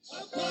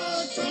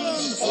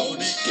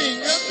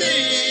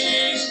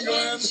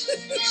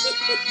He sits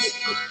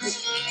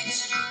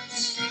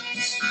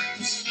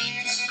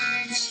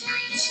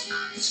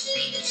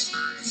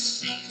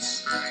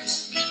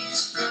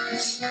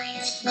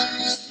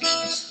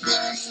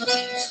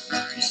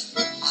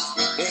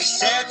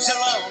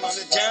alone on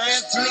a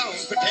giant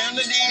throne,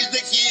 pretending he's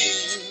the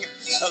king.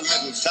 A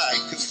little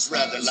tyke who's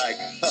rather like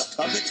a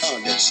puppet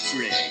on a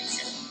string.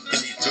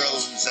 And he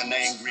throws an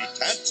angry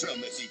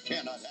tantrum if he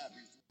cannot have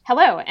his...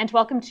 Hello, and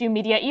welcome to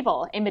Media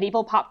Evil, a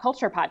medieval pop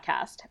culture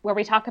podcast, where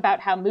we talk about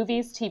how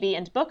movies, TV,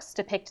 and books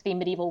depict the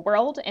medieval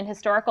world in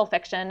historical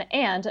fiction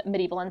and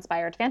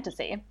medieval-inspired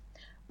fantasy.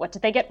 What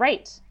did they get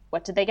right?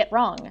 What did they get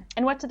wrong?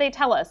 And what do they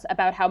tell us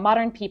about how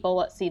modern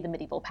people see the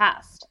medieval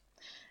past?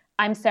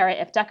 I'm Sarah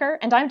Ifdecker,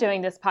 and I'm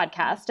doing this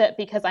podcast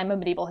because I'm a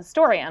medieval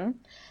historian,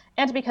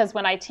 and because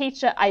when I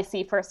teach, I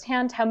see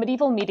firsthand how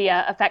medieval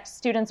media affects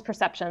students'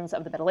 perceptions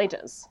of the Middle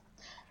Ages.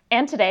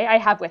 And today I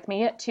have with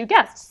me two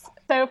guests.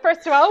 So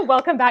first of all,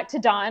 welcome back to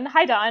Dawn.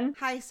 Hi, Dawn.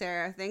 Hi,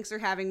 Sarah. Thanks for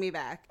having me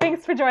back.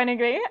 Thanks for joining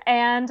me.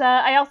 And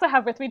I also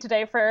have with me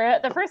today for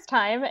the first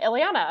time,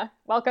 Ileana.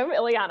 Welcome,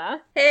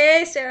 Ileana.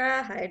 Hey,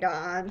 Sarah. Hi,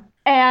 Dawn.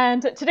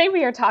 And today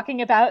we are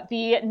talking about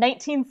the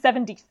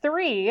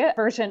 1973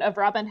 version of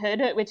Robin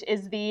Hood, which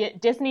is the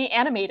Disney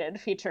animated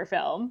feature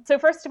film. So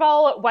first of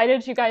all, why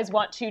did you guys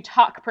want to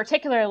talk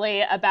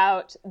particularly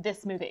about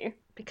this movie?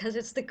 Because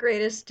it's the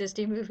greatest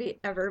Disney movie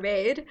ever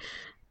made.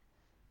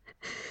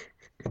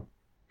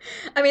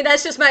 I mean,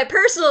 that's just my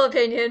personal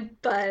opinion,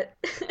 but...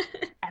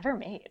 Ever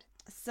made.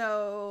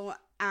 So,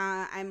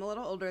 I'm a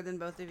little older than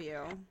both of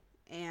you,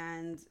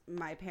 and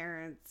my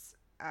parents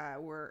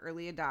were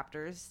early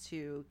adopters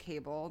to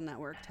cable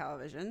network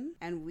television,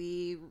 and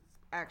we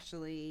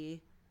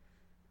actually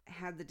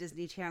had the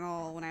Disney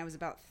Channel when I was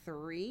about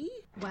 3.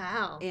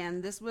 Wow.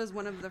 And this was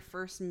one of the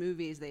first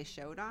movies they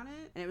showed on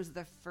it, and it was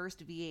the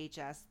first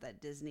VHS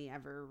that Disney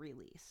ever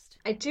released.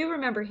 I do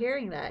remember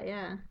hearing that,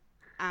 yeah.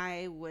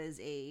 I was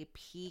a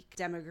peak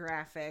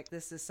demographic.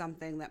 This is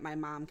something that my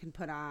mom can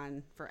put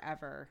on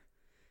forever.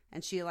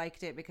 And she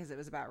liked it because it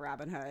was about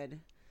Robin Hood.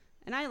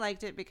 And I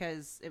liked it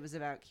because it was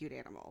about cute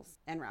animals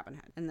and Robin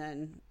Hood. And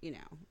then, you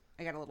know,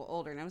 I got a little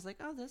older and I was like,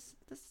 oh,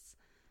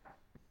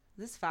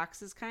 this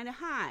fox is kind of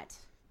hot.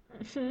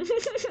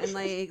 And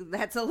like,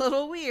 that's a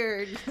little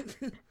weird.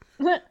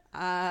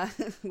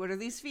 What are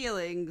these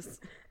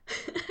feelings?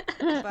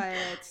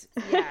 But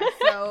yeah,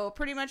 so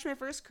pretty much my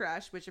first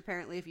crush, which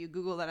apparently if you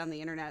Google that on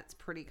the internet, it's a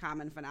pretty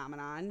common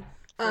phenomenon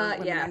for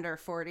women under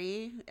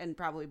 40 and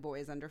probably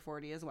boys under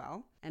 40 as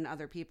well, and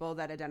other people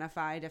that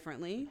identify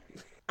differently.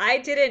 I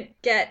didn't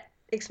get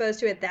exposed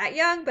to it that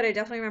young, but I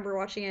definitely remember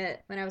watching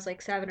it when I was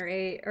like 7 or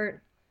 8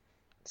 or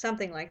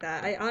something like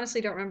that. I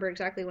honestly don't remember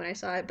exactly when I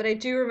saw it, but I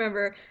do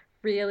remember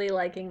really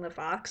liking the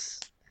fox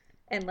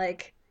and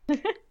like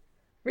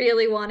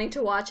really wanting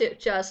to watch it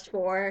just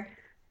for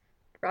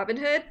Robin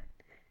Hood,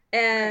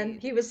 and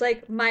He was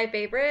like my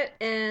favorite.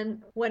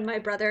 And when my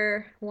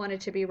brother wanted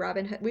to be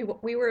Robin Hood,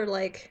 we were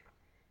like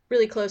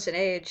really close in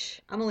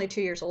age. I'm only 2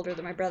 years older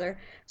than my brother,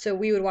 so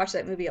we would watch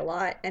that movie a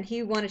lot, and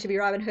he wanted to be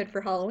Robin Hood for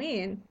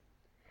Halloween,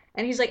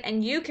 and he's like,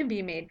 and you can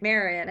be Maid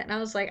Marian, and I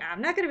was like,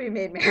 I'm not gonna be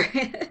Maid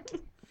Marian.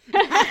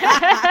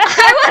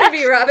 I want to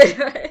be Robin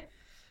Hood.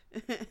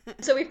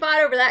 So we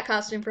fought over that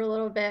costume for a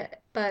little bit,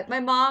 but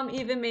my mom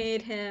even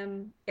made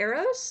him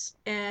arrows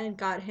and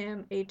got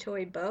him a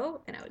toy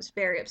bow, and I was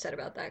very upset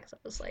about that because I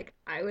was like,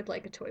 I would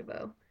like a toy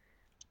bow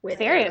with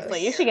Seriously,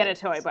 arrows. You should get a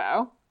toy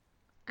bow.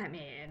 I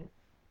mean,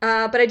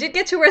 but I did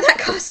get to wear that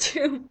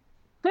costume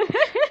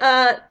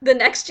the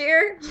next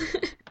year,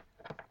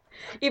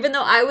 even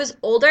though I was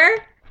older,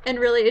 and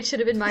really it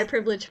should have been my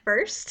privilege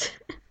first.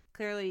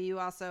 Clearly, you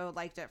also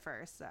liked it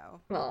first,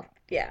 so. Well,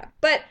 yeah,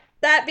 but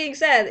that being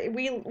said,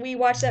 we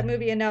watched that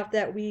movie enough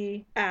that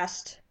we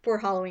asked for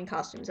Halloween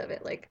costumes of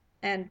it, like,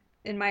 and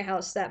in my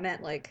house that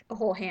meant like a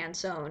whole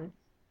hand-sewn,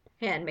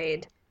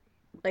 handmade,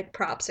 like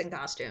props and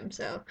costumes.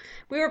 So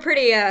we were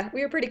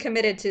pretty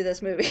committed to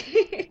this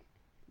movie.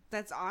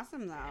 That's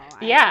awesome, though.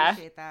 Yeah. I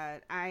appreciate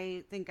that.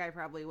 I think I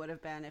probably would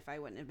have been if I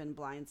wouldn't have been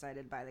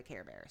blindsided by the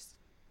Care Bears.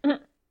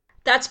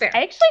 That's fair.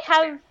 I actually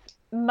have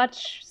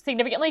much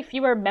significantly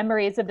fewer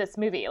memories of this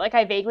movie. Like,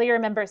 I vaguely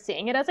remember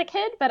seeing it as a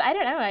kid, but I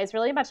don't know. I was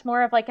really much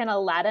more of like an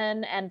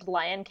Aladdin and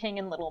Lion King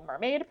and Little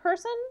Mermaid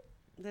person.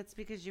 That's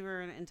because you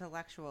were an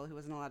intellectual who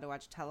wasn't allowed to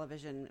watch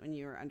television when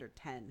you were under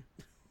 10.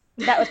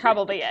 That was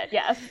probably it,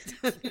 yes.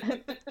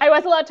 I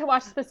was allowed to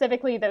watch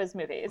specifically those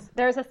movies.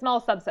 There's a small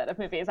subset of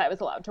movies I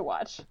was allowed to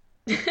watch.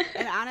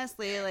 And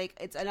honestly, like,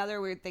 it's another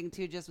weird thing,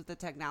 too, just with the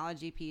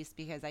technology piece,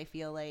 because I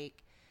feel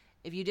like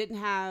if you didn't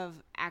have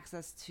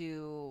access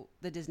to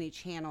the Disney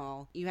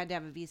Channel, you had to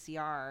have a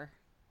VCR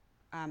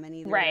and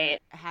either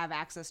have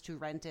access to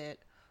rent it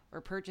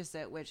or purchase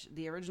it, which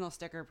the original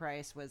sticker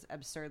price was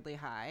absurdly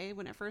high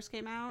when it first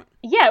came out.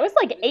 Yeah, it was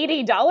like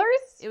 $80.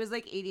 It was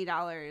like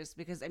 $80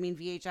 because, I mean,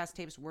 VHS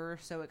tapes were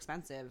so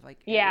expensive. Like,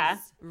 it Yeah.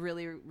 was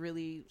really,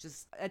 really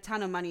just a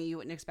ton of money you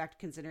wouldn't expect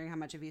considering how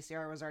much a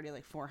VCR was already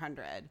like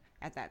 $400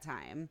 at that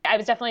time. I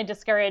was definitely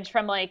discouraged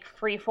from like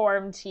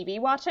freeform TV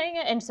watching.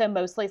 And so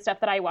mostly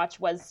stuff that I watched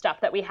was stuff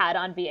that we had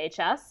on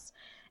VHS.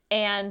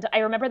 And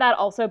I remember that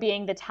also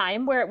being the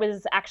time where it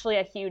was actually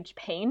a huge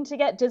pain to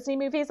get Disney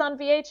movies on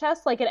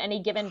VHS. Like at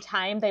any given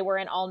time, they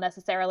weren't all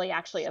necessarily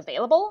actually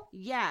available.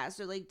 Yeah,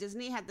 so like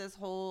Disney had this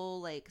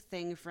whole like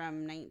thing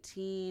from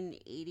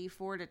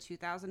 1984 to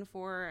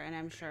 2004, and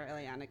I'm sure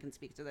Ileana can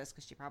speak to this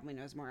because she probably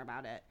knows more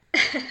about it.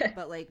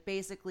 But like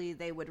basically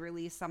they would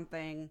release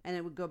something and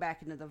it would go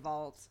back into the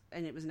vault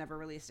and it was never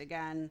released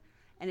again.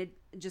 And it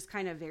just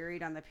kind of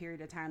varied on the period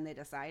of time they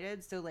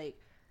decided. So like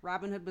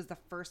Robin Hood was the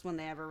first one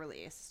they ever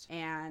released.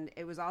 And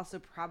it was also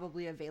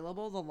probably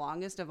available the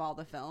longest of all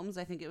the films.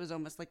 I think it was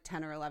almost like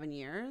 10 or 11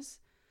 years.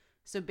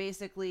 So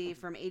basically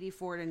from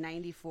 84 to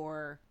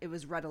 94, it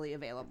was readily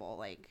available,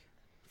 like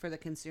for the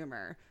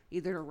consumer,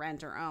 either to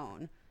rent or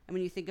own. And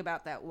when you think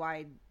about that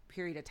wide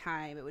period of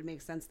time, it would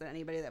make sense that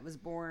anybody that was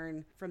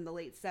born from the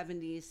late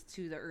 70s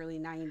to the early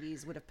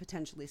 90s would have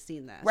potentially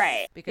seen this.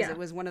 Right. Because it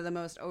was one of the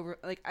most I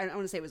don't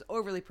want to say it was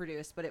overly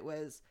produced, but it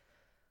was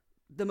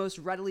the most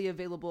readily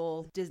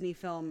available Disney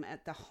film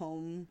at the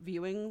home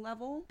viewing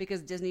level,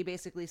 because Disney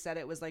basically said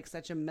it was like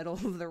such a middle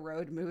of the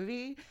road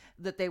movie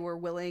that they were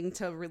willing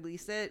to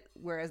release it,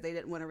 whereas they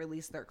didn't want to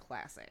release their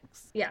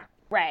classics. Yeah.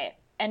 Right.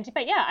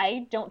 But yeah,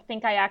 I don't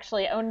think I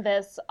actually owned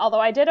this,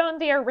 although I did own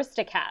the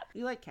Aristocat.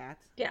 You like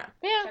cats? Yeah.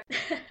 Yeah.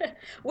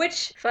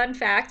 Which, fun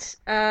fact,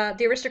 the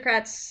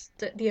Aristocats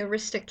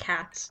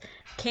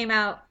came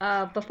out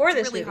before It's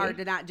this really movie. hard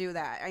to not do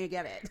that. I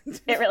get it.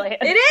 It really is.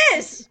 It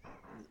is!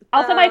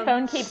 Also, my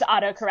phone keeps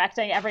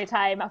auto-correcting every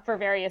time for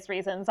various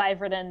reasons.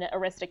 I've written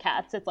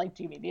Aristocats. It's like,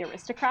 do you mean the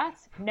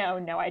Aristocrats? No,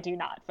 I do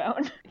not,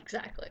 phone.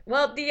 Exactly.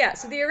 Well, the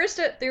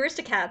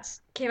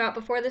Aristocats came out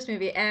before this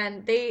movie,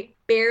 and they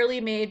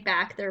barely made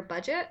back their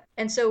budget.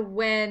 And so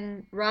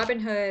when Robin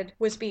Hood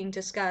was being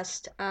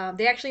discussed,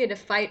 they actually had to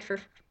fight for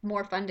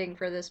more funding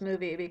for this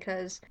movie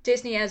because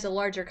Disney, as a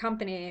larger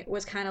company,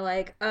 was kind of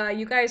like,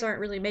 you guys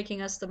aren't really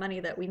making us the money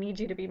that we need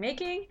you to be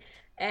making.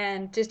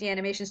 And Disney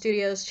Animation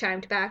Studios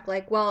chimed back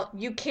like, well,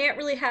 you can't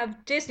really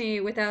have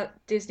Disney without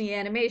Disney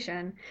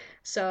Animation,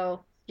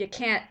 so you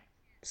can't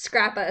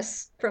scrap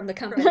us from the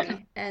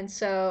company. And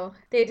so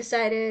they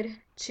decided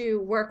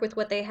to work with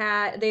what they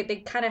had. They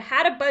kind of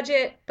had a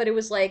budget, but it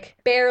was like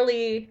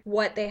barely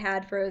what they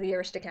had for the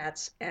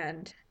Aristocats.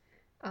 And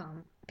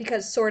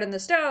because Sword in the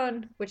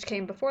Stone, which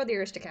came before the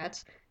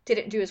Aristocats,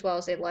 didn't do as well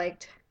as they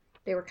liked,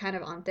 they were kind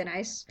of on thin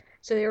ice.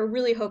 So they were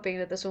really hoping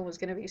that this one was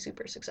going to be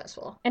super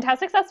successful. And how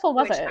successful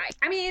was it?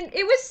 I mean,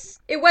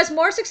 it was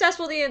more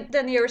successful than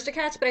the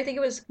Aristocats, but I think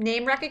it was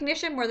name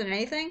recognition more than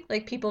anything.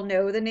 Like, people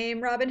know the name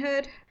Robin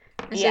Hood,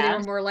 and so they were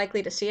more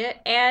likely to see it.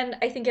 And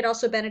I think it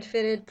also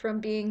benefited from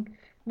being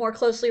more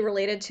closely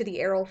related to the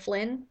Errol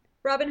Flynn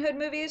Robin Hood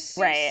movies.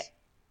 Right.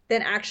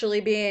 Than actually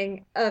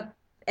being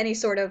any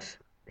sort of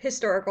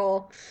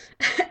historical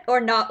or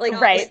not like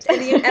right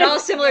at all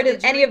similar to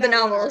any of the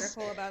novels.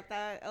 Article about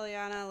that,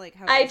 Eliana, like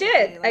how I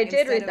did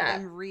read that.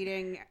 Them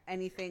reading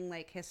anything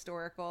like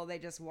historical, they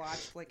just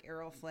watched like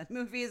Errol Flynn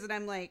movies, and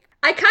I'm like,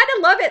 I kind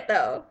of love it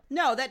though.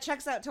 No, that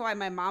checks out to why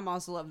my mom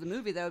also loved the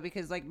movie though,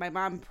 because like my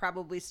mom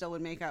probably still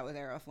would make out with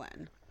Errol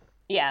Flynn.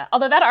 Yeah,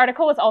 although that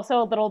article was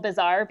also a little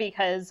bizarre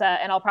because,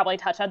 and I'll probably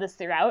touch on this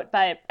throughout,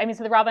 but I mean,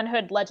 so the Robin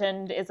Hood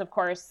legend is, of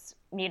course,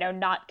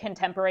 not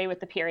contemporary with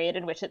the period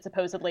in which it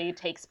supposedly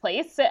takes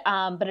place,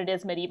 but it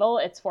is medieval.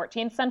 It's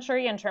 14th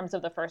century in terms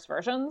of the first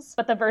versions.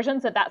 But the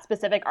versions that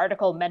specific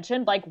article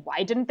mentioned, like,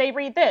 why didn't they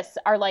read this,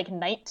 are like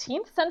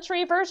 19th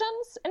century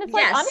versions? And it's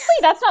like, honestly,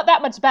 that's not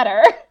that much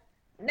better.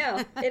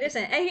 No, it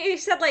isn't. And he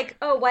said like,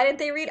 oh, why didn't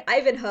they read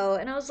Ivanhoe?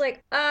 And I was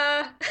like,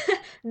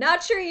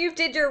 not sure you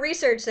did your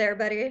research there,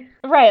 buddy.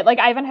 Right, like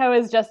Ivanhoe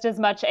is just as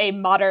much a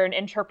modern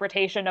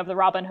interpretation of the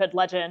Robin Hood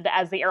legend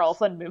as the Errol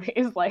Flynn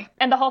movies.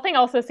 And the whole thing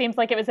also seems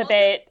like it was a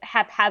bit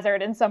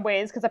haphazard in some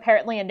ways, because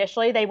apparently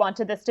initially they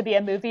wanted this to be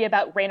a movie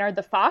about Reynard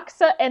the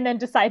Fox, and then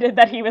decided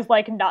that he was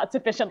like not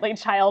sufficiently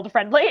child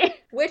friendly.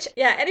 Which,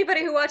 yeah,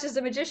 anybody who watches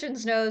The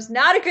Magicians knows,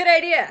 not a good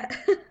idea.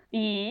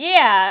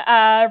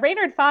 Yeah,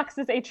 Reynard Fox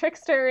is a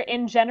trickster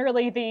in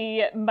generally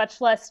the much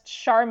less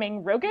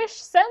charming, roguish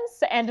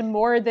sense, and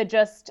more the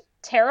just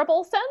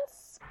terrible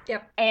sense.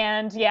 Yep.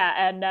 And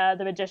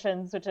The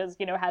Magicians, which is,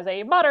 has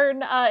a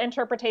modern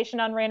interpretation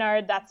on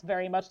Reynard, that's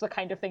very much the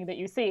kind of thing that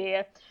you see.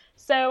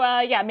 So,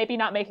 maybe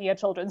not making a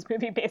children's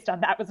movie based on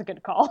that was a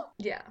good call.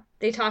 Yeah.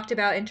 They talked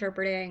about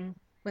interpreting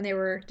when they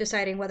were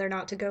deciding whether or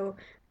not to go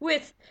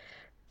with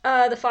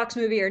the Fox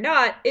movie or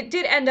not. It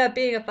did end up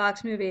being a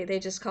Fox movie. They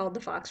just called the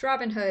Fox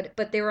Robin Hood,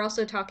 but they were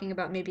also talking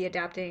about maybe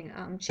adapting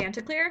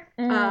Chanticleer.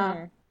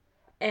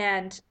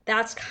 And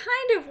that's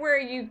kind of where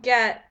you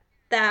get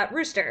that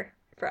rooster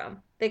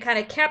from, They kind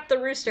of kept the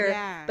rooster,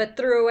 Yeah. but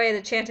threw away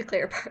the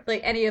Chanticleer part,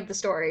 like any of the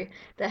story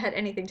that had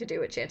anything to do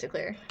with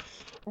Chanticleer.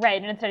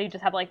 Right, and instead you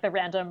just have like the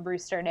random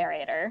rooster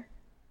narrator.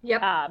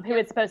 Yep. Who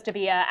is supposed to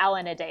be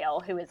Alan a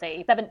Dale, who is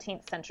a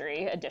 17th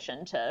century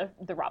addition to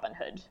the Robin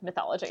Hood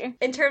mythology.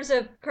 In terms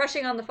of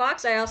crushing on the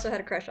fox, I also had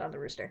a crush on the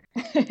rooster.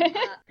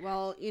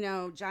 Well,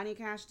 Johnny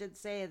Cash did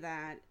say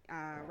that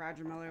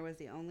Roger Miller was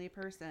the only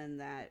person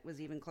that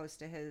was even close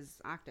to his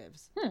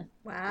octaves. And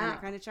Wow.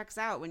 it kind of checks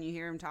out when you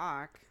hear him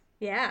talk.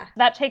 Yeah.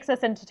 That takes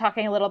us into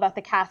talking a little about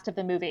the cast of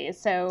the movies.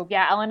 So,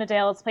 Alan a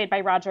Dale is played by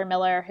Roger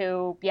Miller,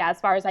 who,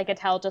 as far as I could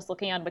tell, just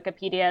looking on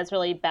Wikipedia, is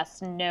really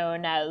best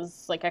known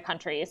as like a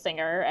country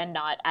singer and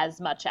not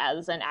as much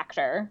as an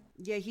actor.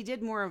 Yeah, he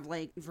did more of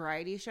like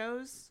variety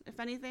shows,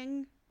 if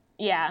anything.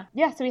 Yeah,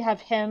 so we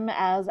have him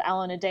as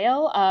Alan a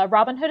Dale.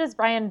 Robin Hood is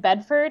Brian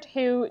Bedford,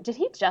 who, did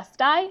he just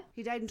die?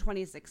 He died in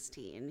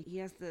 2016. He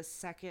has the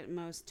second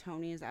most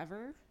Tonys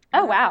ever.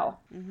 Oh, wow.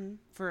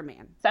 For a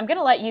man. So I'm going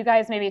to let you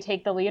guys maybe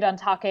take the lead on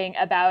talking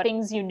about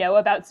things you know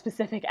about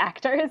specific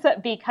actors,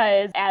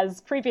 because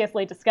as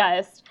previously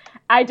discussed,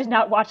 I did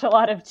not watch a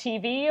lot of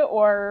TV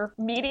or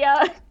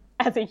media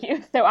as a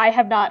youth, so I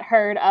have not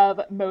heard of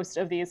most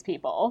of these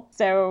people.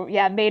 So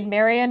Maid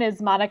Marian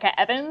is Monica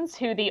Evans,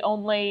 who the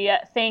only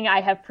thing I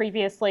have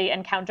previously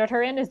encountered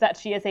her in is that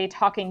she is a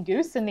talking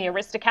goose in the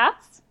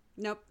Aristocats.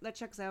 Nope, that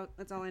checks out.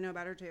 That's all I know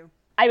about her too.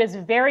 I was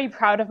very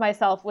proud of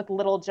myself with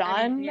Little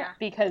John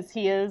because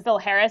Phil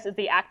Harris is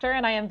the actor,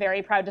 and I am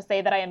very proud to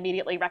say that I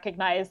immediately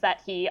recognized that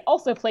he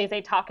also plays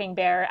a talking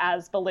bear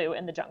as Baloo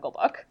in The Jungle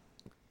Book.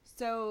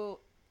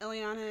 So,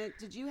 Ileana,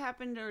 did you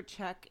happen to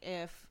check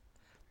if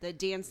the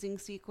dancing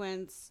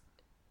sequence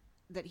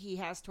that he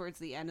has towards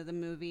the end of the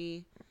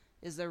movie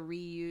is a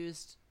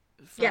reused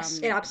from Yes,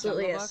 it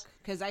absolutely Jungle is. Book?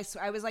 Because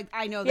I was like,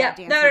 I know that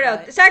dancing. No.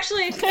 But... It's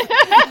actually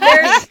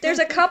there's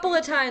a couple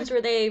of times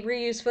where they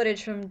reuse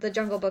footage from the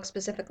Jungle Book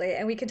specifically,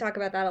 and we can talk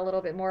about that a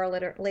little bit more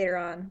later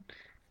on.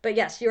 But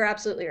yes, you're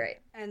absolutely right.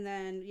 And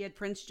then you had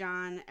Prince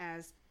John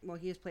as, well,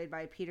 he was played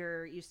by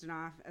Peter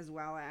Ustinov as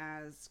well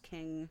as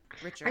King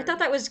Richard. I thought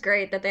that was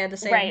great that they had the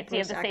same Right, so you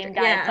have voice the same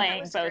actor. guy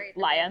playing both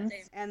lions.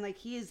 And like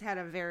he's had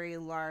a very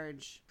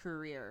large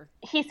career.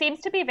 He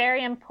seems to be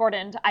very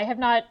important. I have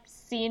not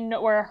seen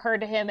or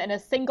heard him in a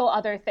single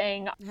other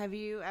thing. Have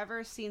you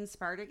ever seen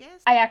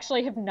Spartacus? I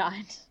actually have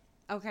not.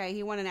 Okay,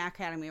 he won an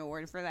Academy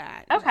Award for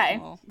that. Okay.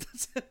 Cool.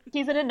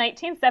 He's in a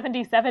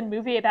 1977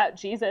 movie about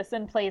Jesus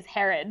and plays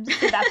Herod,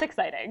 so that's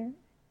exciting.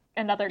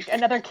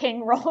 Another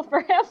king role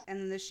for him. And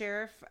then the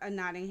sheriff of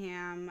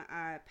Nottingham,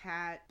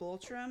 Pat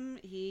Bultram,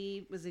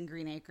 he was in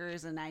Green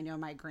Acres, and I know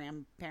my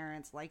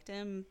grandparents liked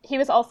him. He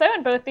was also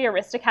in both the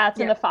Aristocats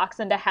and the Fox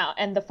and the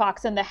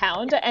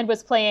Hound, and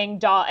was playing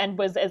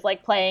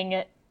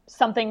playing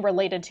something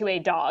related to a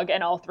dog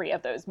in all three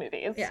of those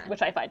movies,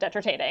 which I find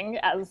entertaining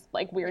as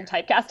like weird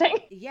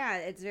typecasting. Yeah,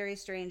 it's very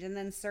strange. And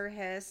then Sir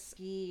Hiss,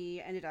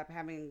 he ended up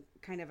having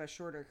kind of a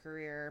shorter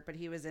career, but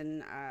he was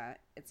in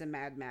It's a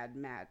Mad, Mad,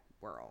 Mad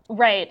World.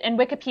 Right. And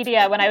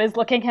Wikipedia, when I was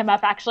looking him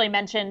up, actually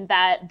mentioned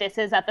that this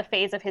is at the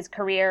phase of his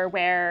career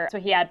where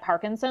he had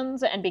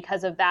Parkinson's, and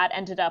because of that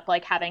ended up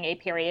like having a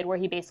period where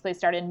he basically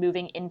started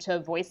moving into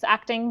voice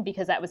acting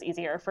because that was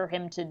easier for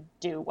him to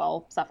do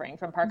while suffering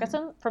from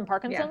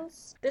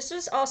Parkinson's. Yeah. This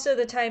was also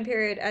the time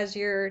period, as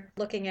you're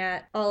looking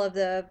at all of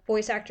the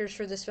voice actors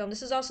for this film,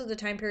 this is also the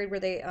time period where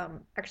they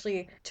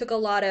actually took a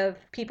lot of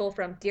people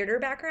from theater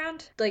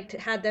background, like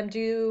had them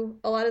do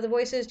a lot of the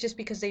voices just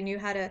because they knew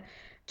how to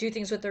do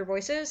things with their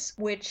voices,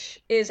 which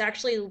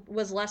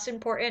was less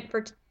important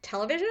for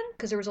television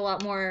because there was a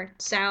lot more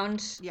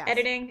sound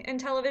editing in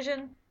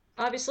television,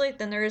 obviously,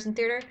 than there is in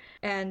theater.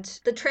 And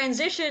the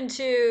transition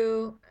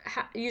to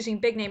using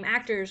big name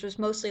actors was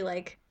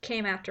mostly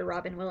came after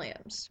Robin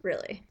Williams,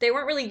 really. They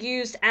weren't really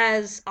used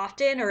as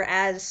often or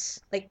as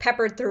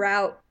peppered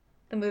throughout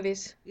the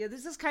movies. Yeah,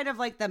 this is kind of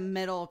like the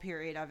middle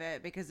period of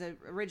it, because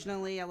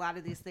originally a lot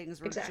of these things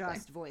were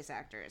just voice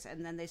actors,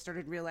 and then they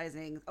started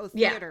realizing,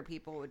 theater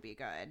people would be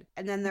good,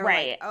 and then they're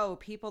like,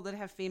 people that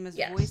have famous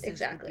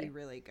voices would be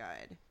really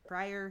good.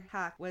 Friar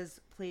Huck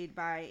was played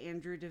by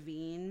Andrew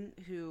Devine,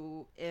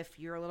 who, if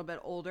you're a little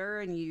bit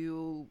older and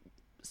you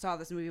saw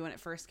this movie when it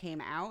first came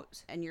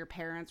out and your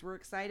parents were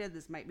excited,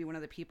 this might be one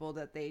of the people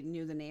that they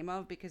knew the name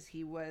of, because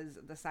he was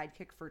the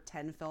sidekick for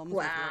 10 films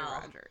with Roy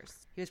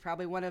Rogers. He was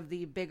probably one of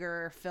the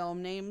bigger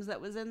film names that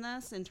was in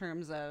this in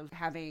terms of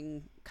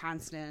having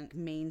constant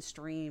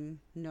mainstream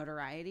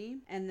notoriety.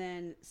 And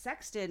then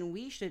Sexton,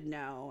 we should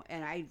know,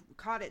 and I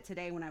caught it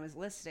today when I was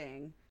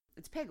listing,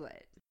 it's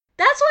Piglet.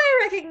 That's why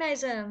I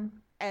recognize him.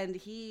 And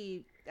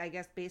he, I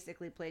guess,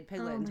 basically played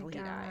Piglet until he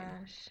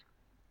died.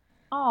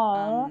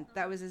 Aww.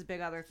 That was his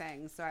big other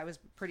thing. So I was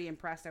pretty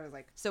impressed. I was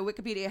like, so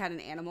Wikipedia had an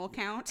animal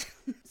count.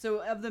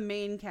 So of the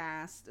main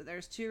cast,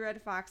 there's 2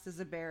 red foxes,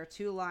 a bear,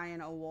 2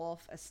 lion, a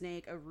wolf, a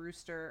snake, a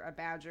rooster, a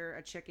badger,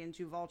 a chicken,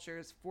 2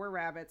 vultures, 4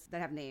 rabbits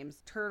that have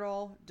names,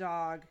 turtle,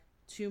 dog,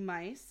 2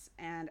 mice,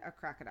 and a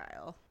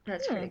crocodile.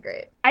 That's pretty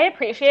great. I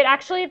appreciate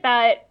actually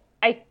that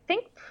I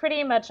think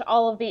pretty much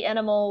all of the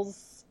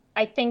animals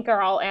I think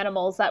are all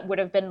animals that would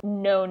have been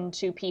known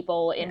to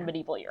people in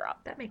medieval Europe.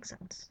 That makes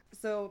sense.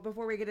 So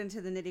before we get into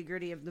the nitty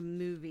gritty of the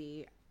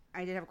movie,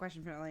 I did have a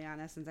question for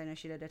Eliana, since I know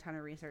she did a ton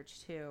of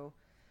research too.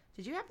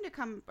 Did you happen to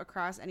come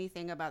across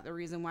anything about the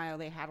reason why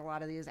they had a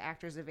lot of these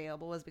actors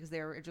available was because they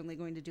were originally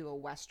going to do a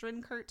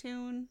Western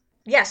cartoon?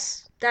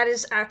 Yes, that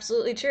is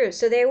absolutely true.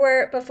 So they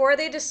were, before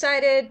they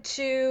decided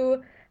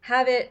to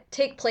have it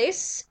take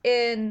place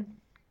in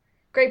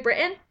Great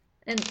Britain,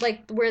 and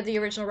like where the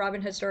original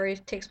Robin Hood story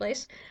takes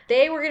place,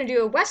 they were going to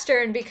do a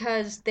Western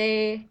because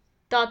they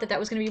thought that that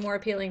was going to be more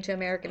appealing to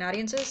American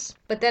audiences.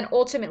 But then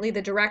ultimately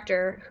the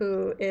director,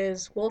 who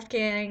is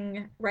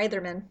Wolfgang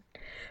Reitherman,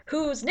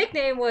 whose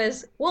nickname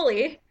was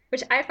Wooly,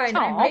 which I find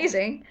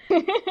amazing.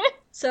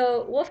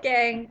 So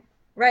Wolfgang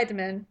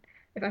Reitherman,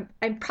 if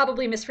I'm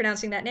probably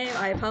mispronouncing that name,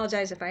 I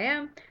apologize if I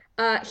am.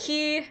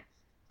 He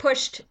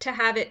pushed to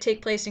have it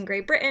take place in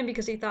Great Britain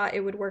because he thought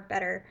it would work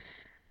better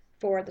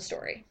for the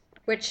story.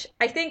 Which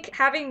I think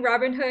having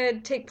Robin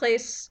Hood take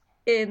place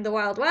in the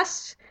Wild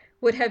West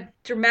would have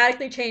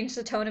dramatically changed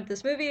the tone of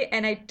this movie,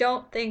 and I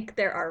don't think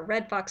there are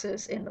red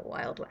foxes in the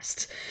Wild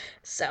West.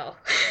 So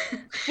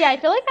yeah, I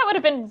feel like that would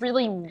have been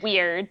really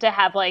weird to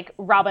have like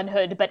Robin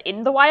Hood but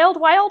in the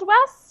Wild Wild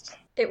West.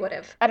 It would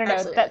have. I don't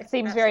know. That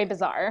seems very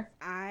bizarre.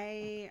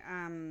 I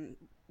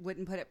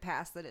wouldn't put it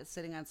past that it's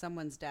sitting on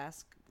someone's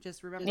desk.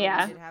 Just remember, we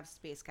did have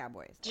Space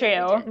Cowboys.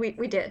 True.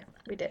 We did.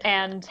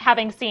 And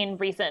having seen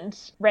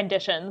recent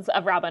renditions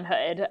of Robin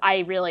Hood, I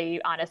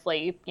really,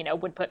 honestly,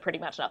 would put pretty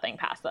much nothing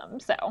past them.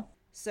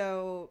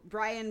 So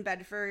Brian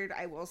Bedford,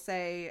 I will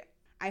say,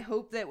 I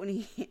hope when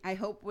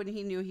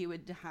he knew he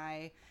would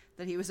die,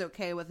 that he was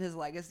okay with his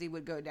legacy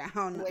would go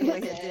down the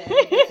way it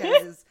did,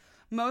 because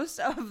most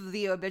of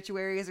the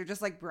obituaries are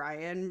just like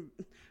Brian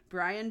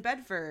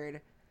Bedford,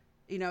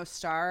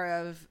 star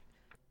of,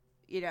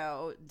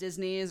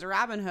 Disney's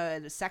Robin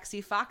Hood,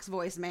 sexy fox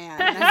voice man.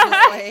 And I'm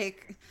just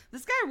like,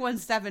 this guy won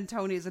 7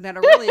 Tonys and had a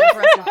really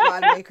impressive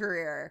Broadway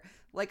career.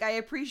 Like, I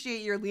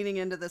appreciate you're leaning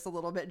into this a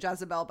little bit,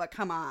 Jezebel, but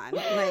come on.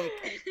 Like,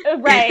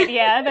 right,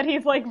 yeah, that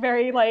he's like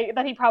very like,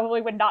 that he probably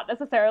would not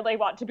necessarily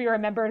want to be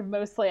remembered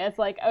mostly as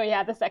like, oh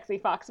yeah, the sexy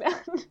fox man.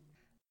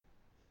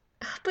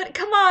 But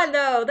come on,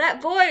 though,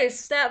 that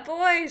voice,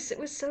 it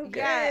was so good.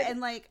 Yeah, and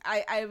like,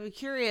 I'm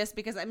curious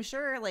because I'm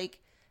sure like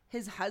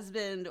his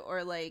husband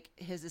or like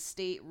his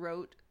estate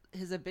wrote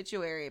his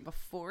obituary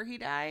before he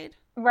died.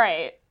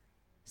 Right.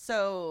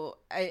 So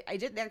I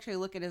didn't actually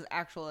look at his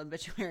actual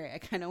obituary. I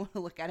kind of want to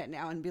look at it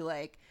now and be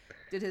like,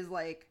 did his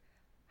like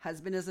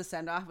husband as a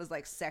send-off was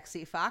like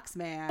sexy fox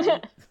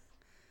man?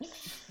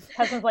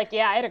 Husband's like,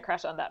 yeah, I had a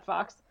crush on that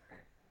fox.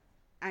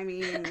 I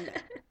mean,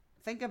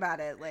 think about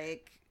it.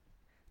 Like,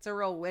 it's a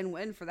real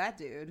win-win for that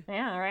dude.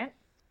 Yeah, right?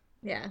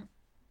 Yeah.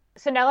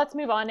 So now let's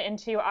move on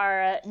into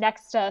our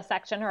next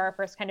section, or our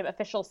first kind of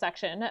official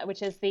section,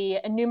 which is the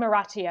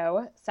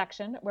enumeratio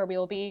section, where we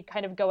will be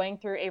kind of going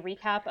through a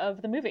recap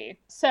of the movie.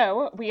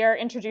 So we are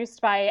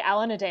introduced by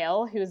Alan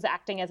Adale, who's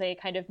acting as a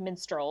kind of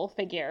minstrel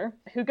figure,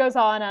 who goes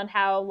on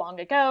how long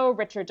ago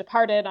Richard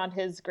departed on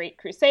his great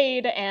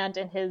crusade, and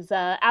in his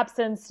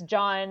absence,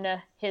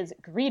 John, his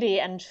greedy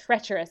and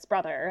treacherous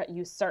brother,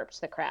 usurped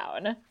the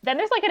crown. Then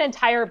there's like an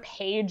entire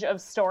page of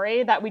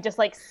story that we just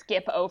like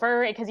skip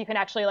over because you can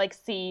actually like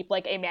see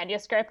like a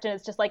manuscript and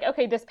it's just like,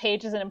 okay, this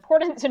page isn't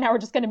important, so now we're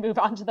just going to move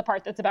on to the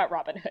part that's about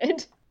Robin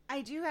Hood.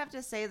 I do have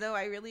to say though,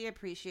 I really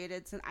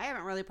appreciated, since I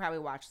haven't really probably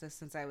watched this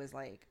since I was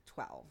like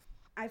 12.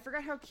 I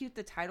forgot how cute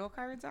the title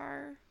cards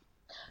are.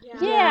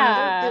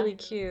 Yeah. They're really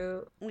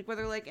cute. Like where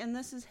they're like, and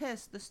this is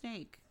Hiss, the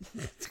snake.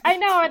 I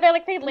know,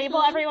 they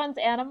label everyone's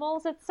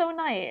animals. It's so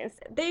nice.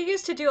 They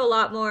used to do a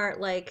lot more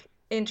like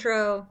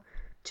intro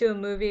to a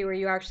movie where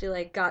you actually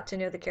like got to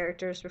know the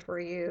characters before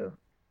you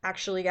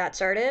actually got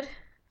started,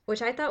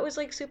 which I thought was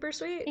like super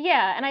sweet.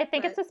 Yeah, and I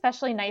think it's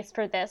especially nice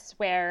for this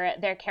where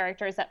they're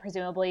characters that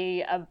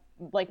presumably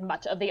like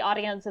much of the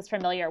audience is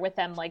familiar with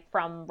them like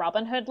from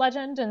Robin Hood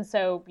legend, and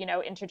so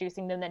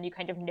introducing them, then you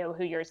kind of know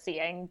who you're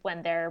seeing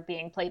when they're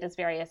being played as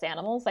various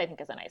animals, I think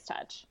is a nice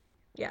touch.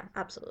 Yeah,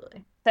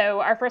 absolutely.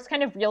 So our first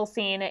kind of real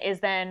scene is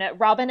then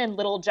Robin and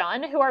Little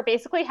John, who are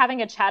basically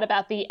having a chat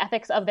about the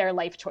ethics of their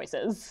life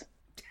choices.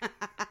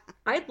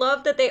 I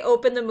love that they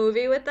open the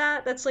movie with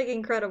that. That's like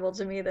incredible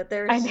to me that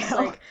there's just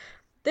like,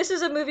 this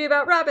is a movie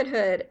about Robin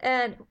Hood,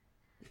 and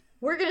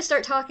we're going to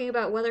start talking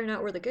about whether or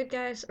not we're the good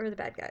guys or the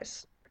bad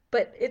guys.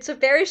 But it's a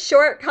very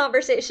short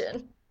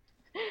conversation.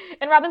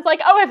 And Robin's like,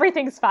 oh,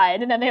 everything's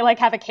fine. And then they like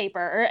have a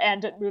caper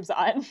and it moves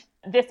on.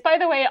 This, by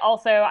the way,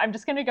 also, I'm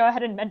just going to go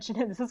ahead and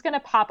mention it. This is going to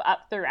pop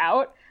up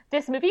throughout.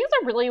 This movie is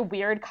a really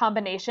weird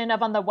combination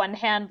of, on the one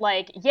hand,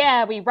 like,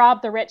 yeah, we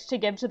rob the rich to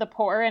give to the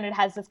poor, and it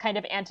has this kind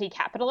of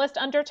anti-capitalist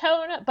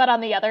undertone. But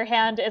on the other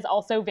hand, is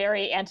also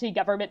very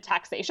anti-government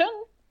taxation.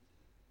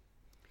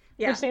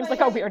 Yeah. Which seems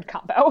like a weird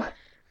combo.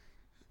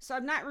 So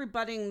I'm not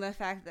rebutting the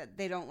fact that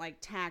they don't like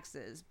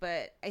taxes,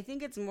 but I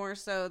think it's more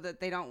so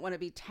that they don't want to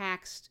be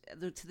taxed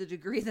to the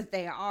degree that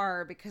they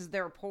are because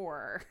they're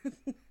poor.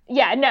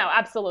 Yeah, no,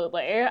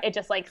 absolutely. It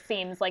just like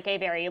seems like a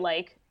very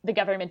like the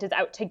government is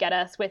out to get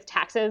us with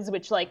taxes,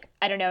 which, like,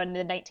 I don't know, in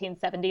the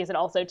 1970s and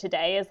also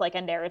today is like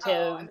a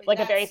narrative, like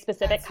a very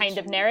specific kind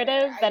of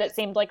narrative that it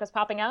seemed like was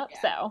popping up.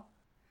 Yeah. So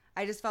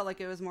I just felt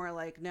like it was more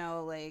like,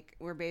 no, like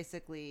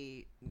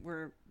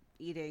we're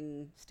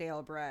eating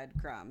stale bread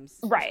crumbs.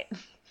 Right.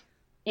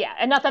 Yeah,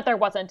 and not that there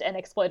wasn't an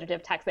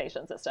exploitative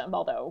taxation system,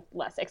 although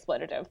less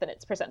exploitative than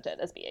it's presented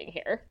as being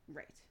here.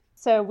 Right.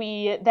 So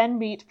we then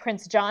meet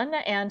Prince John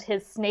and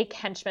his snake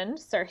henchman,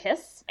 Sir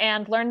Hiss,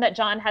 and learn that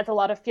John has a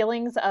lot of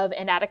feelings of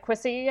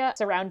inadequacy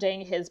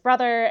surrounding his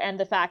brother and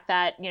the fact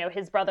that, you know,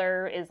 his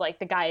brother is like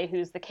the guy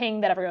who's the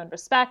king that everyone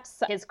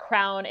respects. His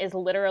crown is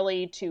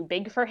literally too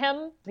big for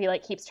him. He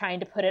like keeps trying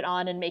to put it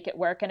on and make it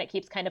work, and it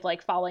keeps kind of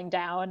like falling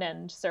down,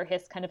 and Sir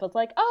Hiss kind of was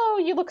like,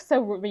 oh, you look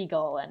so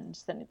regal, and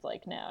then it's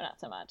like, no,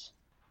 not so much.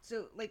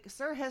 So like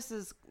Sir Hiss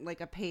is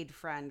like a paid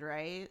friend,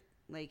 right?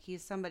 Like,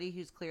 he's somebody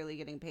who's clearly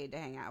getting paid to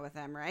hang out with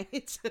them,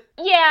 right?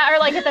 Yeah, or,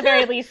 like, at the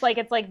very least, like,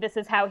 it's like this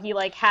is how he,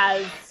 like,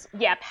 has,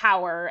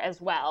 power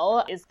as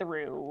well, is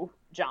through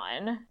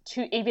John.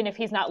 Even if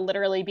he's not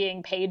literally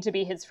being paid to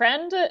be his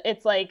friend,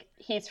 it's like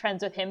he's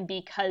friends with him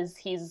because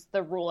he's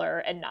the ruler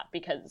and not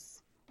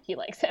because he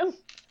likes him.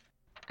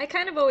 I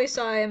kind of always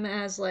saw him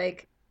as,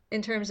 like,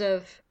 in terms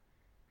of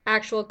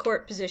actual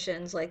court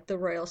positions, like the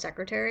royal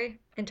secretary,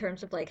 in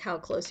terms of, like, how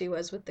close he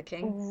was with the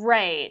king.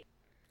 Right.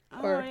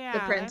 Or the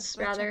prince,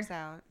 rather.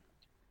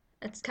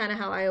 That's kind of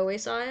how I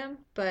always saw him.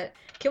 But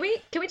can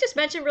we just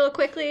mention real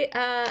quickly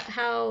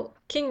how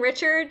King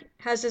Richard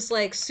has this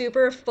like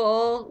super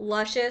full,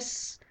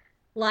 luscious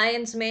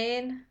lion's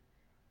mane,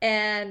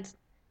 and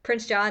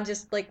Prince John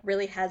just like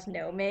really has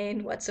no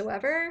mane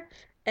whatsoever,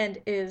 and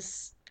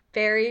is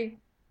very,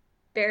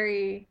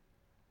 very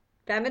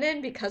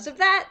feminine because of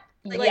that.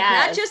 Like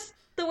yes. Not just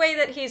the way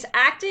that he's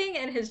acting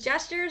and his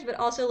gestures, but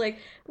also like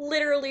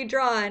literally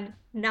drawn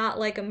not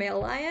like a male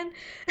lion.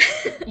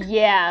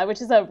 Yeah,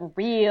 which is a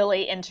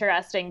really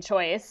interesting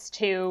choice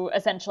to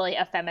essentially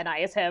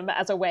effeminize him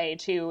as a way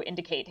to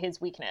indicate his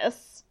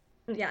weakness.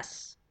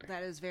 Yes.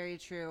 That is very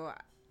true.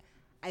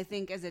 I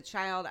think as a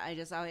child, I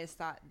just always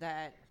thought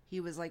that he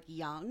was like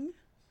young,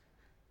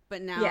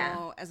 but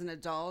now as an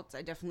adult,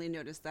 I definitely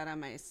noticed that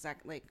on my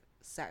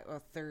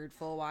third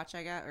full watch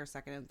I got, or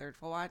second and third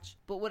full watch.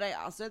 But what I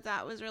also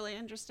thought was really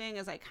interesting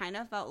is I kind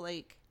of felt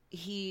like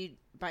he,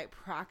 by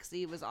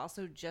proxy, was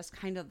also just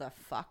kind of the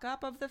fuck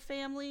up of the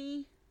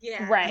family.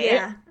 Yeah.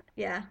 Right.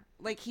 Yeah.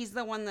 Like, he's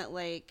the one that,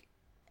 like,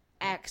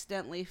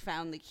 accidentally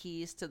found the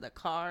keys to the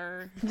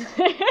car.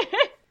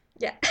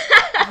 Yeah.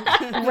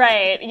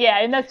 Right. Yeah,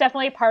 and that's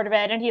definitely part of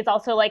it. And he's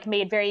also like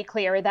made very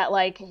clear that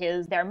like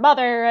their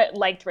mother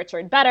liked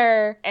Richard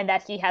better, and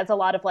that he has a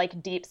lot of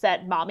like deep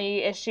set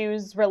mommy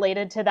issues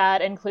related to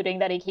that, including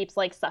that he keeps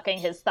like sucking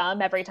his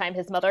thumb every time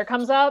his mother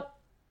comes up.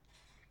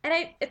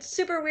 And it's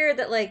super weird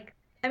that like,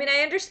 I mean,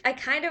 I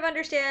kind of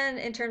understand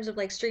in terms of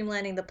like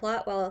streamlining the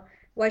plot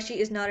why she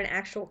is not an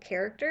actual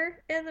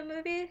character in the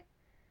movie,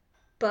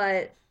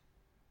 but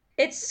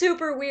it's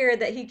super weird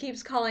that he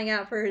keeps calling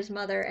out for his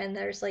mother and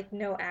there's like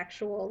no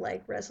actual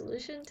like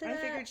resolution to that. I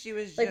figured she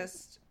was like,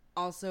 just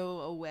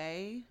also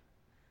away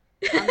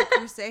on the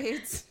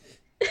Crusades.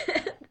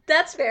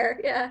 That's fair,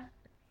 yeah.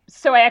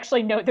 So I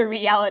actually know the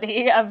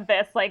reality of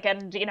this, like,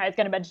 and, you know, I was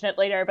going to mention it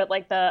later, but,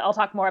 like, I'll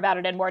talk more about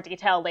it in more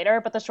detail later,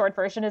 but the short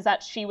version is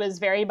that she was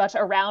very much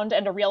around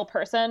and a real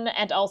person,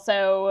 and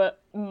also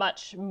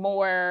much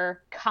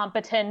more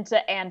competent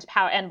and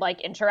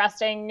like,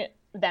 interesting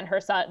than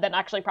her son, than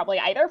actually probably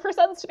either of her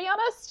sons, to be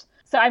honest.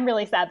 So I'm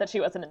really sad that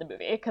she wasn't in the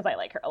movie, because I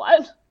like her a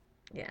lot.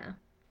 Yeah.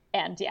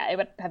 And, yeah, it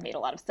would have made a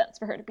lot of sense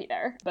for her to be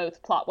there,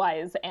 both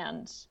plot-wise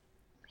and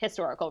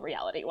historical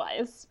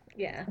reality-wise.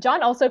 Yeah.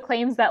 John also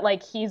claims that,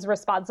 like, he's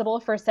responsible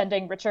for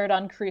sending Richard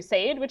on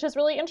crusade, which is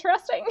really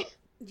interesting.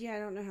 Yeah, I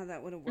don't know how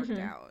that would have worked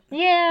out.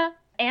 Yeah.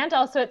 And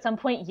also at some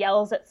point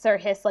yells at Sir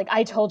Hiss, like,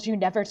 I told you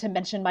never to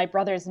mention my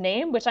brother's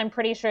name, which I'm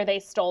pretty sure they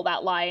stole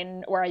that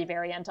line or a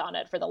variant on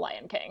it for The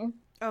Lion King.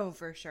 Oh,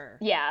 for sure.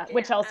 Yeah,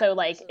 which also,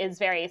 like, is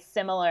very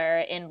similar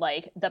in,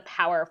 like, the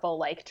powerful,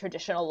 like,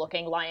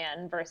 traditional-looking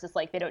lion versus,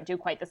 like, they don't do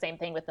quite the same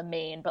thing with the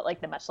mane, but,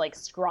 like, the much, like,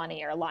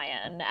 scrawnier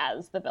lion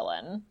as the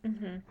villain.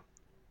 Mm-hmm.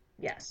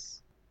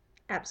 Yes,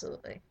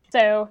 absolutely.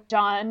 So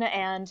John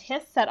and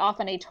Hiss set off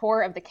on a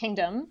tour of the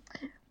kingdom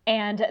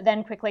and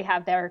then quickly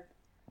have their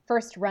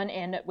first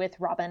run-in with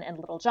Robin and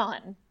Little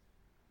John.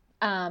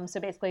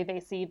 So basically they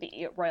see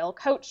the royal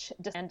coach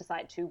and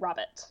decide to rob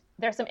it.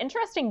 There's some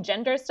interesting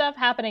gender stuff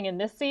happening in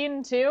this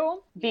scene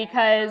too,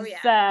 because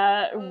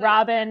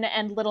Robin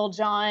and Little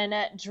John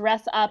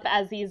dress up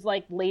as these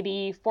like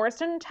lady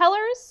fortune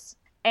tellers.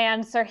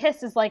 And Sir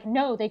Hiss is like,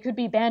 no, they could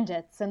be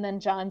bandits. And then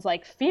John's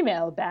like,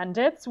 female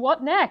bandits?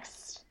 What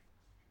next?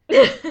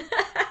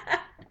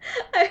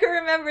 I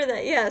remember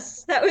that,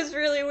 yes. That was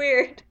really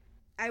weird.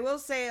 I will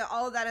say,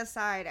 all of that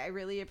aside, I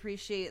really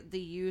appreciate the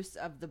use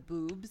of the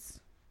boobs.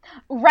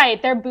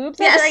 Right, their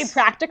boobs are very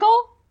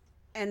practical.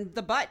 And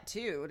the butt,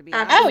 too, to be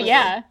honest. Oh,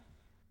 yeah.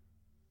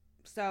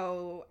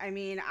 So, I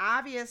mean,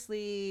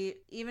 obviously,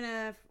 even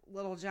if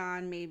Little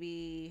John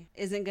maybe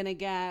isn't going to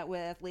get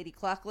with Lady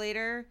Cluck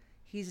later,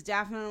 he's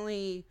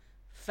definitely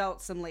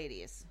felt some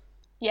ladies.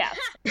 Yes.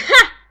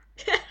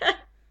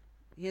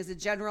 He has a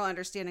general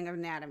understanding of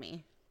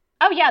anatomy.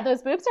 Oh, yeah,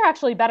 those boobs are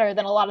actually better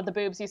than a lot of the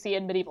boobs you see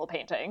in medieval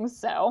paintings,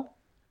 so.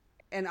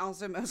 And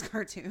also most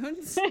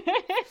cartoons.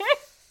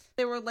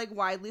 They were, like,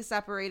 widely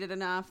separated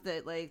enough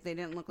that, like, they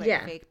didn't look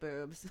like fake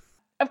boobs.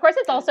 Of course,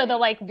 it's also the,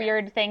 like,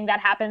 weird thing that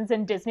happens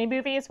in Disney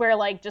movies where,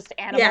 like, just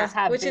animals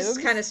have which boobs. Is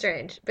kind of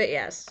strange, but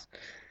yes.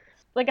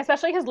 Like,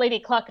 especially because Lady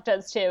Cluck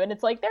does, too, and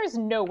it's like, there's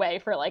no way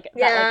for, like,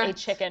 that, like, a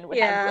chicken would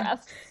have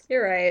breasts.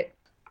 You're right.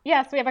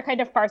 Yeah, so we have a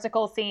kind of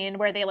farcical scene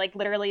where they, like,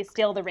 literally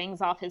steal the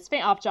rings off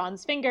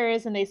John's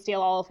fingers, and they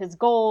steal all of his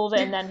gold,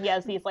 and then he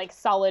has these, like,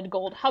 solid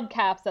gold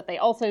hubcaps that they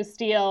also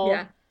steal.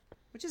 Yeah.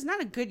 Which is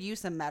not a good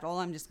use of metal.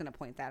 I'm just going to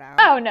point that out.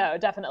 Oh, no,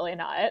 definitely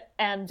not.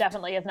 And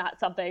definitely is not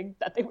something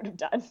that they would have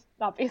done,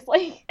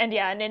 obviously. And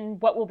yeah, and in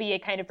what will be a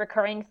kind of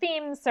recurring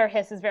theme, Sir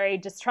Hiss is very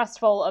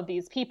distrustful of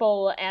these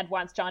people and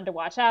wants John to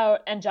watch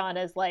out. And John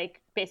is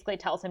like, basically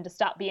tells him to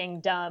stop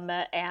being dumb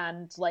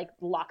and like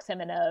locks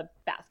him in a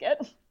basket.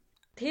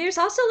 There's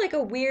also like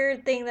a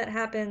weird thing that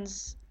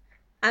happens.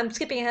 I'm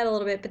skipping ahead a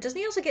little bit, but doesn't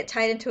he also get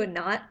tied into a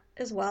knot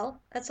as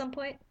well at some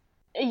point?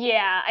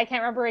 Yeah, I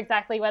can't remember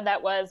exactly when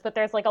that was, but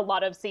there's like a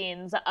lot of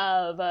scenes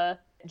of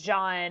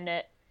John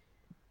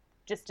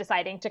just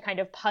deciding to kind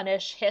of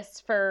punish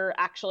Hiss for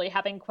actually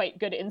having quite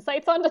good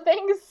insights onto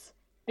things,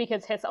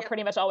 because Hiss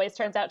pretty much always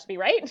turns out to be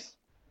right.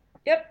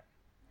 Yep.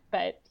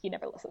 But he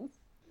never listens.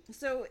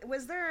 So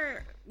was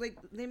there, like,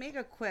 they make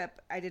a quip.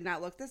 I did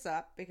not look this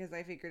up because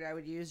I figured I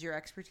would use your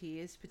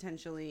expertise,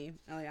 potentially.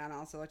 Eliana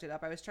also looked it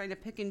up. I was trying to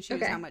pick and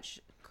choose how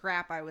much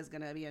crap I was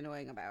going to be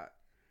annoying about.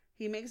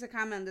 He makes a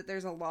comment that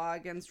there's a law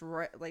against,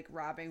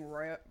 robbing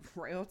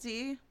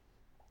royalty.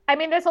 I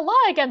mean, there's a law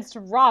against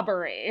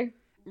robbery.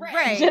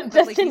 Right.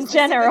 Just in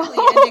general.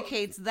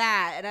 Indicates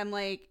that. And I'm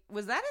like,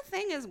 was that a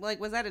thing?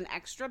 Was that an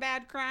extra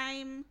bad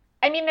crime?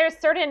 I mean, there's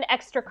certain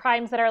extra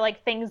crimes that are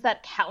like things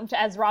that count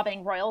as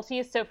robbing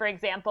royalty. So, for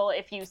example,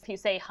 if you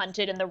say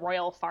hunted in the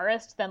royal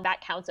forest, then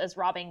that counts as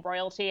robbing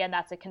royalty, and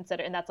that's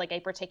like a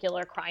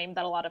particular crime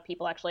that a lot of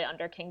people actually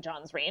under King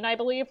John's reign, I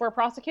believe, were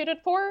prosecuted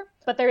for.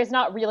 But there is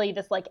not really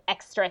this like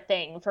extra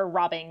thing for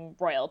robbing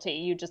royalty.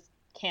 You just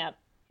can't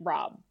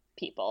rob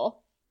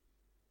people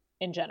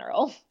in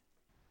general.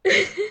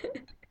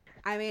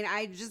 I mean,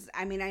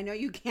 I know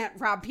you can't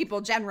rob people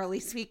generally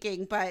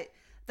speaking, but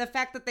the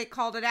fact that they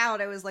called it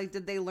out, I was like,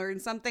 did they learn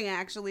something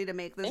actually to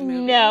make this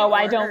movie? No,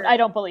 I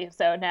don't believe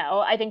so.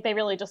 No, I think they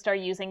really just are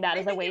using that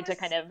as a way to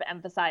kind of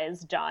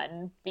emphasize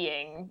John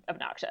being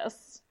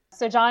obnoxious.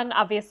 So John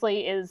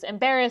obviously is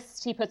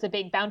embarrassed. He puts a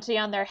big bounty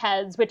on their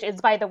heads, which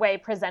is, by the way,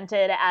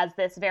 presented as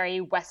this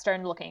very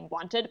Western-looking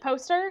wanted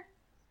poster.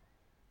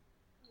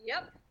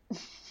 Yep.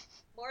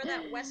 More of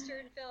that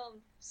Western film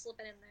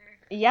slipping in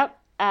there. Yep.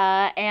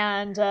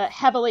 And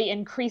heavily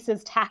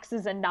increases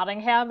taxes in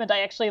Nottingham. And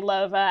I actually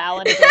love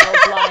Alan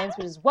Dale's lines,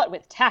 which is, "What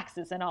with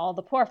taxes and all,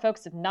 the poor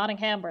folks of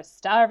Nottingham were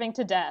starving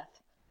to death."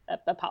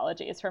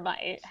 Apologies for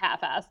my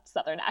half-assed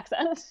Southern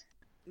accent.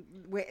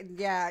 Wait,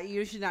 yeah,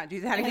 you should not do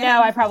that again.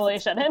 No, I probably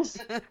shouldn't.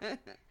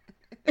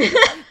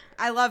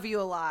 I love you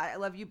a lot. I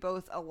love you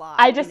both a lot.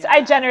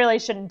 I generally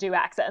shouldn't do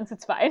accents.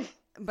 It's fine.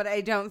 But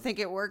I don't think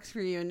it works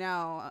for you,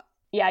 no.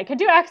 Yeah, I could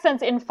do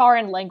accents in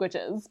foreign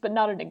languages, but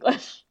not in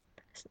English.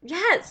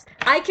 Yes,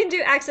 I can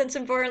do accents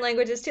in foreign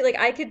languages too. Like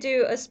I could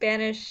do a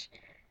Spanish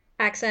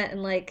accent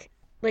and like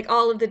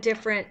all of the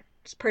different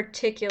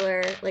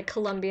particular like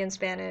Colombian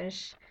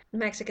Spanish,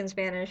 Mexican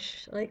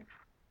Spanish, like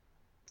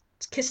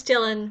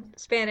Castilian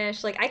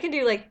Spanish. Like I can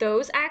do like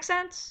those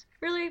accents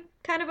really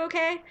kind of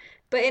okay.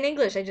 But in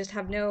English, I just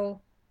have no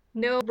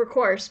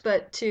recourse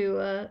but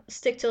to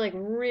stick to like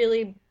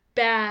really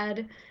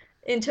bad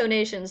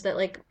intonations that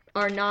like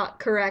are not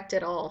correct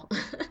at all.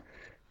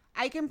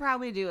 I can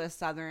probably do a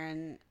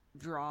Southern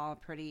drawl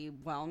pretty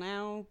well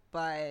now,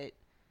 but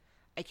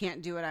I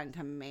can't do it on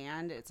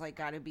command. It's like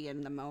got to be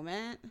in the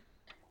moment.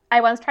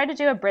 I once tried to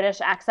do a British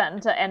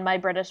accent, and my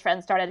British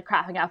friends started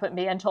cracking up at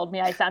me and told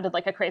me I sounded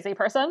like a crazy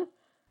person.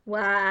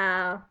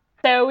 Wow.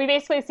 So we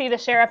basically see the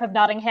sheriff of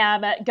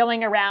Nottingham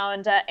going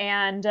around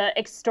and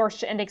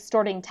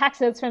extorting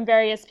taxes from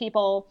various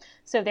people.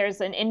 So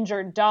there's an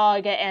injured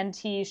dog, and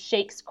he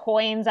shakes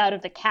coins out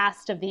of the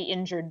cast of the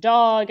injured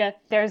dog.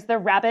 There's the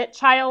rabbit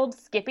child,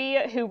 Skippy,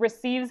 who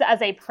receives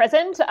as a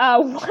present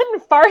 1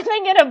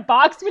 farthing in a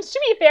box, which, to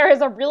be fair,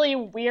 is a really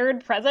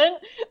weird present.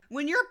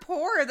 When you're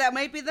poor, that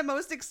might be the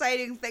most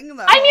exciting thing,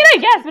 though. I mean, I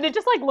guess, but it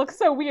just, like, looks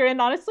so weird.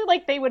 And honestly,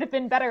 like, they would have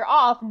been better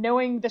off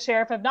knowing the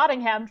sheriff of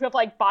Nottingham to have,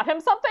 like, bought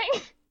him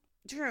something.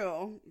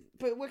 True.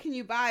 But what can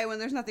you buy when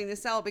there's nothing to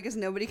sell because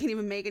nobody can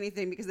even make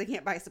anything because they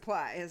can't buy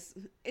supplies?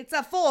 It's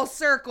a full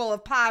circle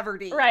of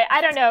poverty. Right,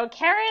 I don't know,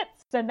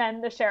 carrots, and then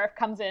the sheriff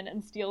comes in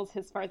and steals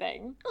his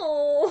farthing.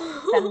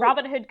 Oh. Then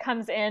Robin Hood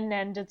comes in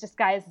and is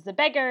disguised as a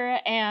beggar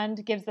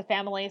and gives the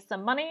family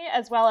some money,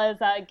 as well as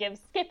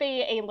gives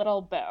Skippy a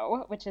little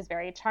bow, which is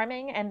very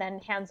charming, and then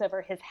hands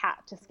over his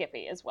hat to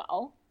Skippy as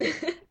well.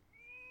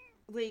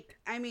 Like,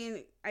 I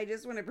mean, I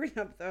just want to bring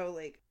up, though,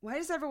 like, why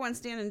does everyone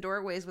stand in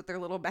doorways with their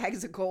little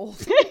bags of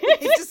gold?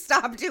 Just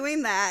stop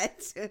doing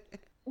that.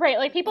 Right,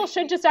 like, people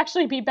should just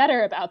actually be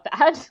better about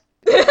that.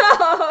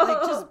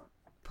 Like, just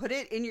put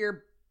it in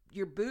your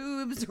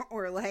boobs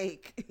or,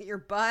 like, your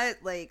butt.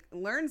 Like,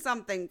 learn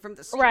something from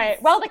the streets.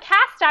 Right, well, the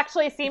cast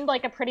actually seemed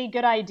like a pretty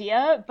good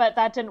idea, but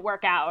that didn't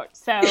work out.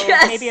 So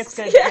maybe it's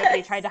good that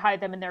nobody tried to hide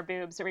them in their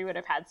boobs, or we would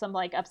have had some,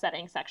 like,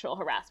 upsetting sexual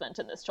harassment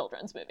in this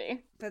children's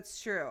movie.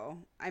 That's true.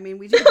 I mean,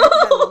 we did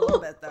that a little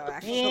bit, though,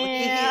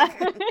 actually. Yeah.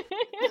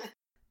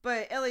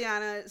 But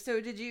Ileana,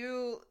 so did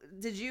you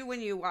when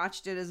you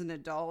watched it as an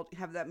adult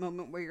have that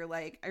moment where you're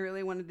like, I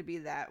really wanted to be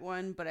that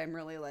one, but I'm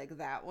really like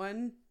that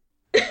one?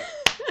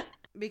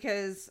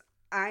 Because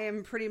I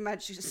am pretty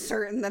much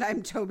certain that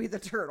I'm Toby the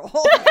Turtle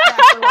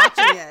after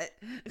watching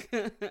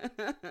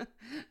it.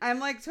 I'm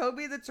like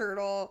Toby the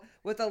Turtle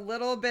with a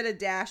little bit of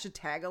dash of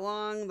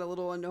Tagalong, the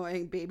little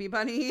annoying baby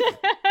bunny.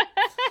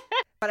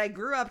 But I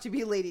grew up to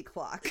be Lady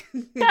Cluck.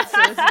 So it's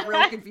a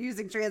real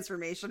confusing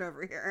transformation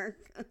over here.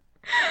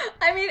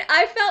 I mean,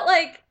 I felt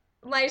like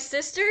my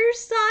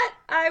sisters thought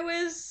I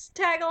was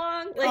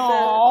Tagalong,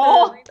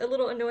 like the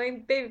little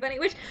annoying baby bunny,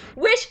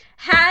 which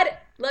had,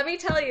 let me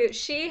tell you,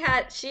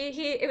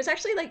 it was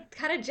actually like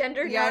kind of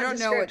gender. Yeah, I don't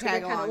know what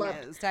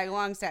Tagalong is.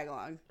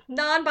 Tagalong.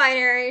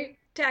 Non-binary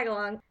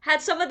Tagalong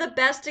had some of the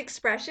best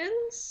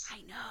expressions.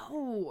 I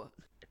know.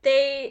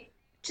 They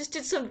just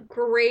did some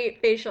great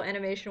facial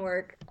animation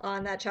work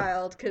on that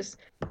child, because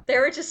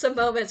there were just some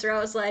moments where I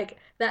was like,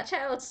 that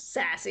child's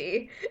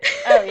sassy.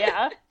 Oh,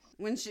 yeah.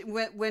 When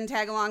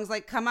Tagalong's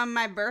like, come on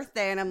my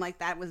birthday, and I'm like,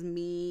 that was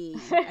me.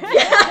 Yeah.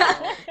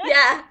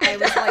 I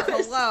was like,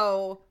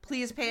 hello,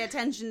 please pay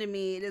attention to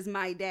me. It is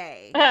my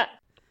day.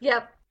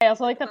 Yep. I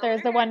also like that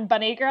there's the one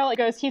bunny girl. It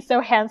goes, he's so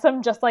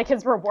handsome, just like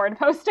his reward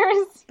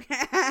posters.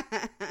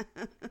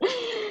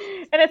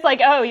 And it's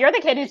like, oh, you're the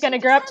kid who's going to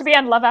grow up to be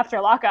on Love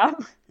After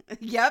Lockup.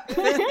 Yep.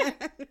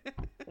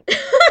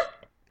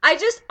 I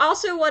just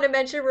also want to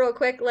mention real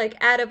quick, like,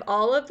 out of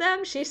all of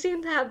them, she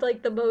seemed to have,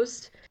 like, the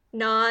most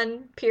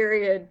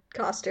non-period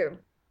costume.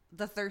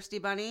 The thirsty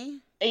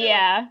bunny?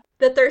 Yeah.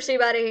 The thirsty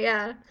bunny,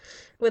 yeah.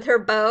 With her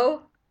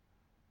bow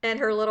and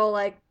her little,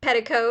 like,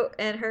 petticoat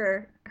and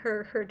her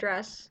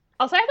dress.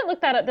 Also, I haven't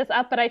looked this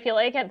up, but I feel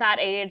like at that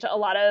age, a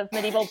lot of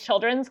medieval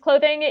children's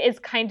clothing is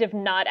kind of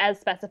not as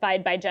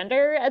specified by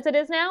gender as it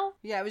is now.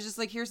 Yeah, it was just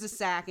like, here's a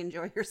sack,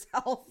 enjoy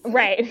yourself.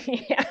 Right,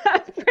 yeah,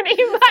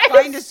 pretty much.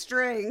 Find a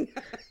string.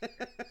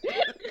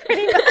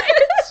 Pretty much.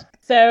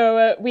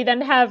 So we then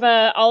have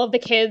all of the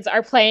kids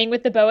are playing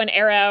with the bow and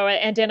arrow,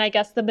 and in, I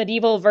guess, the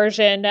medieval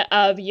version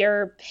of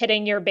you're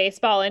hitting your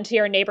baseball into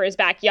your neighbor's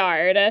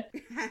backyard,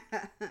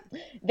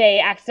 they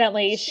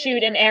accidentally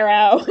shoot an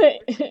arrow.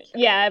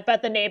 Yeah,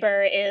 but the neighbor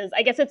is,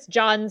 I guess it's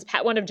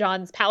one of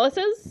John's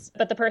palaces,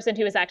 but the person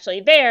who is actually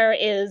there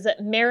is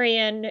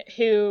Marion,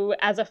 who,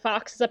 as a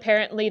fox, is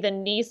apparently the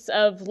niece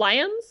of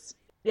Lyons.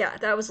 Yeah,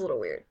 that was a little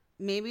weird.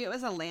 Maybe it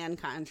was a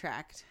land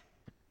contract.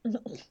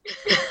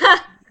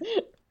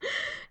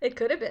 It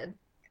could have been.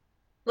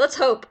 Let's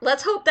hope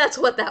that's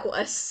what that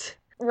was.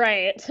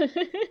 Right.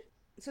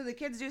 So the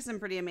kids do some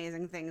pretty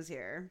amazing things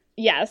here.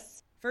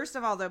 Yes. First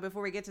of all, though,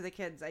 before we get to the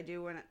kids, I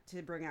do want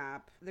to bring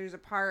up, there's a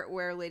part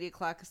where Lady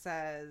Cluck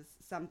says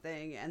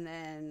something, and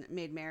then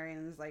Maid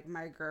Marian is like,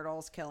 my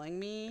girdle's killing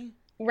me.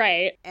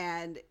 Right.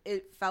 And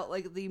it felt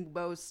like the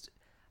most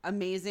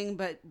amazing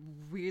but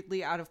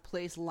weirdly out of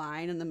place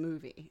line in the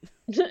movie.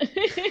 To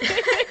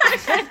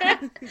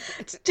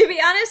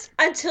be honest,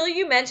 until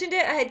you mentioned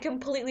it, I had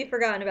completely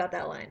forgotten about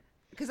that line.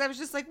 Because I was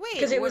just like, wait,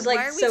 because it was like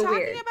why are we so talking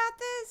weird about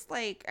this?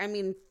 Like, I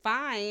mean,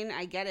 fine,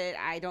 I get it.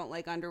 I don't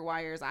like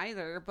underwires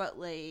either, but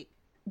like...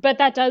 But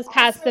that does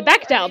pass the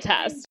Bechdel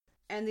test.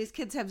 And these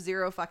kids have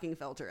zero fucking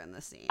filter in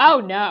this scene. Oh,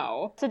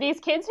 no. So these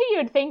kids who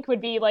you'd think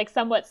would be, like,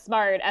 somewhat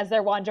smart as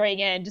they're wandering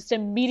in just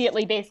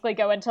immediately basically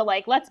go into,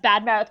 like, let's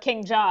badmouth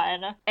King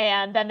John.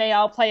 And then they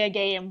all play a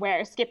game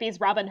where Skippy's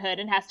Robin Hood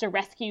and has to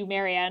rescue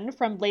Marian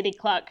from Lady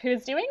Cluck,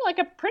 who's doing, like,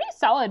 a pretty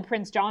solid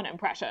Prince John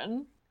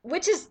impression.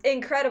 Which is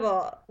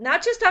incredible.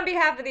 Not just on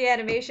behalf of the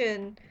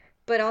animation,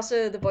 but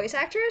also the voice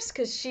actress,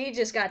 because she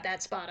just got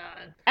that spot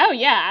on. Oh,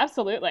 yeah,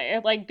 absolutely.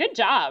 Like, good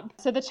job.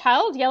 So the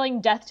child yelling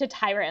death to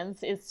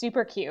tyrants is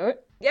super cute.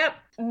 Yep.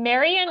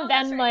 Marian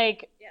then,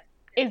 right.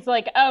 Is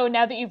like, oh,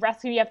 now that you've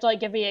rescued me, you have to, like,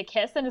 give me a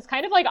kiss, and is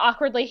kind of, like,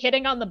 awkwardly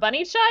hitting on the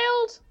bunny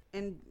child.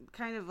 And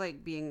kind of,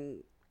 like,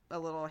 being a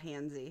little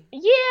handsy.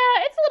 Yeah,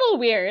 it's a little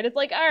weird. It's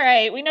like, all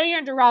right, we know you're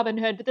into Robin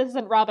Hood, but this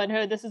isn't Robin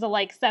Hood. This is a,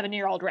 like,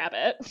 7-year-old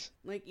rabbit.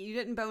 Like, you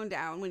didn't bone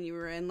down when you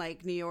were in,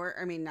 like, New York.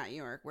 I mean, not New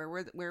York. Where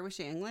was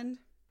she? England?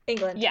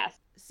 England. Yes.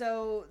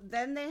 So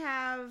then they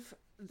have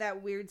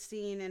that weird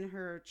scene in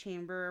her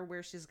chamber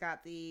where she's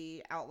got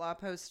the outlaw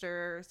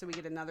poster. So we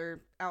get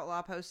another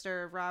outlaw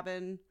poster of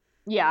Robin.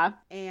 Yeah.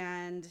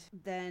 And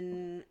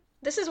then...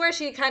 This is where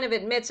she kind of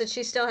admits that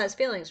she still has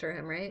feelings for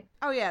him, right?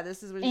 Oh, yeah,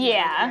 this is when she's like,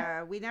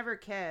 yeah, we never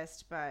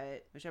kissed,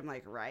 but... Which I'm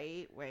like,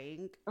 right?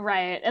 Wink.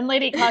 Right. And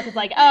Lady Cluck is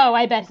like, oh,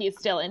 I bet he's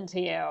still into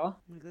you.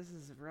 Like, this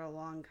is a real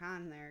long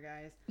con there,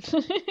 guys.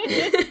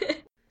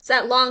 It's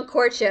that long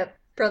courtship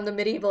from the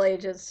medieval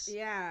ages.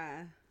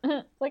 Yeah.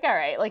 Like, all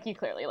right, like, you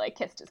clearly, like,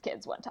 kissed his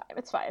kids one time.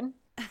 It's fine.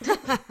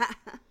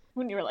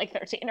 When you were, like,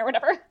 13 or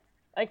whatever.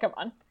 Like, come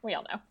on. We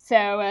all know.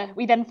 So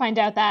we then find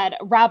out that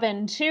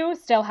Robin, too,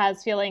 still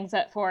has feelings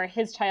for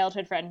his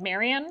childhood friend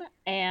Marion.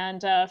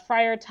 And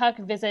Friar Tuck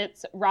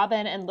visits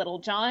Robin and Little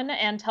John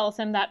and tells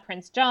him that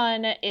Prince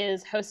John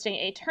is hosting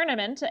a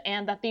tournament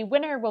and that the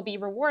winner will be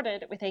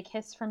rewarded with a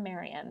kiss from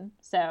Marion.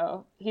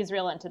 So he's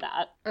real into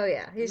that. Oh,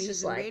 yeah. He's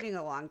just like... waiting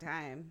a long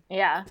time.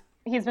 Yeah.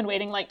 He's been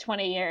waiting like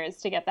 20 years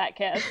to get that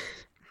kiss.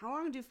 How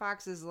long do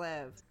foxes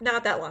live?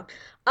 Not that long.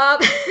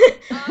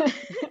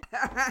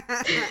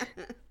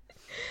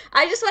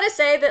 I just want to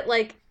say that,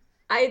 like,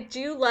 I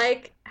do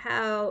like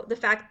how the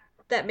fact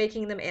that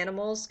making them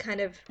animals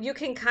kind of, you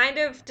can kind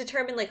of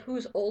determine, like,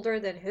 who's older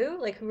than who,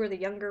 like, who are the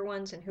younger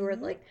ones and who are,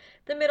 like,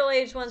 the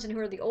middle-aged ones and who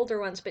are the older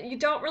ones, but you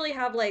don't really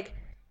have, like,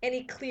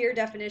 any clear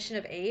definition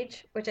of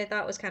age, which I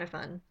thought was kind of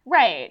fun.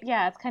 Right,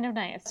 yeah, it's kind of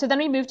nice. So then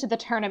we move to the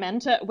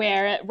tournament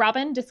where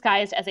Robin,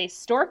 disguised as a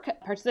stork,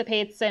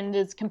 participates and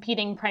is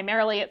competing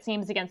primarily, it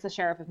seems, against the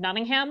Sheriff of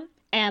Nottingham.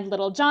 And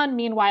Little John,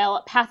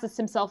 meanwhile, passes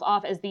himself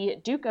off as the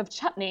Duke of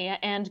Chutney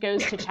and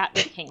goes to chat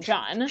with King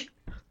John.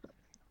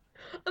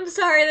 I'm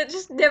sorry, that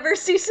just never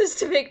ceases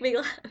to make me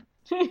laugh.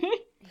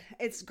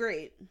 It's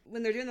great.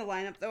 When they're doing the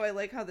lineup, though, I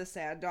like how the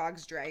sad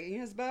dog's dragging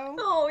his bow.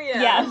 Oh, yeah.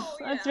 Yes, oh,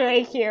 yeah. that's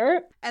very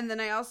cute. And then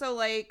I also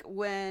like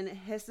when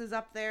Hiss is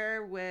up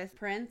there with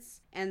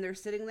Prince and they're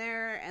sitting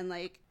there and,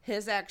 like,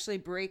 Hiss actually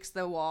breaks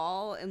the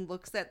wall and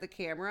looks at the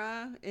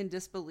camera in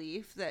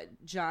disbelief that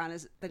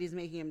he's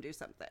making him do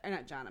something. Or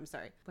not John, I'm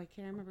sorry. Why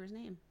can't I remember his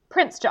name?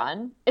 Prince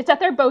John. It's that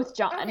they're both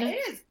John. Okay,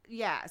 it is.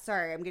 Yeah,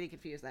 sorry, I'm getting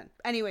confused then.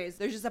 Anyways,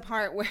 there's just a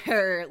part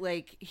where,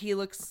 like, he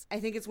looks, I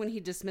think it's when he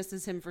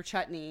dismisses him for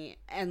Chutney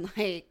and,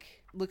 like,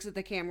 looks at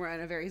the camera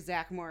in a very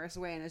Zach Morris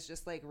way and is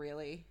just like,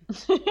 really?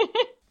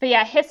 But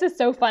yeah, Hiss is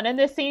so fun in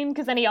this scene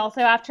because then he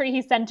also, after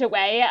he's sent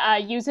away,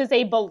 uses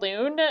a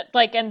balloon,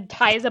 like, and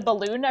ties a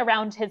balloon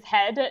around his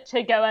head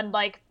to go and,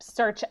 like,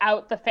 search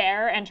out the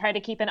fair and try to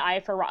keep an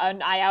eye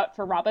out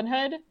for Robin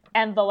Hood.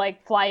 And the,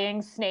 like,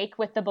 flying snake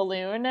with the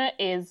balloon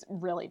is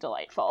really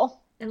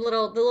delightful. And the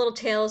little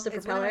tail is the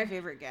It's propeller. one of my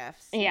favorite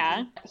gifts.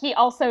 Yeah. He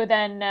also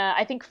then,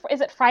 I think,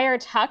 is it Friar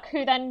Tuck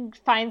who then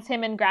finds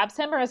him and grabs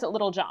him, or is it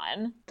Little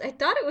John? I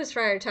thought it was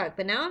Friar Tuck,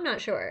 but now I'm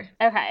not sure.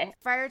 Okay.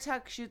 Friar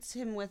Tuck shoots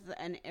him with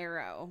an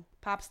arrow,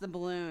 pops the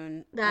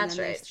balloon, That's and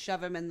then right. they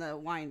shove him in the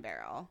wine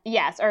barrel.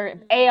 Yes, or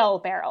ale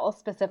barrel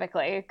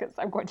specifically, because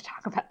I'm going to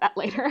talk about that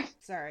later.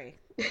 Sorry.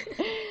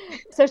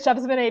 So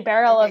shoves him in a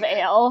barrel of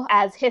ale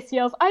as Hiss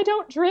yells, "I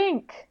don't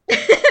drink!"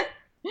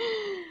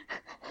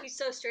 He's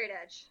so straight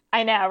edge.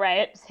 I know,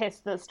 right? Hiss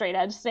the straight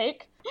edge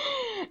snake.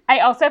 I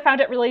also found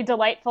it really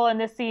delightful in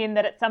this scene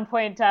that at some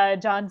point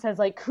John says,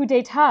 like, coup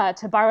d'etat,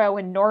 to borrow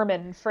a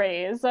Norman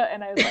phrase.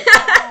 And I was like,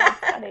 oh,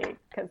 that's funny,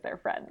 because they're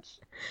French.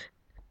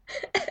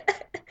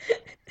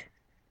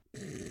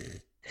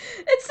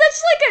 It's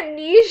such, like, a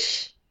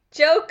niche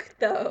joke,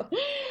 though.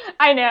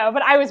 I know,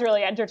 but I was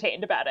really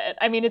entertained about it.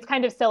 I mean, it's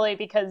kind of silly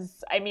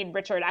because, I mean,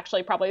 Richard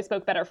actually probably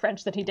spoke better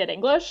French than he did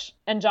English,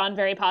 and John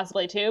very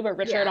possibly too, but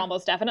Richard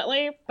almost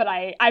definitely. But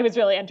I was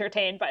really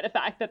entertained by the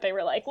fact that they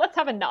were like, let's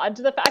have a nod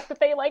to the fact that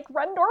they, like,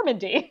 run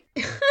Normandy.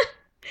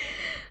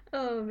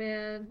 Oh,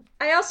 man.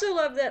 I also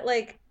love that,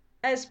 like,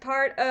 as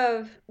part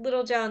of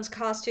Little John's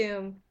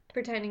costume,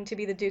 pretending to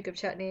be the Duke of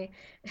Chutney,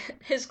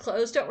 his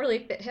clothes don't really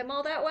fit him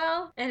all that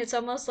well, and it's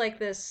almost like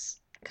this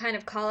kind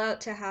of call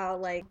out to how,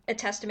 like, a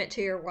testament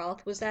to your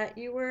wealth was that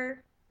you were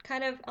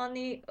kind of on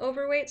the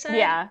overweight side.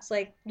 Yeah. It's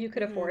like you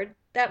could afford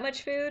that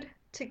much food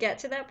to get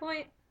to that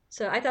point.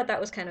 So I thought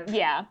that was kind of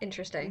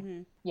interesting.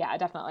 Mm-hmm. Yeah,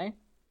 definitely.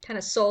 Kind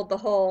of sold the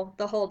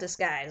whole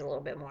disguise a little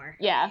bit more.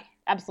 Yeah,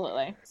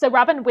 absolutely. So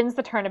Robin wins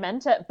the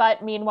tournament,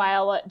 but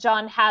meanwhile,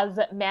 John has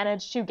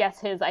managed to guess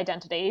his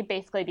identity,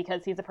 basically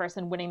because he's a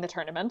person winning the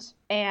tournament,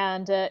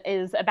 and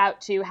is about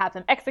to have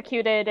him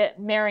executed.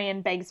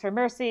 Marion begs for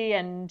mercy,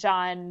 and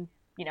John,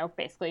 you know,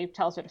 basically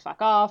tells her to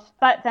fuck off.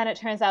 But then it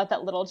turns out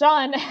that Little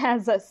John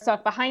has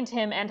stuck behind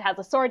him and has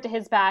a sword to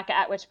his back,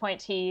 at which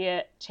point he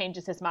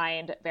changes his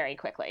mind very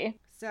quickly.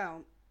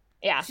 So,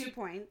 Yeah. 2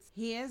 points.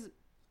 He is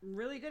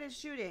really good at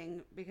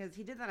shooting because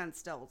he did that on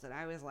stilts, and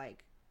I was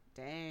like,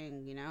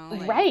 dang, you know?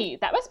 Like, Right.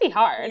 That must be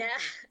hard. Yeah.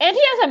 And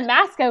he has a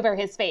mask over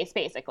his face,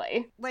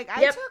 basically. Like,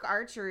 I took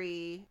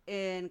archery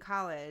in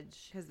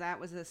college because that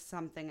was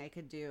something I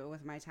could do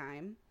with my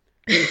time.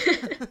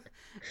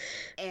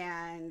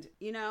 And,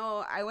 you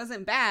know, I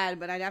wasn't bad,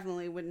 but I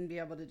definitely wouldn't be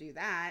able to do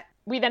that.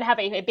 We then have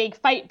a big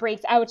fight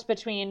breaks out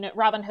between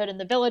Robin Hood and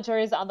the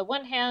villagers on the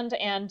one hand,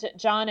 and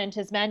John and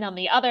his men on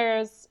the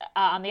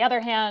other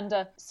hand.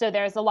 So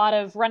there's a lot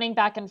of running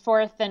back and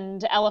forth,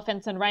 and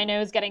elephants and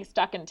rhinos getting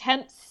stuck in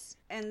tents.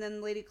 And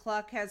then Lady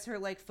Cluck has her,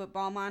 like,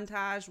 football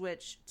montage,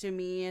 which to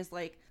me is,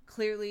 like,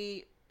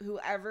 clearly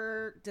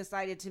whoever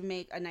decided to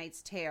make A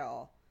Knight's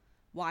Tale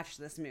watched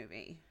this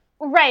movie.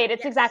 Right,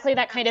 it's exactly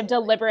that kind of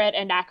deliberate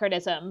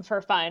anachronism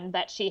for fun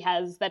that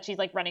she's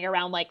like running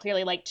around like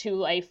clearly like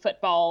to a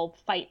football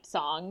fight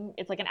song.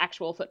 It's like an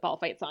actual football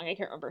fight song. I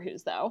can't remember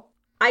whose though.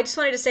 I just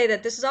wanted to say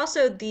that this is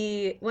also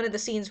one of the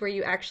scenes where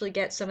you actually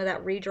get some of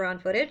that redrawn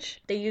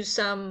footage. They use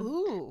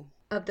some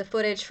of the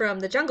footage from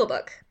the Jungle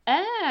Book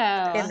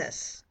in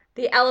this.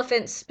 The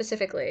elephants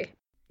specifically.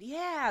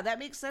 Yeah, that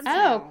makes sense.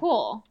 Oh,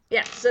 cool.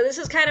 Yeah, so this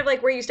is kind of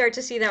like where you start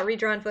to see that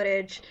redrawn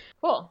footage.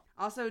 Cool.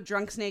 Also,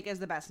 Drunk Snake is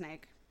the best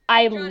snake.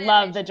 I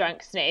love the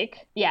drunk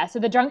snake. Yeah, so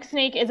the drunk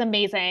snake is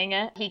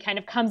amazing. He kind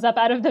of comes up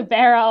out of the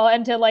barrel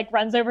and like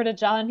runs over to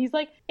John. He's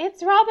like,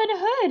 "It's Robin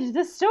Hood,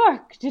 the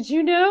stork. Did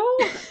you know?"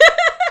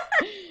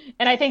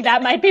 And I think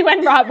that might be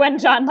when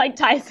John like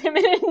ties him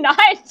in a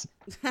knot.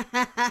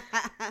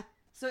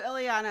 So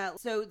Ileana,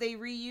 so they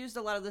reused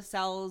a lot of the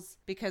cells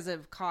because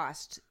of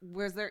cost.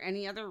 Was there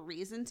any other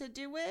reason to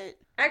do it?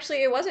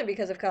 Actually, it wasn't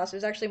because of cost. It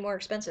was actually more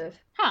expensive.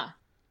 Huh.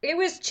 It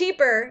was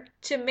cheaper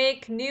to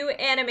make new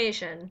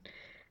animation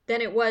than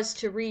it was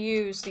to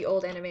reuse the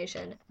old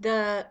animation.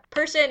 The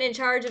person in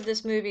charge of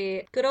this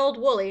movie, good old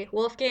Wooly,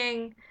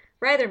 Wolfgang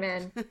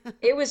Reitherman,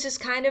 it was just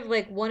kind of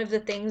like one of the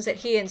things that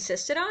he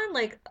insisted on.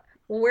 Like,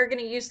 well, we're going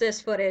to use this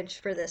footage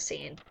for this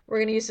scene. We're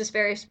going to use this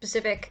very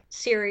specific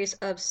series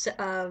of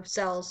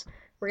cells.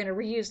 We're going to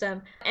reuse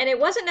them. And it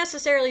wasn't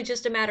necessarily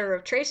just a matter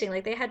of tracing.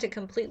 Like, they had to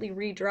completely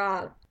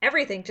redraw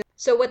everything.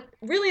 So what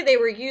really they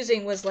were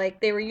using was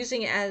like, they were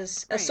using it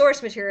as a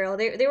source material.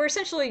 They were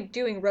essentially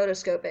doing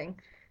rotoscoping,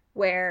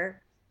 where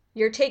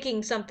you're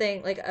taking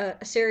something like a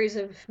series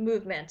of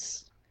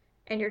movements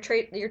and you're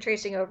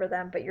tracing over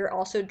them, but you're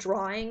also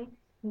drawing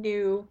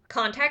new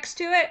context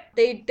to it.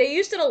 They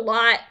used it a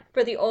lot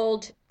for the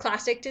old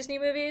classic Disney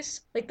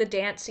movies, like the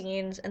dance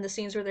scenes and the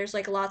scenes where there's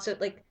like lots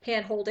of like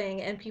hand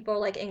holding and people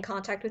like in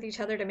contact with each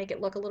other to make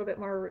it look a little bit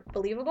more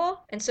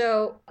believable. And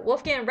so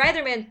Wolfgang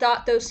Reitherman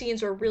thought those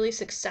scenes were really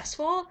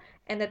successful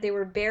and that they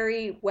were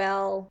very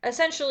well,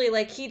 essentially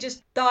like he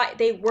just thought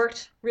they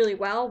worked really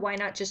well. Why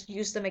not just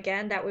use them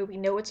again? That way we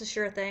know it's a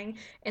sure thing,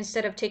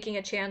 instead of taking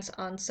a chance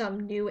on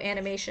some new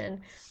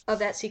animation of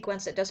that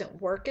sequence that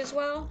doesn't work as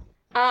well.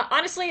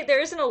 Honestly,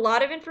 there isn't a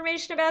lot of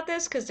information about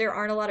this because there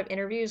aren't a lot of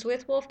interviews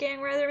with Wolfgang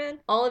Reitherman.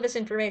 All of this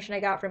information I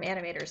got from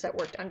animators that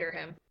worked under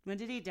him. When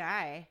did he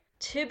die?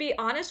 To be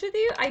honest with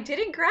you, I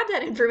didn't grab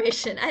that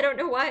information. I don't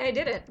know why I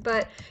didn't,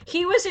 but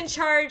he was in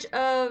charge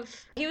of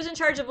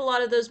a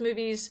lot of those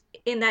movies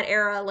in that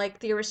era, like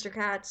The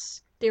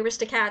Aristocats,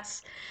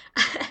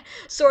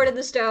 Sword in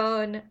the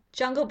Stone,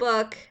 Jungle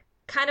Book,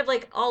 kind of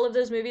like all of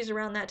those movies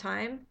around that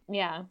time.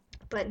 Yeah.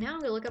 But now I'm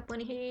gonna look up when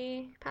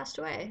he passed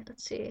away.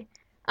 Let's see.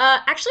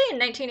 Actually in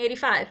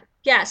 1985.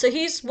 Yeah, so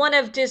he's one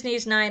of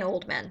Disney's 9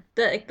 old men.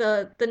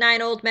 The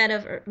 9 old men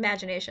of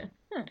imagination.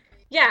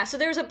 Yeah, so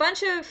there was a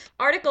bunch of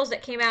articles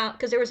that came out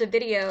because there was a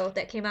video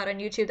that came out on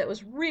YouTube that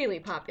was really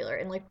popular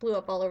and like blew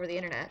up all over the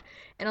internet.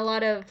 And a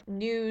lot of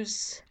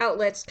news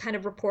outlets kind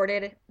of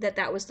reported that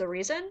that was the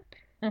reason,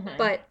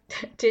 but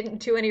didn't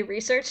do any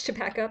research to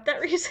back up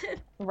that reason.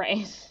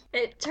 Right.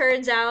 It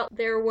turns out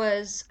there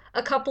was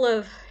a couple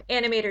of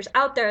animators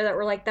out there that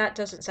were like, that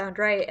doesn't sound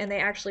right. And they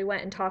actually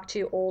went and talked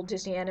to old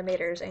Disney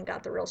animators and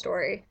got the real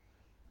story.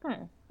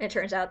 It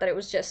turns out that it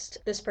was just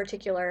this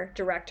particular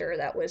director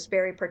that was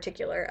very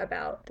particular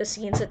about the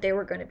scenes that they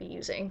were going to be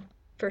using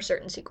for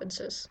certain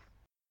sequences.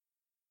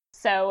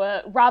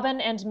 So Robin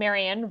and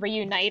Marian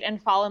reunite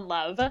and fall in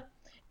love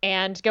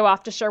and go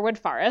off to Sherwood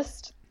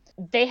Forest.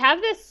 They have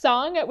this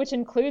song which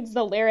includes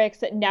the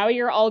lyrics, "Now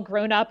you're all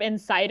grown up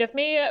inside of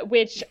me,"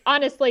 which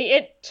honestly,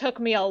 it took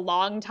me a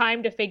long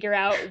time to figure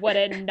out what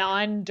a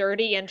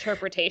non-dirty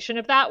interpretation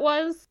of that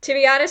was. To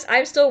be honest,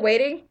 I'm still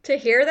waiting to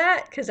hear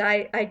that because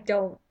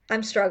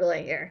I'm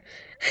struggling here.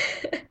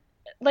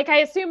 Like, I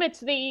assume it's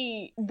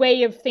the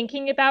way of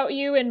thinking about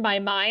you in my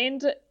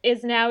mind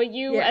is now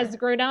you as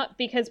grown up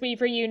because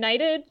we've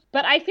reunited.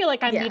 But I feel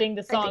like I'm meeting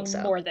the song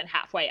more than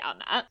halfway on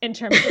that in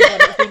terms of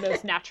what is the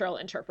most natural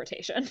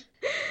interpretation.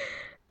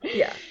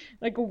 Yeah.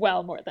 Like,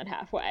 well more than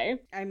halfway.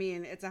 I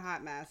mean, it's a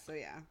hot mess, so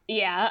yeah.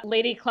 Yeah,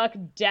 Lady Cluck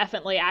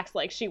definitely acts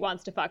like she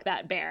wants to fuck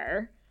that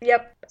bear.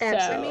 Yep, I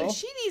absolutely. mean,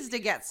 she needs to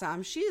get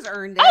some. She's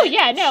earned it. Oh,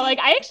 yeah, no, like,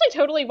 I actually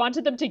totally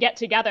wanted them to get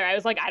together. I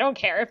was like, I don't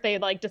care if they,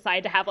 like,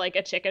 decide to have, like,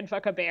 a chicken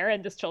fuck a bear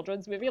in this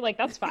children's movie. Like,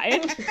 that's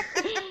fine.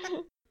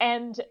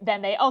 And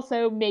then they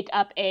also make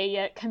up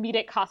a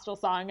comedic coastal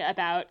song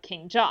about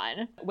King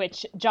John,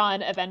 which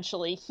John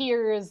eventually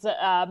hears,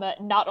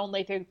 not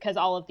only because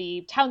all of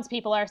the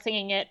townspeople are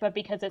singing it, but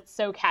because it's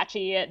so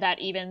catchy that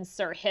even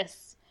Sir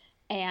Hiss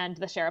and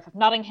the Sheriff of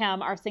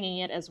Nottingham are singing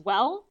it as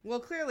well. Well,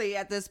 clearly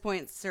at this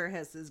point, Sir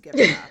Hiss is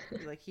giving up.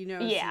 Like, he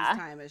knows Yeah. his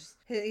time is.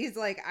 He's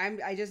like,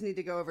 I just need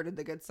to go over to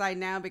the good side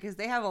now because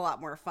they have a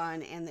lot more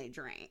fun and they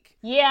drink.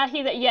 Yeah,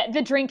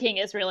 the drinking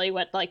is really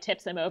what like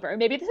tips him over.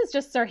 Maybe this is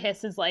just Sir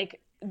Hiss is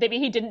like, maybe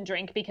he didn't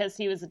drink because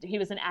he was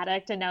an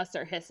addict, and now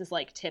Sir Hiss is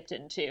like tipped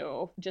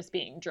into just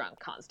being drunk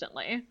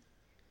constantly.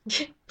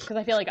 Because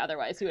I feel like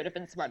otherwise he would have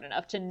been smart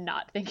enough to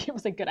not think it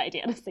was a good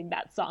idea to sing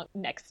that song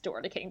next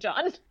door to King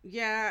John.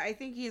 Yeah, I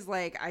think he's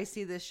like, I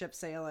see this ship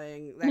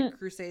sailing. That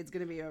crusade's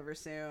going to be over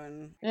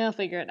soon. I'll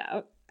figure it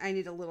out. I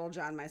need to little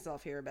John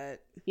myself here a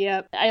bit.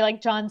 Yep. I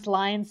like John's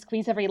line,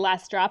 squeeze every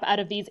last drop out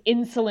of these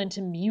insolent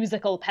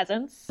musical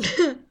peasants.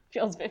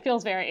 It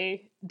feels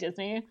very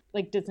Disney,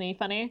 like Disney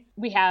funny.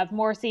 We have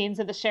more scenes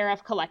of the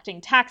sheriff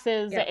collecting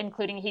taxes,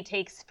 including he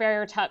takes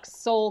Friar Tuck's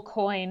soul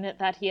coin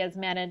that he has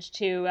managed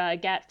to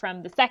get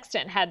from the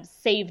sexton, had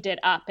saved it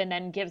up, and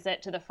then gives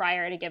it to the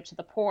friar to give to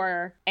the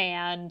poor.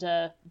 And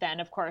then,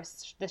 of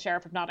course, the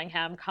Sheriff of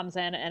Nottingham comes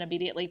in and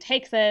immediately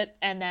takes it.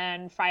 And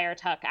then Friar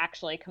Tuck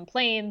actually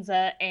complains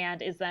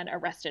and is then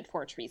arrested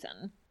for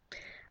treason.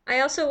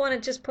 I also want to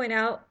just point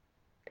out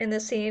in the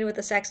scene with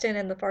the sexton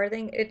and the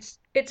farthing, it's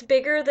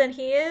bigger than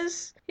he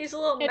is. He's a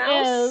little mouse.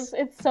 It is.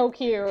 It's so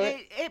cute.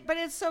 But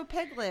it's so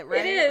Piglet,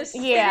 right? It is.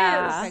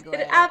 Yeah. It is.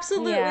 It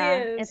absolutely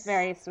is. It's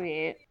very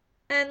sweet.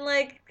 And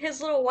like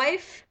his little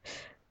wife,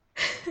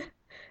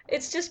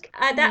 it's just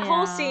that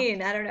whole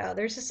scene. I don't know.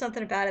 There's just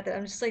something about it that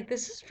I'm just like,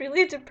 this is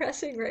really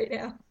depressing right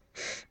now.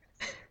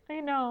 I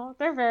know.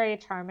 They're very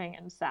charming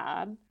and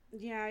sad.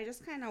 Yeah, I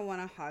just kind of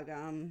want to hug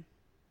them.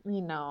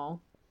 You know.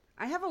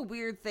 I have a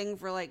weird thing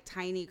for like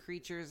tiny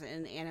creatures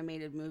in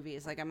animated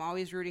movies. Like I'm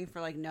always rooting for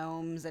like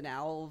gnomes and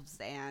elves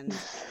and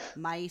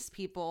mice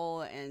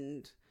people,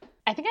 and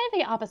I think I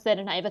have the opposite,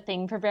 and I have a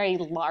thing for very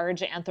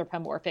large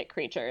anthropomorphic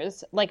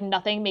creatures. Like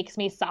nothing makes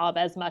me sob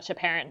as much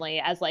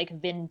apparently as like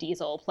Vin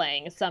Diesel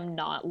playing some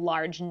not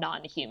large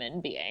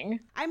non-human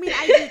being. I mean,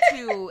 I do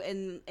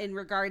too in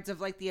regards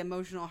of like the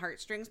emotional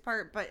heartstrings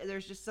part, but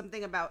there's just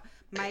something about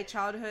my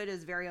childhood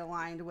is very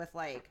aligned with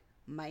like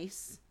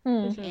mice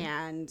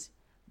and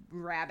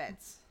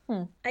rabbits.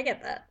 I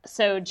get that.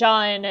 So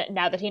John,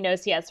 now that he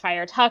knows he has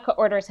Friar Tuck,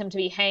 orders him to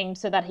be hanged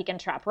so that he can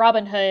trap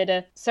Robin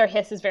Hood. Sir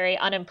Hiss is very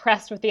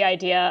unimpressed with the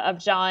idea of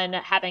John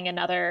having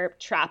another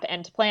trap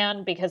and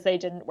plan because they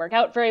didn't work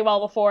out very well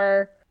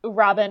before.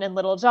 Robin and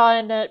Little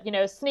John,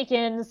 sneak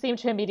in, seem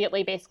to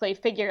immediately basically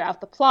figure out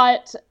the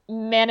plot,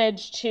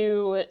 manage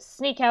to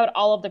sneak out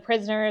all of the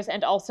prisoners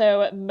and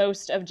also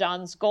most of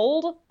John's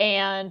gold,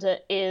 and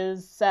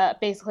is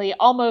basically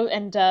almost,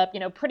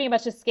 and, pretty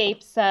much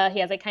escapes.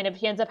 He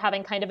ends up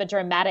having kind of a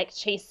dramatic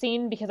chase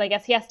scene because I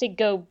guess he has to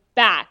go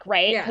back,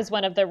 right? Yeah. Because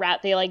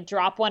they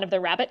drop one of the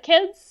rabbit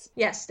kids.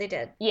 Yes, they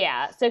did.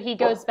 Yeah, so he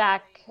goes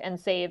back and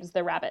saves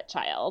the rabbit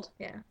child.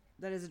 Yeah.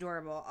 That is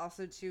adorable.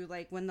 Also, too,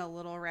 like when the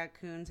little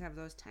raccoons have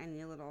those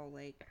tiny little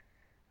like.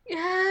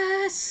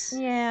 Yes.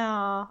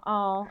 Yeah.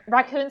 Oh,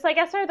 raccoons, I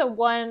guess, are the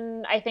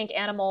one I think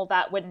animal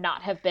that would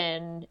not have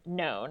been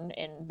known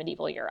in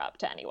medieval Europe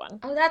to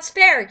anyone. Oh, that's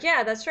fair.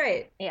 Yeah, that's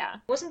right. Yeah.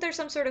 Wasn't there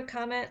some sort of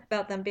comment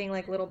about them being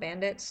like little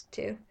bandits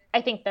too?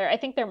 I think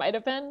there might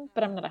have been,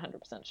 but I'm not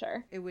 100%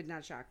 sure. It would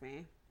not shock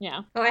me.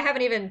 Yeah. Oh, I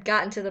haven't even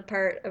gotten to the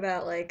part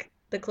about like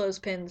the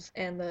clothespins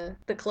and the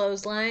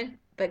clothesline.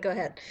 But go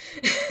ahead.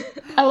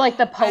 Oh, like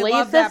the pulley I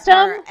love system?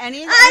 That part. I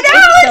know!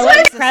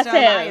 It's so impressive.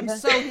 I am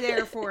so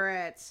there for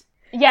it.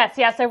 Yes,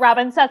 yeah. So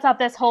Robin sets up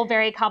this whole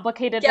very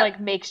complicated,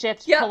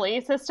 makeshift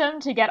pulley system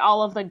to get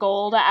all of the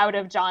gold out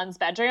of John's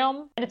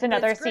bedroom. And it's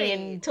another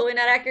scene. Totally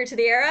not accurate to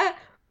the era,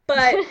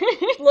 but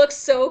looks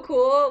so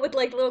cool with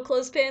like little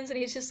clothespins, and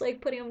he's just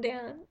like putting them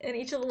down in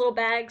each of the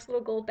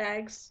little gold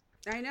bags.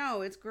 I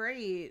know, it's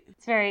great.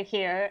 It's very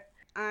cute.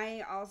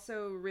 I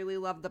also really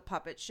love the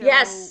puppet show.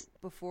 Yes.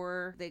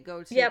 Before they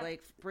go to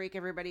break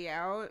everybody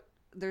out.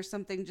 There's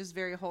something just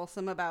very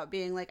wholesome about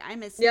being like,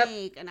 I'm a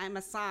snake and I'm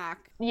a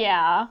sock.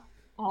 Yeah.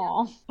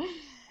 Oh.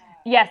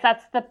 Yes,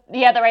 that's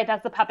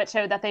the puppet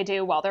show that they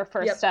do while they're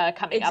first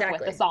coming up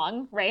with the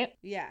song, right?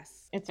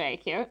 Yes. It's very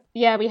cute.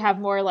 Yeah, we have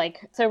more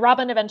so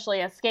Robin eventually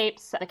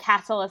escapes. The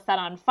castle is set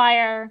on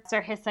fire.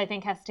 Sir Hiss, I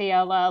think, has to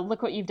yell,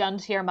 look what you've done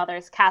to your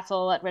mother's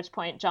castle, at which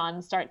point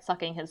John starts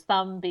sucking his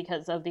thumb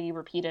because of the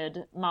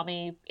repeated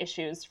mommy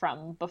issues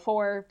from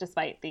before,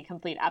 despite the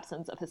complete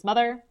absence of his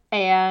mother.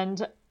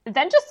 And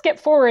then just skip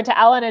forward to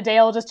Alan a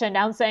Dale just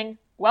announcing,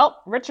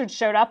 well, Richard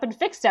showed up and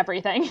fixed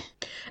everything.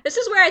 This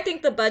is where I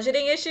think the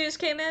budgeting issues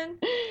came in.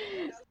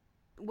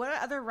 What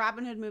other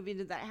Robin Hood movie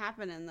did that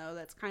happen in, though?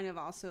 That's kind of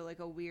also like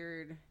a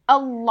weird... A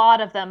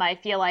lot of them, I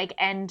feel like,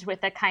 end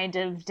with a kind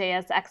of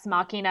Deus Ex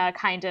Machina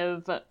kind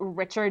of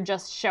Richard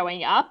just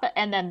showing up,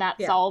 and then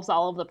that solves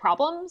all of the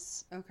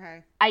problems.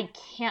 Okay. I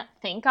can't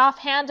think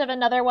offhand of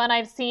another one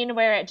I've seen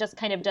where it just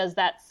kind of does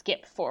that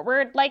skip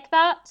forward like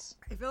that.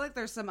 I feel like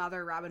there's some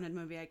other Robin Hood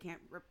movie I can't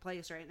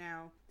replace right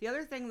now. The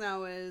other thing,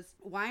 though, is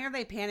why are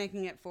they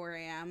panicking at 4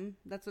 a.m.?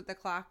 That's what the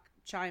clock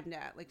chimed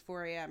at, like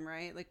 4 a.m.,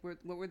 right? Like,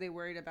 what were they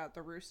worried about?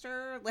 The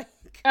rooster? Like,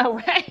 oh,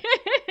 right.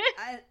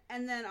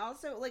 And then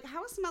also, like,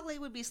 how Smelly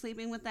would be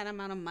sleeping with that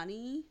amount of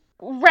money?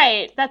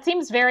 Right. That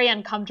seems very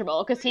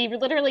uncomfortable because he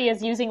literally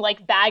is using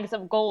like bags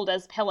of gold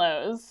as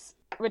pillows,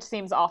 which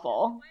seems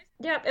awful.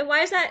 Yep, and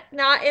why is that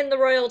not in the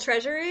royal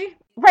treasury?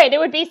 Right. It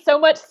would be so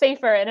much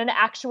safer in an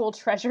actual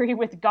treasury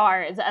with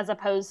guards as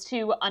opposed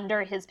to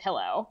under his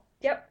pillow.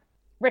 Yep.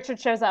 Richard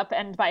shows up,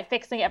 and by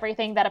fixing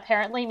everything, that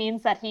apparently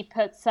means that he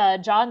puts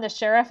John the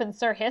sheriff and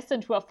Sir Hiss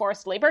into a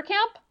forced labor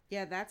camp.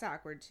 Yeah, that's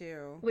awkward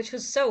too. Which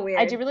was so weird.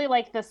 I do really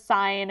like the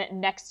sign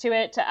next to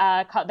it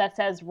that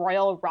says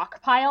Royal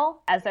Rock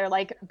Pile, as they're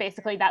like,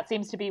 basically that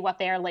seems to be what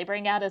they are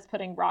laboring at, is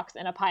putting rocks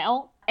in a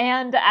pile.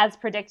 And as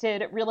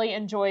predicted, really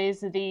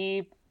enjoys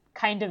the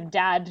kind of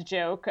dad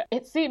joke.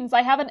 It seems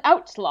I have an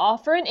outlaw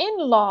for an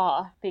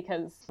in-law,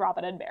 because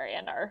Robin and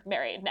Marion are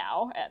married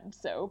now, and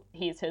so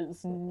he's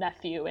his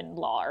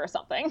nephew-in-law or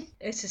something.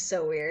 It's just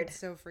so weird. It's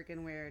so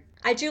freaking weird.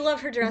 I do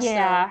love her dress,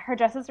 Yeah, though. her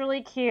dress is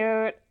really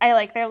cute. I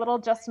like their little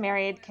just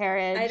married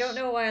carriage. I don't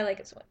know why I like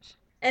it so much.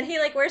 And he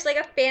like wears like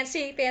a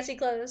fancy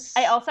clothes.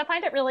 I also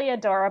find it really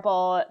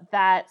adorable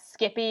that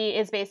Skippy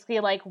is basically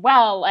like,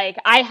 well, like,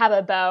 I have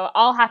a beau,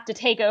 I'll have to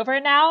take over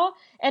now.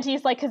 And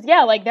he's like, because,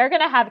 yeah, like, they're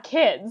going to have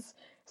kids.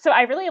 So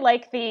I really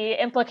like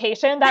the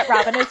implication that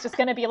Robin is just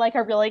going to be like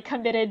a really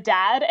committed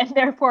dad and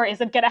therefore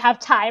isn't going to have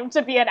time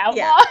to be an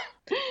outlaw.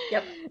 Yeah.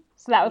 Yep.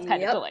 So that was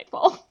kind of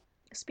delightful.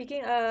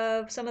 Speaking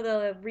of some of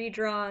the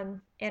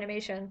redrawn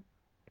animation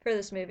for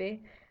this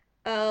movie,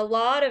 a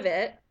lot of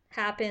it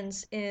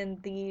happens in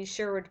the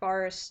Sherwood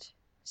Forest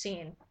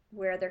scene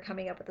where they're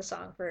coming up with a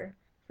song for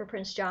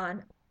Prince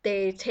John.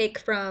 They take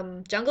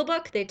from Jungle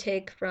Book, they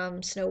take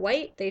from Snow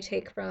White, they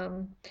take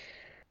from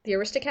the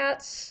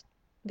Aristocats,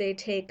 they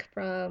take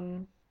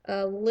from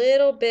a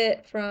little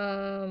bit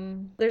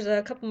from, there's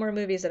a couple more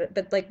movies that,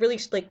 but like really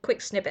like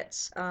quick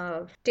snippets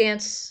of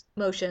dance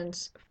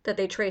motions that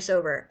they trace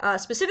over.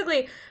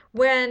 Specifically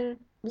when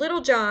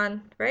Little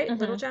John, right? Mm-hmm.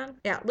 Little John?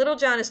 Yeah, Little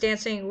John is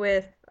dancing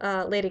with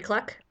Lady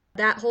Cluck.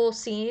 That whole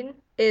scene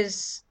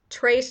is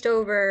traced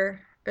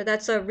over, or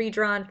that's a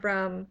redrawn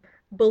from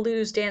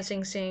Baloo's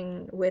dancing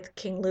scene with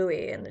King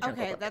Louis in the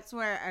Jungle Book. That's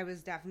where I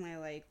was definitely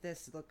like,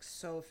 this looks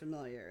so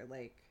familiar.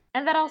 Like,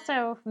 and that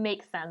also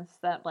makes sense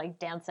that like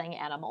dancing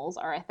animals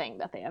are a thing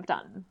that they have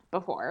done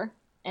before.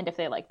 And if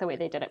they like the way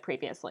they did it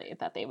previously,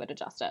 that they would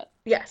adjust it.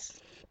 Yes,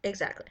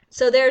 exactly.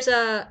 So there's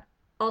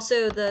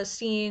also the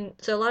scene,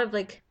 so a lot of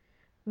like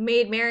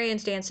Maid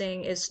Marian's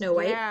dancing is Snow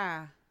White.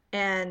 yeah.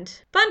 And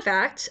fun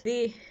fact,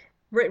 the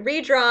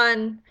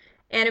redrawn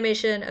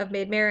animation of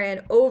Maid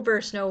Marian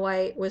over Snow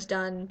White was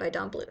done by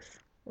Don Bluth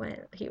when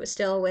he was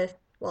still with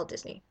Walt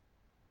Disney.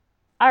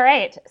 All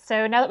right,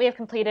 so now that we have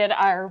completed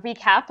our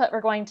recap,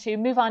 we're going to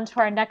move on to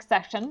our next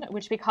section,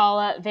 which we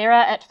call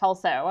Vera et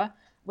Falso,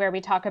 where we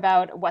talk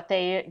about what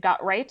they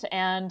got right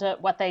and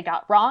what they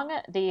got wrong,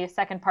 the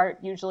second part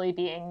usually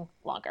being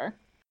longer.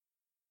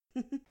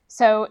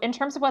 So in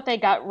terms of what they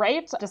got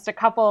right, just a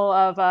couple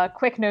of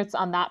quick notes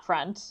on that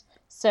front.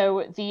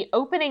 So the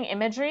opening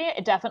imagery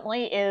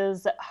definitely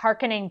is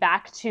hearkening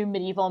back to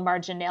medieval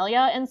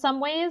marginalia in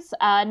some ways,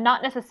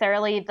 not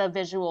necessarily the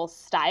visual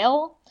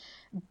style,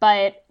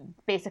 but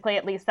basically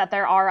at least that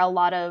there are a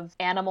lot of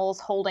animals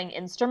holding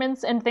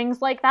instruments and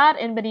things like that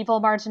in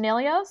medieval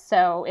marginalia,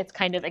 so it's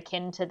kind of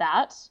akin to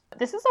that.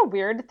 This is a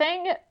weird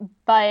thing,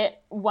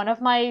 but one of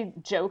my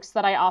jokes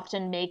that I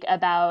often make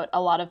about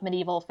a lot of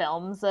medieval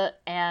films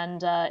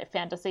and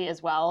fantasy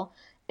as well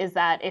is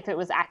that if it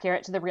was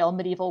accurate to the real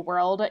medieval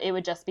world, it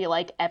would just be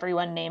like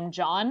everyone named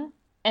John.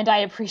 And I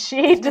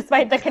appreciate,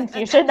 despite the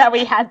confusion that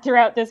we had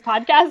throughout this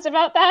podcast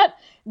about that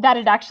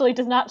it actually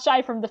does not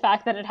shy from the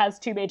fact that it has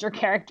two major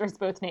characters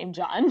both named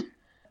John.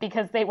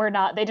 Because they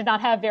did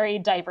not have very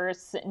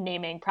diverse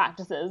naming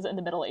practices in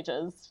the Middle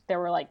Ages. There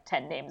were like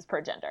 10 names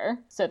per gender.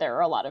 So there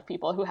are a lot of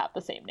people who have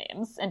the same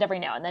names. And every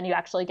now and then you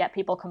actually get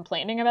people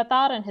complaining about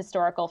that in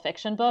historical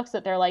fiction books,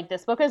 that they're like,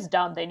 this book is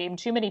dumb. They named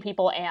too many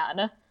people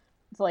Anne.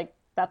 It's like,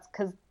 that's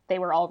because they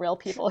were all real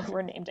people who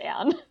were named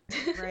Anne.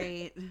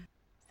 Right.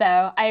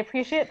 So I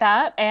appreciate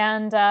that.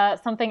 And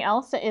something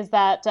else is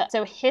that,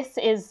 so Hiss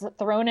is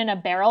thrown in a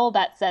barrel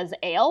that says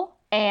ale.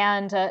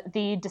 And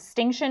the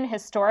distinction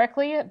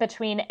historically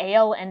between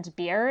ale and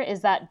beer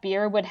is that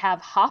beer would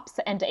have hops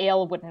and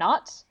ale would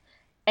not.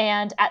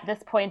 And at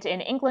this point in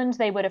England,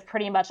 they would have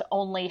pretty much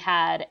only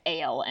had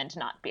ale and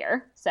not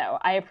beer. So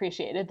I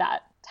appreciated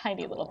that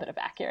tiny little bit of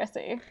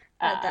accuracy,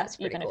 That's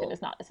even cool. if it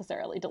is not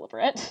necessarily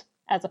deliberate,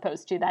 as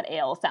opposed to that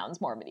ale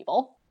sounds more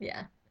medieval.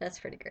 Yeah, that's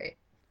pretty great.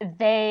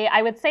 They,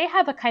 I would say,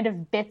 have a kind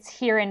of bits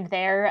here and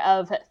there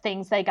of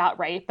things they got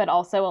right, but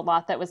also a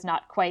lot that was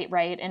not quite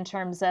right in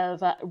terms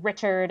of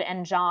Richard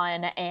and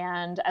John,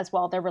 and as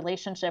well their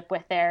relationship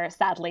with their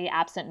sadly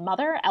absent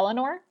mother,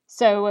 Eleanor.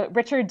 So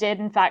Richard did,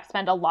 in fact,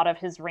 spend a lot of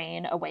his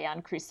reign away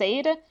on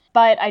crusade,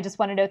 but I just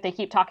want to note they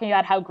keep talking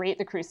about how great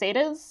the crusade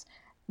is.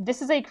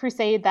 This is a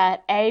crusade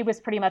that A, was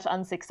pretty much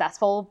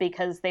unsuccessful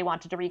because they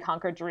wanted to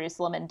reconquer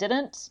Jerusalem and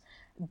didn't.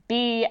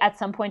 B, at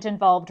some point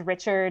involved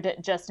Richard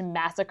just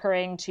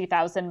massacring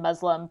 2,000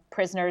 Muslim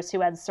prisoners who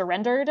had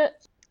surrendered.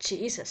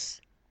 Jesus.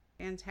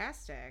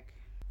 Fantastic.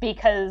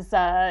 Because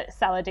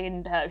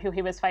Saladin, who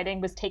he was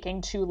fighting, was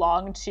taking too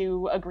long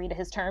to agree to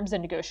his terms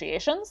and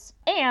negotiations.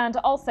 And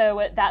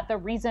also that the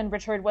reason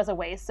Richard was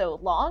away so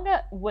long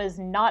was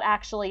not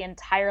actually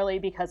entirely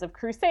because of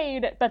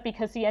Crusade, but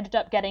because he ended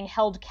up getting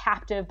held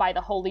captive by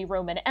the Holy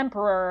Roman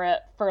Emperor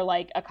for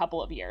like a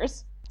couple of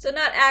years. So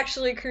not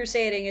actually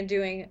crusading and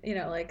doing,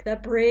 like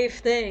that brave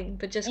thing,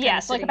 but just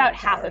yes, like about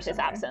half of his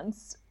somewhere.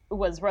 Absence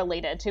was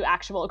related to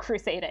actual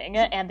crusading,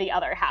 and the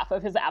other half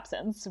of his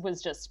absence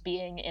was just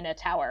being in a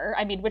tower.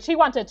 I mean, which he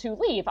wanted to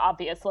leave,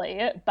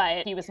 obviously,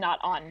 but he was not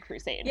on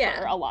crusade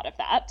for a lot of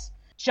that.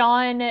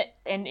 John,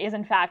 and is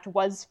in fact,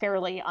 was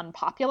fairly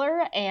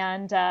unpopular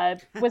and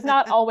was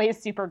not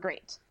always super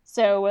great.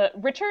 So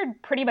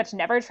Richard pretty much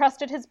never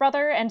trusted his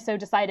brother, and so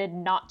decided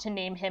not to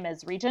name him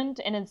as regent,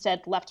 and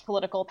instead left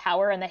political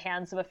power in the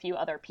hands of a few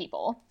other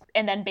people.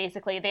 And then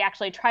basically they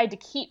actually tried to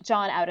keep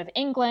John out of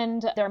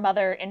England. Their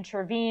mother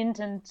intervened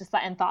and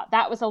thought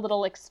that was a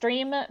little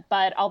extreme,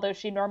 but although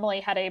she normally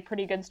had a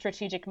pretty good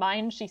strategic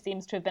mind, she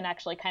seems to have been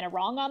actually kind of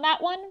wrong on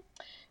that one.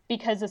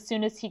 Because as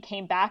soon as he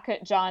came back,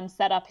 John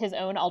set up his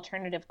own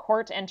alternative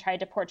court and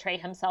tried to portray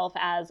himself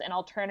as an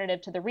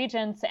alternative to the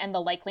regents and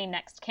the likely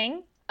next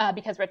king,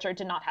 because Richard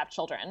did not have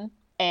children.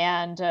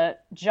 And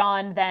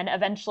John then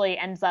eventually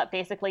ends up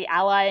basically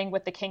allying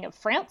with the King of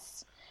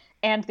France.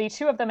 And the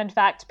two of them, in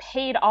fact,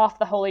 paid off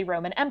the Holy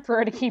Roman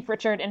Emperor to keep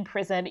Richard in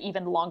prison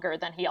even longer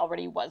than he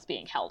already was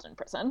being held in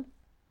prison.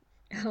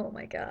 Oh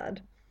my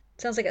god.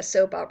 Sounds like a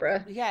soap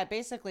opera. Yeah, it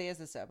basically is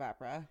a soap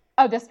opera.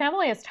 Oh, this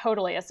family is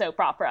totally a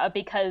soap opera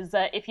because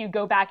if you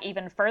go back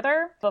even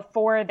further,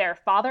 before their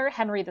father,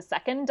 Henry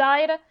II,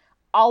 died,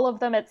 all of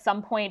them at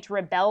some point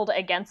rebelled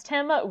against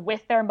him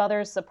with their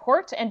mother's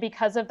support. And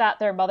because of that,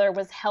 their mother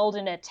was held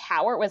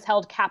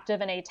captive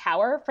in a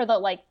tower for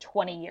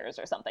 20 years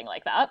or something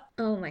like that.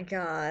 Oh my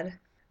god.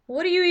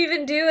 What do you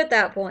even do at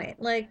that point?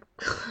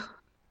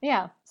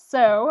 Yeah.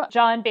 So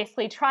John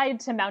basically tried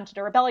to mount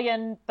a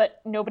rebellion,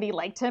 but nobody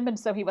liked him, and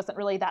so he wasn't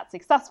really that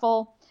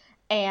successful.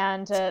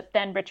 And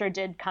then Richard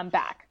did come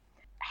back.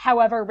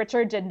 However,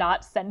 Richard did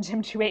not send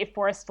him to a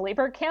forced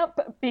labor camp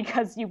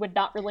because you would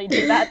not really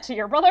do that to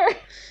your brother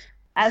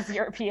as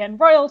European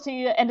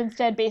royalty, and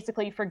instead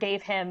basically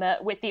forgave him,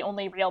 with the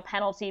only real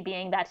penalty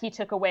being that he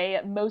took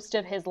away most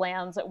of his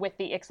lands with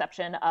the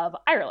exception of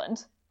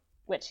Ireland,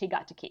 which he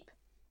got to keep.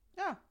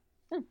 Oh,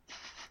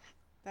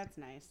 that's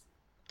nice.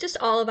 Just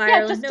all of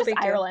Ireland, yeah, just big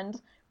deal.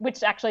 Ireland,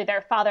 which actually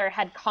their father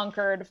had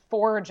conquered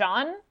for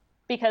John,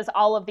 because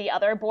all of the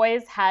other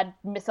boys had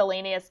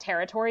miscellaneous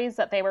territories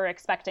that they were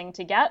expecting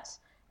to get.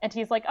 And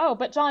he's like, oh,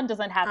 but John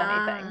doesn't have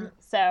anything.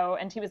 So,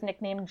 and he was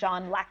nicknamed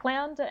John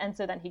Lackland, and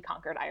so then he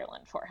conquered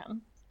Ireland for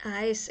him.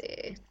 I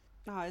see.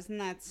 Oh, isn't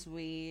that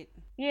sweet?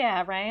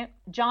 Yeah, right?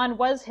 John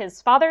was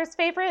his father's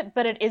favorite,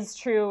 but it is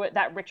true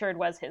that Richard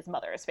was his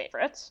mother's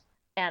favorite,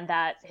 and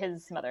that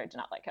his mother did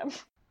not like him.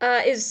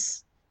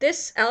 Is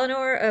this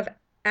Eleanor of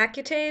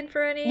Aquitaine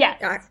for any?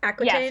 Yes.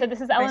 Aquitaine? Yeah, so this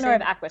is Eleanor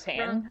of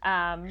Aquitaine,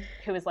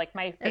 who is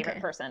my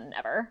favorite person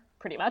ever,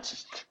 pretty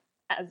much,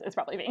 as is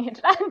probably being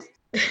hinted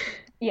at.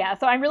 Yeah,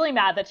 so I'm really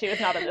mad that she was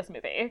not in this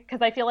movie,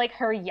 because I feel like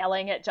her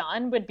yelling at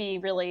John would be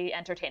really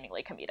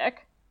entertainingly comedic.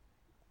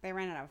 They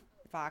ran out of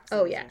foxes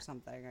or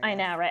something. I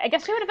know, right? I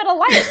guess she would have been a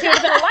lion. She would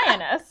have been a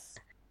lioness.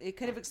 It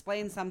could have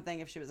explained something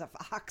if she was a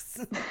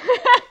fox.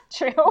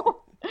 True.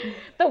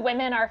 The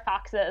women are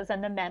foxes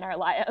and the men are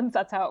lions.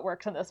 That's how it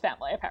works in this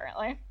family,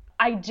 apparently.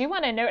 I do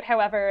want to note,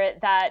 however,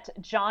 that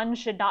John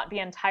should not be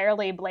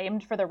entirely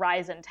blamed for the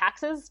rise in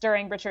taxes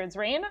during Richard's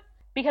reign,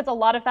 because a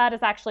lot of that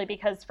is actually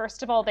because,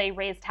 first of all, they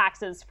raised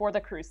taxes for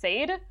the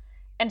Crusade,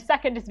 and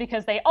second is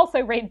because they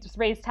also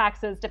raised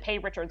taxes to pay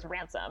Richard's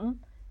ransom.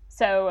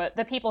 So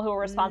the people who were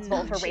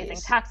responsible for raising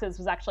taxes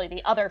was actually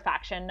the other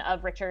faction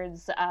of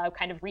Richard's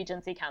kind of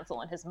Regency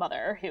Council and his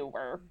mother, who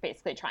were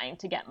basically trying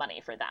to get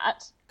money for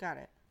that. Got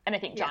it. And I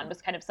think John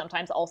was kind of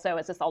sometimes also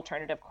as this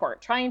alternative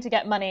court trying to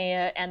get money,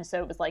 and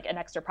so it was an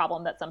extra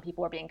problem that some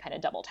people were being kind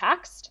of double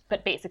taxed.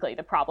 But basically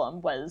the problem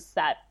was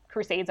that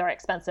crusades are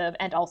expensive,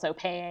 and also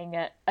paying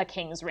a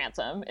king's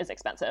ransom is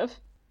expensive.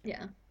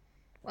 Yeah.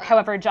 Wow.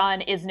 However,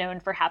 John is known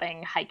for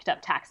having hiked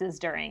up taxes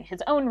during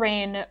his own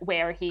reign,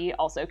 where he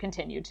also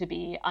continued to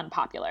be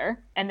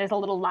unpopular. And there's a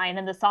little line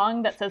in the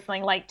song that says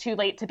something like, too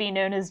late to be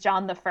known as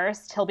John the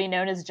First, he'll be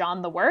known as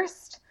John the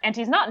Worst. And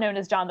he's not known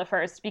as John the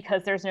First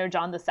because there's no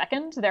John the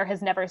Second. There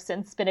has never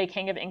since been a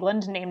king of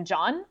England named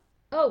John.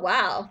 Oh,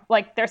 wow.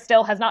 There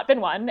still has not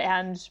been one,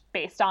 and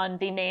based on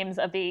the names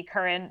of the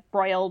current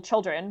royal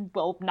children,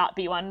 will not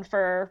be one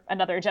for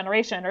another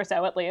generation or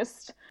so, at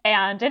least.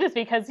 And it is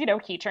because,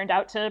 he turned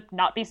out to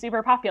not be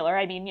super popular.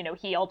 I mean,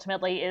 he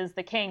ultimately is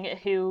the king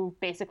who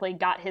basically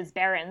got his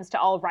barons to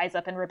all rise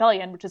up in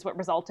rebellion, which is what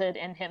resulted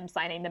in him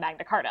signing the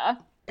Magna Carta.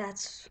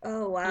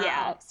 Oh, wow.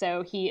 Yeah,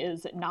 so he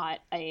is not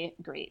a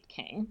great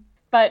king.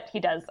 But he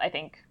does, I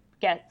think,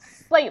 get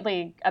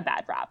slightly a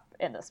bad rap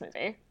in this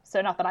movie. So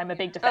not that I'm a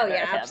big defender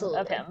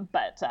of him,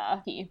 but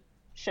he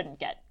shouldn't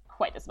get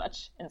quite as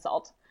much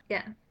insult.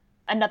 Yeah.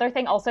 Another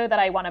thing also that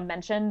I want to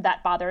mention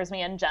that bothers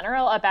me in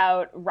general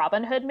about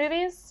Robin Hood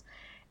movies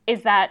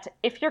is that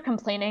if you're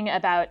complaining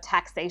about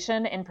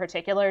taxation in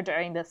particular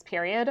during this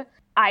period,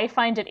 I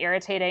find it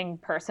irritating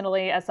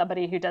personally as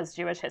somebody who does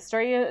Jewish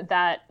history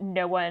that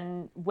no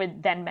one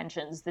would then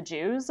mentions the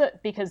Jews,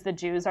 because the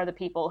Jews are the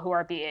people who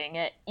are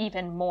being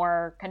even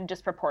more kind of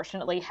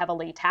disproportionately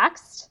heavily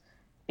taxed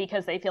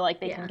because they feel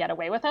like they can get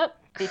away with it,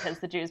 because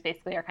the Jews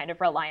basically are kind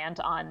of reliant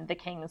on the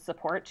king's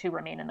support to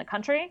remain in the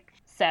country.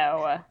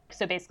 So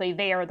basically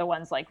they are the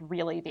ones like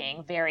really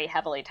being very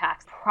heavily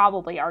taxed,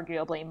 probably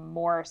arguably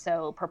more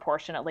so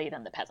proportionately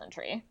than the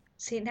peasantry.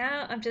 See,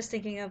 now I'm just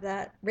thinking of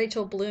that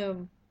Rachel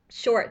Bloom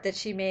short that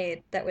she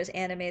made that was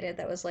animated,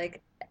 that was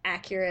like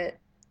accurate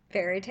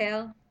fairy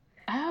tale.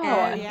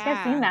 Oh, I think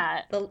I've seen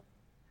that.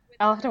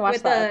 I'll have to watch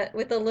that.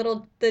 With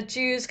the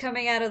Jews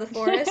coming out of the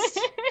forest.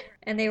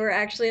 And they were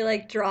actually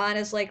like drawn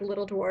as like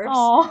little dwarfs.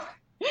 Oh,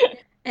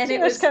 and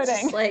it was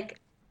just like,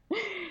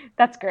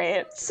 that's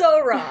great.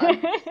 So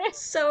wrong,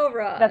 so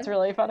wrong. That's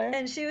really funny.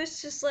 And she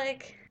was just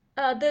like,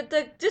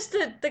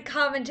 the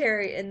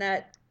commentary in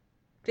that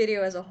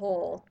video as a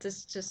whole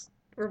just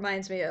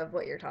reminds me of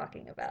what you're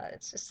talking about.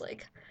 It's just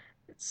like,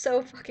 it's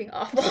so fucking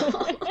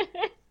awful.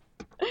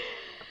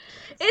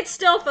 It's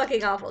still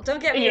fucking awful.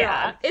 Don't get me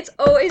wrong. It's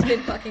always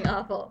been fucking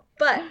awful,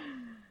 but.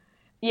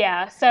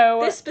 Yeah, so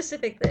this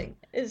specific thing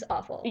is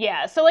awful.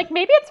 Yeah, so like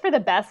maybe it's for the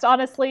best,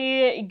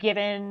 honestly,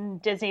 given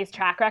Disney's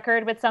track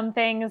record with some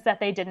things, that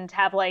they didn't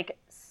have like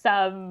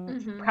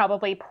some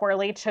probably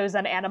poorly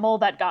chosen animal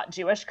that got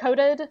Jewish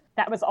coded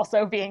that was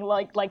also being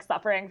like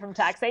suffering from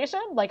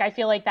taxation. Like I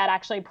feel like that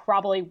actually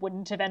probably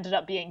wouldn't have ended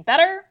up being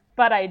better.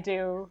 But I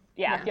do,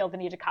 feel the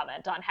need to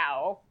comment on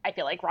how I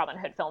feel like Robin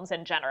Hood films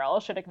in general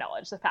should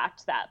acknowledge the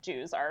fact that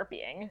Jews are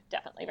being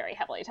definitely very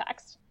heavily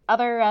taxed.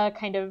 Other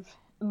kind of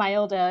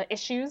mild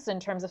issues in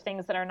terms of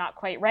things that are not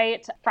quite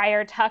right.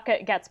 Friar Tuck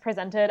gets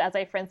presented as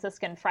a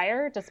Franciscan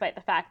friar, despite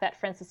the fact that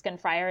Franciscan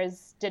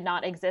friars did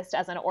not exist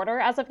as an order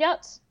as of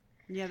yet.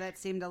 Yeah, that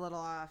seemed a little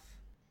off.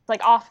 It's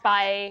like off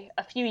by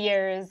a few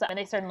years, and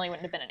they certainly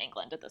wouldn't have been in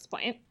England at this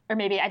point. Or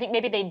I think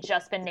maybe they'd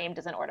just been named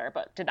as an order,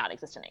 but did not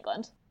exist in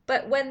England.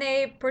 But when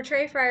they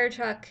portray Friar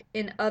Tuck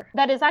in other...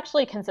 That is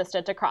actually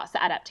consistent across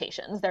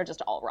adaptations. They're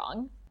just all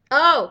wrong.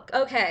 Oh,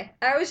 okay.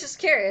 I was just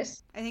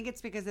curious. I think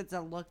it's because it's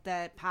a look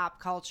that pop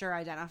culture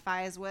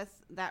identifies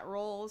with that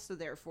role, so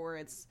therefore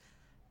it's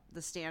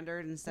the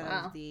standard instead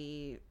of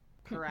the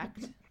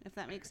correct, if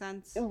that makes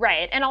sense.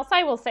 Right. And also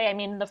I will say, I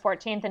mean, in the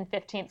 14th and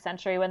 15th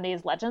century when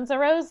these legends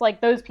arose, like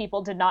those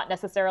people did not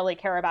necessarily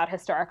care about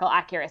historical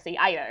accuracy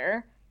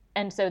either.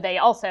 And so they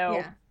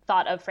also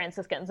thought of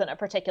Franciscans in a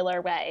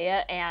particular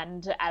way,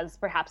 and as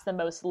perhaps the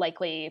most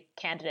likely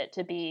candidate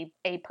to be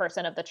a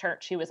person of the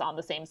church who is on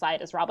the same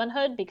side as Robin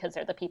Hood, because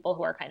they're the people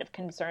who are kind of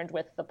concerned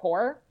with the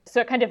poor.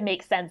 So it kind of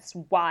makes sense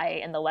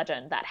why in the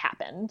legend that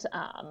happened.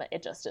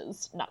 It just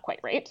is not quite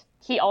right.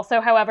 He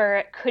also,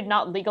 however, could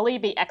not legally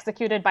be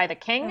executed by the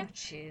king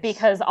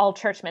because all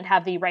churchmen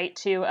have the right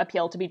to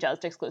appeal to be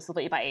judged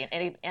exclusively by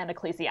an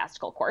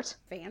ecclesiastical court.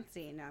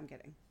 Fancy. No, I'm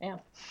kidding. Yeah.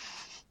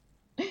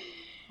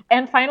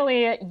 And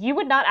finally, you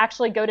would not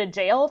actually go to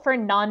jail for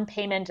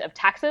non-payment of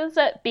taxes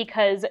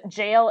because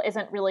jail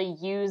isn't really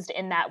used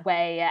in that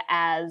way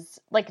as,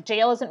 like,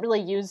 jail isn't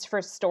really used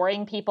for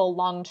storing people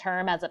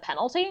long-term as a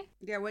penalty.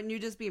 Yeah, wouldn't you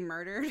just be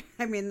murdered?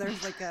 I mean,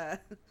 there's like a...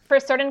 For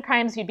certain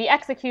crimes, you'd be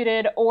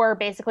executed, or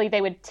basically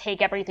they would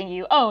take everything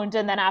you owned,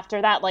 and then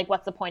after that, like,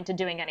 what's the point of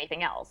doing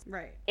anything else?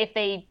 Right. If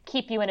they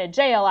keep you in a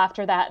jail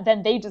after that,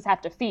 then they just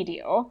have to feed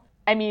you.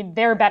 I mean,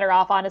 they're better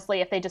off,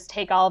 honestly, if they just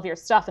take all of your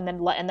stuff and then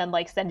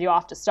like send you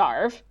off to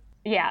starve.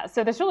 Yeah,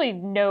 so there's really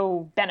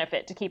no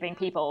benefit to keeping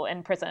people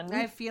in prison. I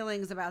have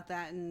feelings about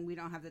that, and we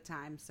don't have the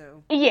time,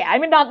 so... Yeah, I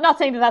mean, not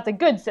saying that that's a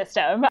good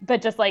system,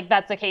 but just, like,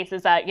 that's the case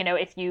is that, you know,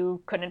 if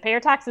you couldn't pay your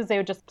taxes, they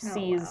would just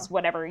seize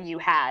whatever you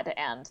had,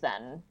 and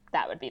then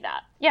that would be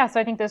that. Yeah, so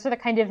I think those are the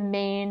kind of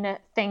main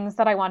things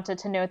that I wanted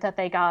to note that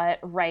they got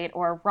right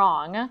or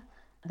wrong.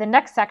 The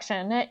next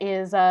section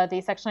is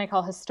the section I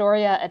call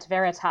Historia et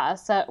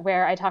Veritas,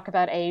 where I talk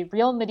about a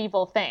real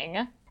medieval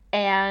thing.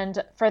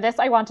 And for this,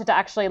 I wanted to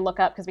actually look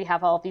up, because we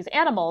have all of these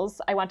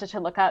animals, I wanted to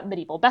look up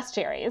medieval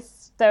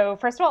bestiaries. So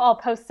first of all, I'll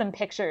post some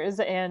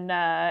pictures in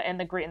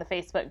the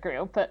Facebook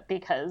group,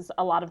 because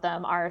a lot of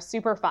them are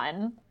super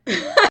fun.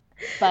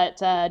 But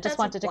just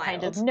wanted to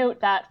kind of note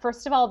that,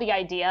 first of all, the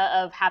idea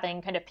of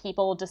having kind of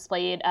people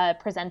displayed,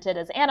 presented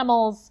as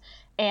animals,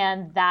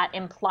 and that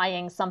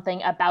implying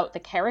something about the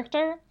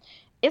character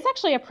is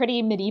actually a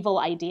pretty medieval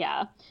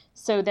idea.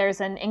 So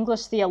there's an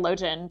English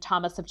theologian,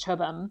 Thomas of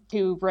Chobham,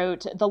 who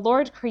wrote, "The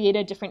Lord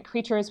created different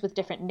creatures with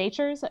different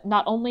natures,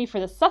 not only for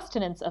the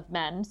sustenance of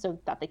men, so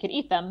that they could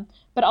eat them,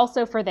 but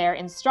also for their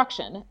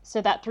instruction, so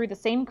that through the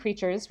same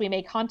creatures we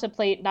may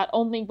contemplate not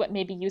only what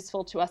may be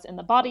useful to us in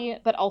the body,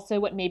 but also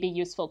what may be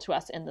useful to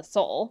us in the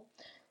soul."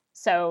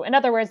 So in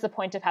other words, the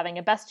point of having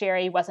a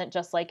bestiary wasn't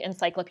just like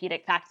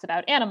encyclopedic facts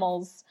about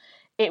animals.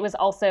 It was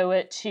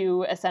also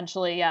to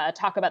essentially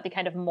talk about the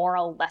kind of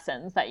moral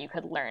lessons that you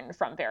could learn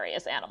from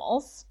various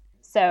animals.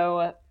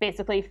 So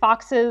basically,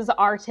 foxes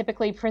are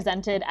typically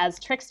presented as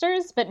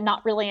tricksters, but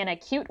not really in a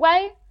cute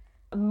way.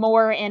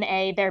 More in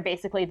a they're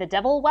basically the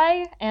devil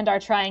way and are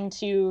trying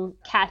to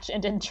catch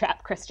and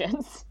entrap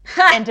Christians.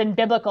 And in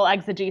biblical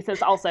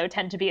exegesis also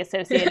tend to be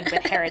associated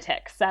with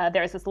heretics.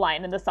 There's this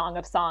line in the Song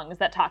of Songs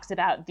that talks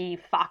about the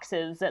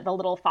foxes, the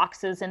little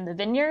foxes in the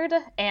vineyard,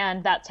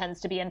 and that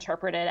tends to be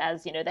interpreted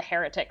as, you know, the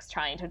heretics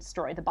trying to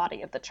destroy the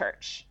body of the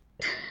church.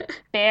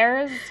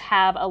 Bears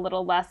have a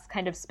little less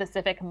kind of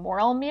specific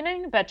moral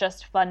meaning, but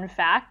just fun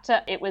fact,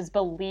 it was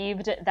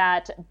believed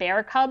that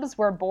bear cubs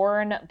were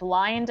born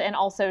blind and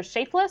also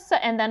shapeless,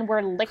 and then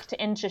were licked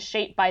into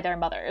shape by their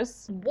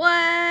mothers.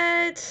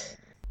 What?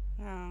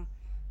 Oh,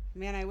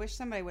 man, I wish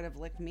somebody would have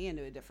licked me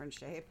into a different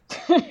shape.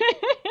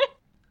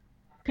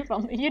 If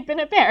only you'd been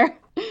a bear.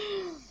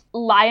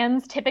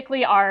 Lions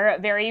typically are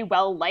very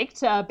well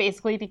liked,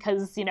 basically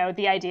because, you know,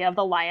 the idea of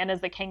the lion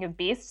as the king of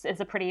beasts is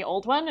a pretty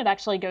old one. It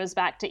actually goes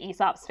back to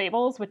Aesop's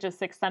Fables, which is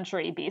 6th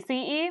century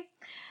BCE.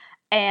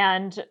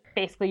 And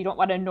basically, you don't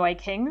want to annoy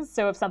kings.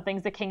 So if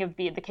something's the king of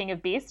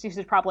beasts, you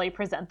should probably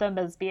present them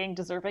as being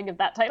deserving of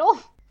that title.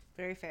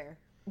 Very fair.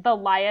 The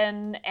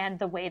lion and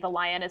the way the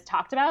lion is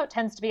talked about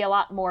tends to be a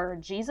lot more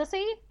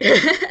Jesus-y.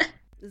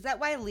 Is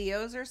that why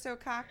Leos are so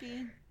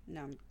cocky?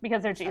 No.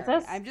 Because they're Sorry.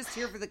 Jesus? I'm just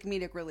here for the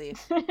comedic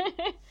relief.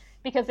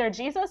 Because they're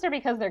Jesus or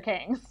because they're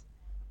kings?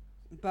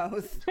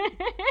 Both.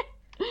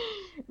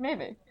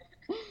 Maybe.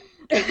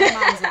 My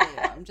mom's a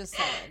Leo. I'm just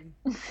saying.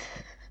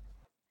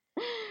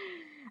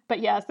 But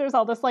yes, there's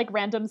all this like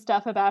random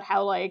stuff about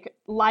how like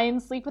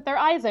lions sleep with their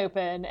eyes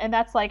open, and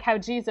that's like how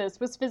Jesus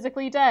was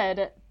physically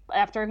dead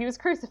after he was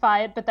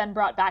crucified, but then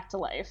brought back to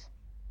life,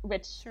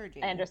 which Sure,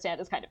 I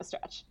understand is kind of a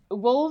stretch.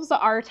 Wolves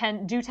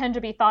do tend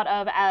to be thought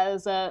of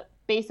as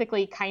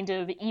basically kind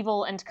of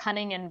evil and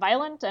cunning and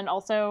violent, and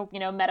also, you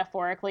know,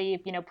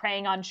 metaphorically, you know,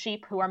 preying on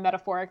sheep who are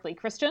metaphorically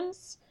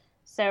Christians.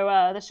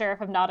 So the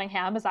Sheriff of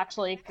Nottingham is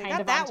actually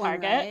kind of on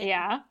target. Right.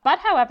 Yeah. But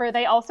however,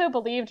 they also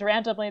believed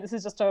randomly, this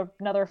is just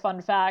another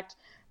fun fact,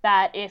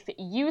 that if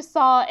you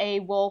saw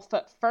a wolf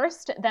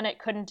first, then it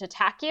couldn't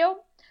attack you.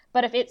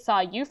 But if it saw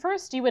you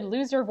first, you would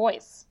lose your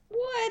voice.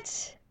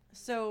 What?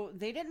 So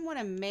they didn't want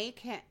to make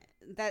him...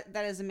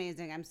 That is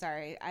amazing. I'm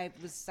sorry. I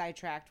was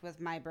sidetracked with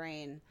my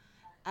brain.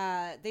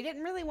 They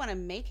didn't really want to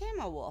make him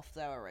a wolf,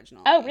 though,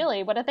 originally. Oh,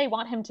 really? What did they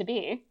want him to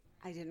be?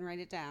 I didn't write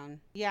it down.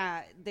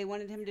 Yeah, they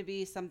wanted him to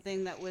be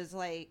something that was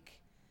like...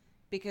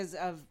 Because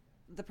of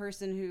the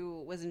person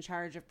who was in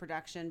charge of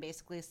production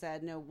basically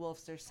said, no,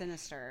 wolves are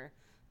sinister.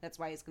 That's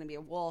why he's going to be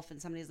a wolf.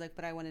 And somebody's like,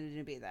 but I wanted him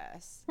to be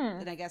this.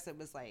 And I guess it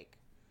was like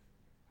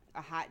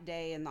a hot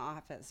day in the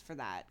office for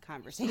that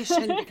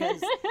conversation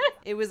because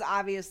it was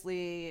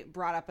obviously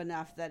brought up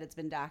enough that it's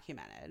been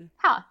documented.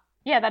 Huh.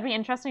 Yeah, that'd be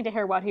interesting to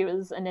hear what he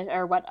was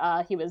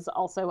he was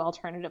also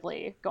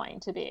alternatively going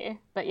to be.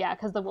 But yeah,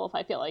 because the wolf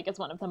I feel like is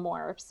one of the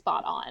more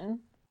spot on.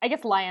 I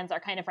guess lions are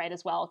kind of right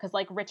as well, because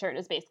like Richard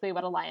is basically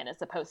what a lion is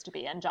supposed to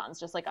be, and John's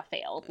just like a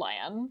failed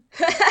lion.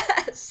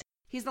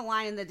 He's the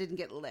lion that didn't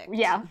get licked.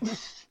 Yeah.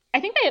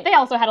 I think they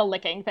also had a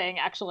licking thing,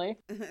 actually.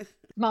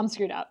 Mom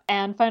screwed up.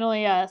 And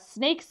finally,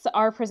 snakes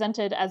are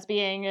presented as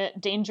being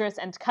dangerous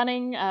and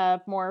cunning,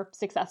 more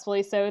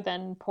successfully so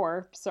than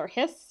poor Sir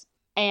Hiss.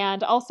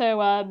 And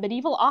also,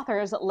 medieval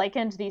authors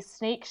likened the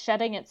snake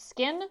shedding its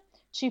skin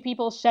to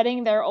people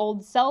shedding their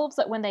old selves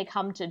when they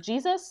come to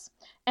Jesus,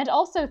 and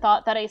also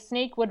thought that a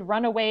snake would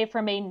run away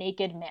from a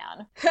naked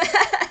man.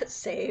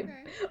 Same.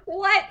 Okay.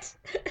 What?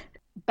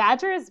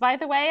 Badgers, by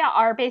the way,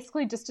 are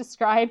basically just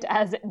described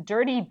as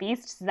dirty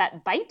beasts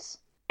that bite.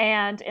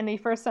 And in the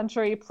 1st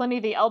century, Pliny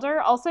the Elder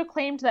also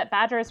claimed that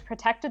badgers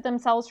protected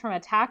themselves from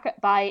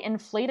attack by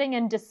inflating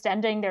and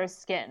distending their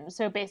skin.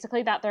 So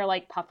basically that they're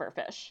like puffer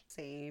fish.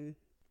 Same.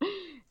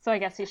 So I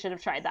guess he should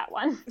have tried that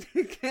one.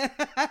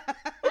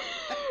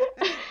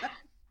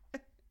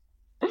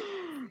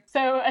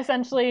 So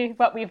essentially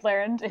what we've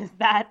learned is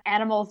that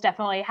animals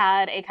definitely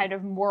had a kind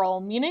of moral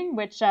meaning,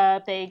 which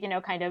they, you know,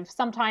 kind of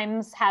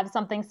sometimes have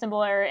something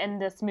similar in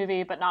this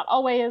movie, but not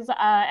always.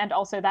 And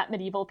also that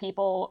medieval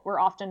people were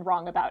often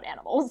wrong about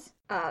animals.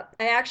 I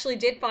actually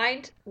did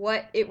find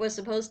what it was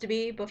supposed to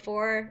be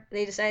before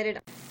they decided.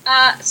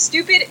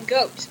 Stupid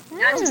goat.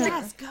 Not just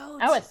Yes, goat.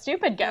 Oh, a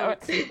stupid goat.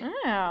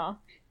 Oh.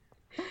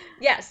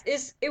 Yes,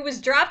 it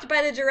was dropped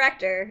by the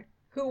director,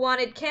 who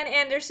wanted Ken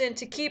Anderson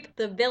to keep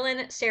the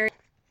villain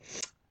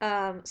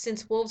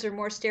since wolves are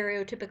more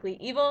stereotypically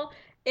evil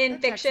in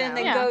That checks fiction out.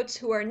 than Yeah. goats,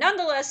 who are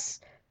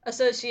nonetheless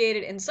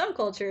associated in some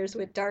cultures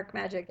with dark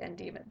magic and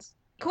demons.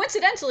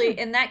 Coincidentally,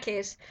 in that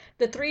case,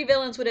 the 3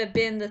 villains would have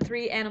been the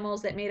 3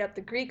 animals that made up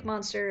the Greek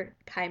monster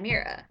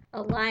Chimera: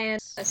 a lion,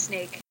 a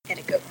snake, and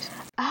a goat.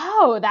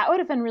 Oh, that would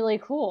have been really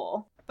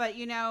cool. But,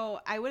 you know,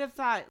 I would have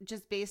thought,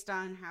 just based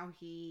on how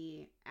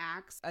he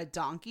acts, a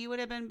donkey would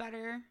have been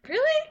better.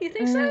 Really? You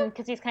think so?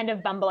 Because he's kind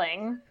of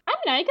bumbling. I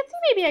don't know, I could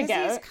see maybe a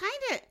Because goat. he's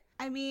kind of...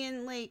 I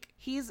mean, like,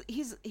 he's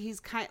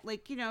kind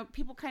like, you know,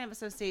 people kind of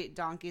associate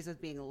donkeys with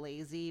being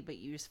lazy but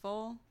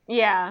useful.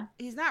 Yeah,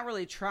 He's not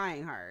really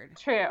trying hard.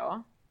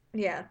 true.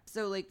 Yeah.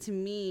 So, like, to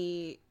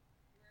me,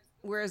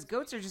 Whereas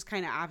goats are just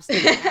kind of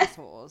obstinate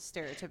assholes,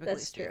 stereotypically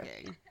That's true.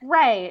 speaking.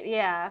 Right,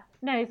 yeah.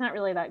 No, he's not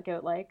really that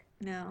goat-like.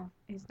 No,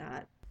 he's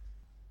not.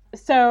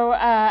 So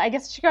I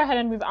guess we should go ahead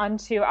and move on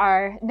to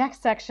our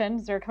next section,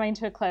 as we're coming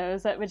to a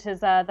close, which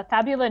is the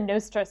Fabula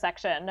Nostra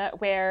section,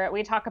 where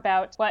we talk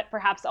about what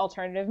perhaps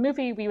alternative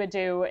movie we would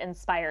do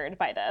inspired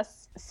by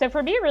this. So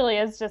for me, it really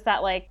is just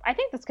that, like, I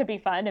think this could be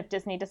fun if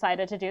Disney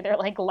decided to do their,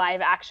 like,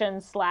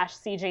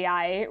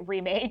 live-action/CGI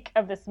remake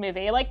of this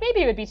movie. Like,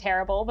 maybe it would be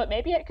terrible, but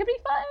maybe it could be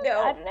fun.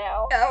 No. I don't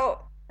know.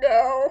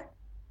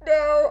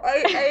 No,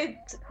 I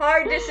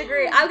hard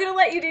disagree. I'm gonna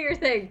let you do your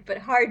thing, but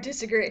hard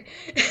disagree.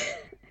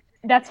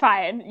 That's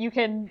fine. You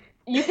can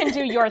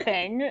do your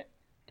thing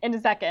in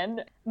a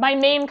second. My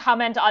main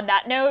comment on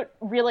that note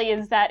really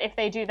is that if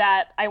they do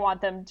that, I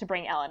want them to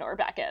bring Eleanor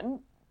back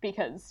in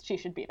because she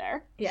should be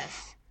there.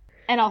 Yes,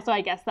 And also, I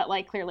guess that,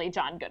 like, clearly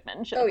John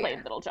Goodman should have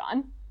played Little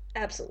John.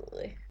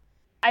 absolutely.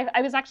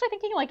 I was actually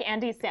thinking, like,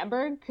 Andy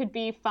Samberg could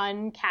be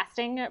fun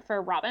casting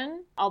for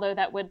Robin, although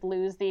that would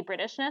lose the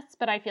Britishness,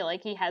 but I feel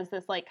like he has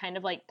this, like, kind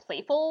of, like,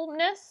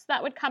 playfulness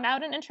that would come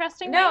out in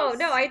interesting ways.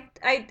 No, I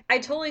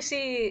totally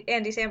see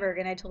Andy Samberg,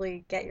 and I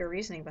totally get your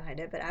reasoning behind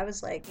it, but I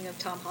was like,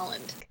 Tom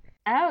Holland.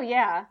 Oh,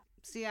 yeah.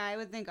 See, I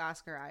would think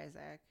Oscar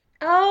Isaac.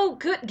 Oh,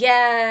 good.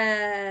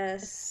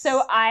 Yes.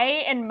 So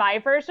I, in my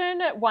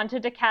version,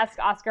 wanted to cast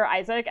Oscar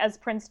Isaac as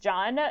Prince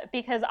John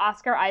because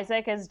Oscar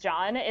Isaac as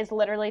John is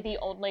literally the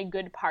only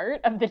good part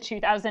of the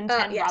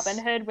 2010 yes.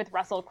 Robin Hood with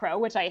Russell Crowe,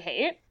 which I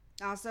hate.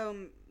 Also,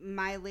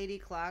 My Lady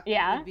Cluck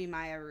Yeah. would be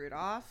Maya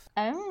Rudolph.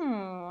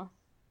 Oh,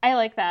 I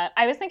like that.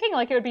 I was thinking,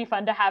 like, it would be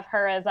fun to have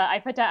her as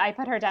I put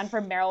her down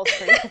for Meryl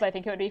Streep because I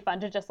think it would be fun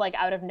to just, like,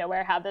 out of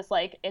nowhere have this,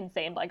 like,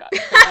 insane, like,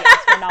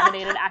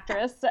 Oscar-nominated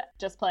actress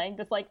just playing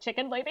this, like,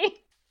 chicken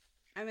lady.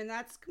 I mean,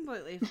 that's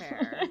completely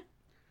fair.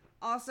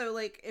 Also,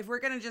 like, if we're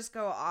gonna just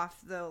go off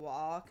the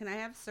wall, can I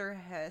have Sir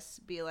Hiss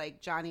be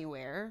like Johnny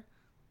Ware?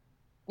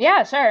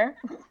 Yeah, sure.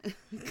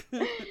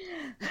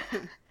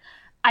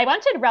 I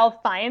wanted Ralph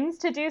Fiennes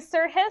to do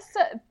Sir Hiss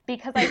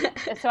because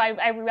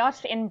I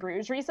rewatched In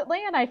Bruges recently,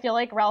 and I feel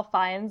like Ralph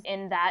Fiennes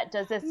in that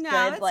does this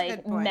that's good, a like,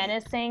 good point.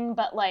 menacing,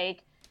 but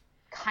like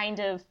kind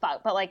of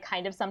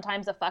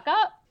sometimes a fuck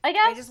up, I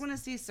guess. I just want to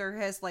see Sir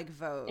Hiss like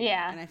Vogue.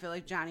 Yeah. And I feel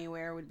like Johnny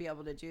Ware would be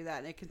able to do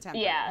that in a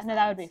contemporary Yeah, no,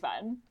 that would be sense.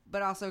 fun.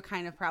 But also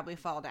kind of probably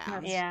fall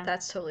down. Yeah.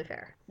 That's totally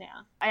fair. Yeah.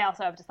 I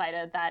also have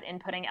decided that in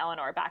putting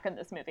Eleanor back in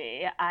this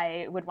movie,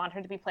 I would want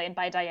her to be played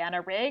by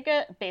Diana Rigg,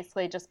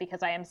 basically just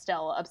because I am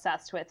still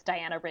obsessed with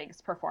Diana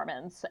Rigg's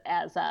performance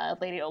as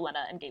Lady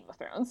Olenna in Game of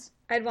Thrones.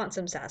 I'd want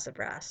some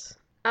sassafras.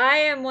 I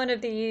am one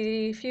of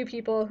the few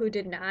people who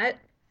did not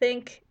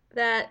think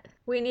that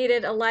we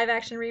needed a live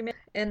action remake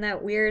in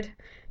that weird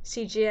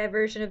CGI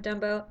version of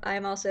Dumbo. I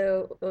am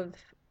also a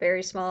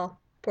very small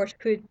portion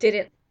who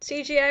didn't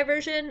CGI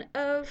version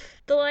of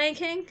The Lion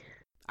King.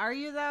 Are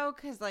you though?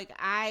 Because like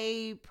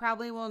I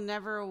probably will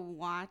never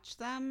watch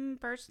them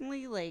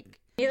personally. Like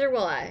Neither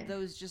will I.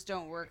 those just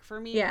don't work for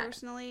me Yeah.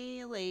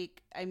 personally.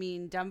 Like I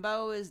mean,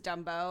 Dumbo is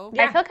Dumbo.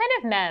 Yeah. I feel kind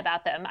of meh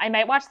about them. I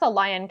might watch the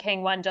Lion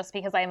King one just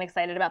because I am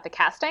excited about the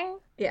casting.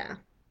 Yeah.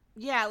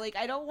 Yeah, like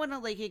I don't want to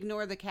like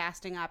ignore the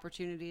casting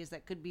opportunities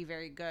that could be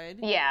very good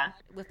Yeah.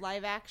 with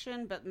live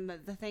action. But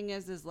the thing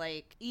is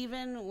like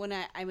even when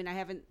I mean I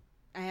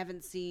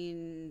haven't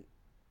seen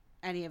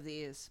any of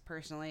these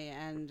personally,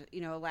 and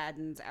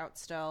Aladdin's out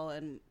still,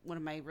 and one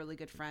of my really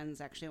good friends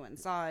actually went and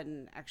saw it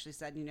and actually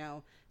said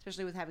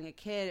especially with having a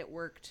kid, it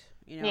worked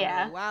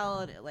Yeah. really well.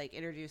 It like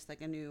introduced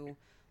like a new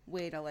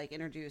way to like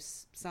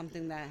introduce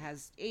something that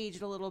has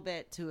aged a little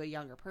bit to a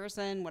younger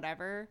person,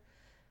 whatever.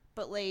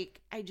 But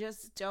like I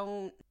just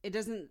don't, it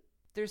doesn't,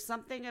 there's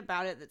something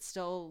about it that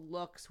still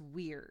looks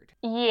weird.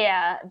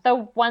 Yeah. The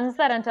ones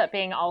that end up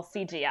being all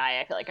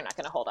CGI, I feel like are not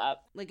going to hold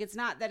up. Like it's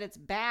not that it's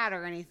bad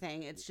or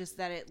anything, it's just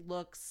that it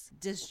looks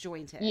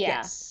disjointed. Yeah.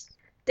 Yes.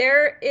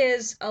 There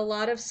is a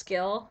lot of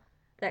skill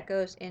that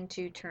goes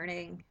into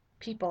turning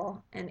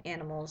people and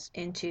animals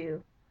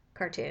into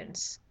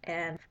cartoons,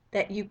 and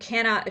that you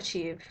cannot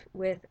achieve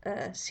with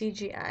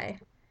CGI,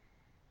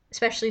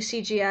 especially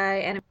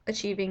CGI and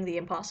achieving the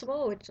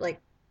impossible, which like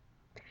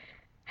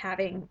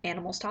having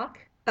animals talk.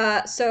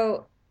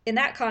 So in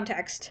that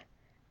context,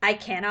 I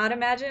cannot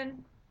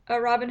imagine a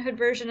Robin Hood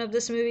version of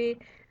this movie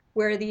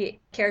where the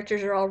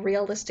characters are all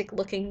realistic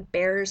looking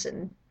bears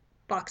and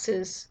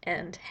foxes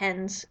and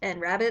hens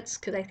and rabbits,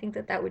 because I think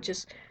that would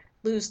just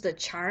lose the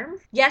charm.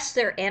 Yes,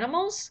 they're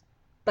animals,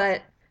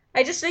 but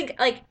I just think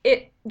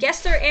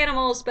yes, they're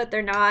animals, but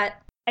they're not.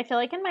 I feel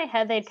like in my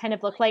head they'd kind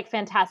of look like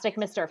Fantastic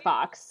Mr.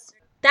 Fox.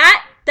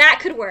 That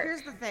could work.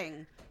 Here's the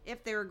thing.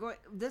 If they were going,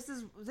 this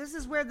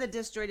is where the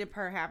disjointed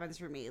part happens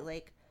for me.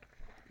 Like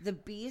the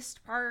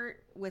Beast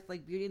part with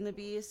like Beauty and the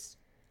Beast,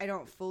 I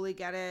don't fully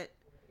get it,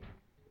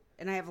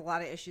 and I have a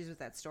lot of issues with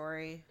that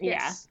story.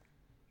 Yeah.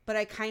 But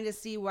I kind of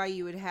see why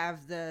you would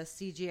have the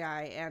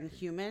CGI and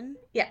human.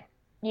 Yeah.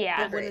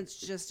 Yeah. But when it's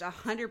just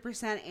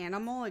 100%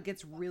 animal, it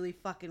gets really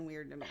fucking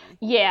weird to me.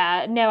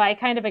 Yeah, no, I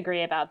kind of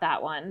agree about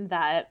that one,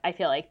 that I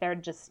feel like they're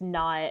just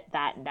not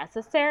that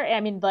necessary. I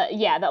mean, but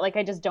yeah, that like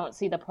I just don't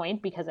see the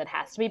point because it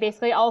has to be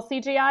basically all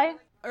CGI.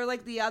 Or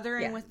like the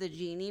othering with the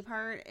genie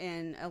part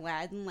in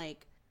Aladdin,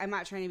 like, I'm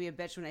not trying to be a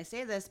bitch when I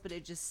say this, but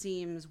it just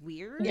seems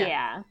weird.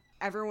 Yeah.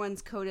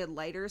 Everyone's coded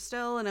lighter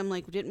still, and I'm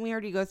like, didn't we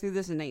already go through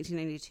this in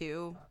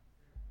 1992?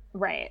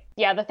 Right.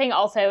 Yeah, the thing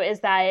also is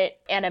that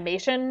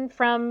animation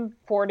from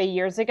 40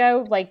 years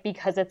ago, like,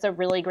 because it's a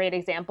really great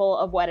example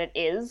of what it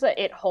is,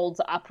 it holds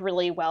up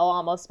really well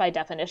almost by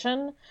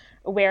definition.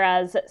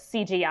 Whereas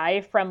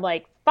CGI from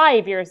like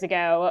 5 years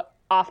ago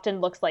often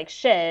looks like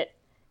shit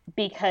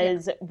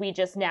because we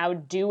just now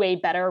do a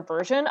better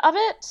version of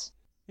it.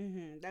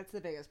 Mm-hmm. That's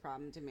the biggest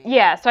problem to me.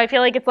 Yeah, so I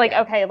feel like it's like,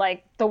 okay,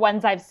 like the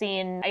ones I've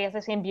seen, I guess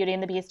I've seen Beauty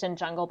and the Beast and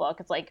Jungle Book.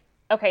 It's like,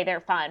 okay,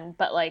 they're fun,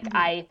 but like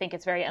I think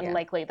it's very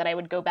unlikely that I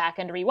would go back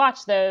and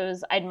rewatch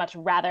those. I'd much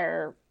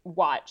rather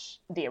watch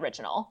the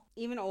original.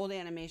 Even old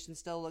animation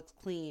still looks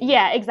clean.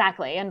 Yeah,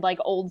 exactly. And like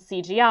old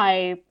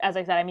CGI, as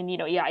I said, I mean, you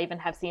know, yeah, I even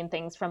have seen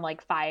things from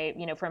like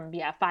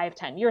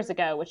 5-10 years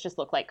ago, which just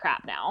look like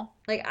crap now.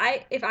 Like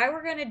if I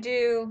were gonna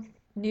do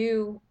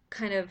new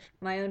kind of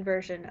my own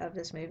version of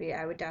this movie,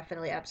 I would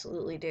definitely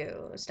absolutely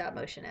do a stop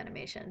motion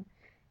animation.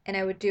 And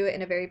I would do it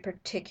in a very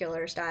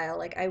particular style.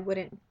 Like I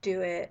wouldn't do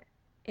it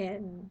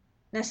in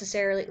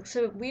necessarily,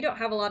 so we don't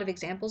have a lot of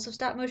examples of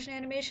stop motion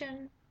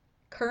animation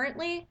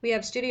currently. We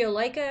have Studio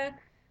Leica,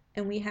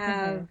 and we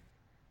have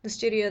the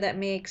studio that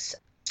makes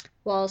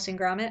Wallace and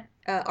Gromit,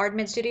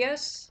 Aardman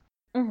Studios.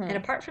 And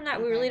apart from that,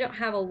 we really don't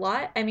have a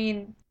lot. I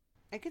mean,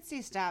 I could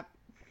see stop.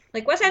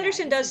 Like Wes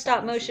Anderson does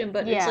stop motion,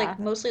 but it's like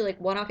mostly like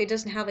one-off. He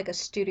doesn't have like a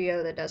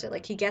studio that does it.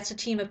 Like he gets a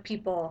team of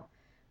people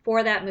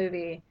for that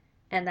movie,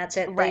 and that's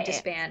it. Right. They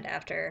disband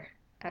after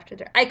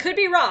their. I could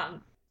be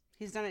wrong.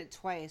 He's done it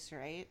twice,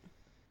 right?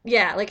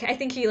 Yeah, like I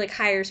think he like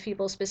hires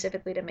people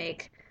specifically to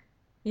make,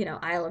 you know,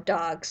 Isle of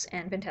Dogs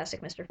and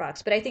Fantastic Mr.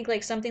 Fox. But I think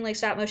like something like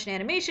stop motion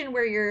animation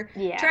where you're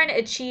trying to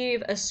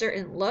achieve a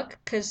certain look,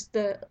 because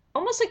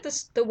almost like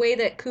the way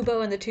that Kubo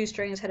and the Two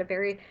Strings had a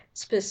very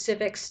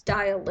specific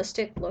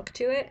stylistic look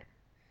to it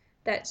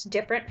that's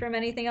different from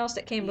anything else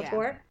that came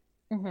before.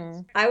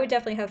 I would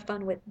definitely have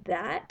fun with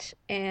that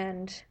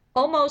and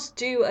almost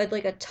do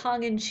a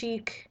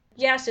tongue-in-cheek,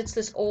 yes, it's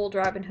this old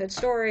Robin Hood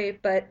story,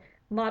 but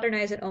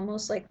modernize it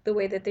almost like the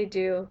way that they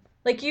do.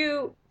 Like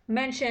you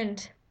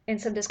mentioned in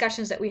some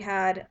discussions that we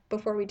had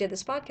before we did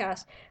this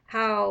podcast,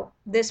 how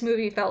this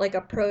movie felt like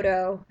a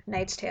proto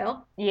Knight's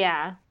Tale.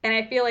 Yeah. And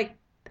I feel like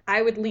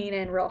I would lean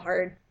in real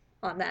hard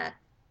on that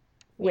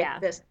with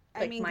this,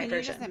 like, I mean, my can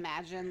version. you just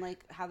imagine,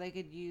 like, how they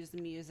could use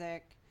the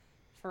music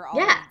for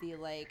all of the,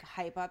 like,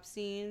 hype-up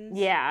scenes?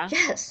 Yeah.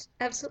 Yes,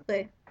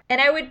 absolutely.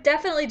 And I would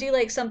definitely do,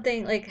 like,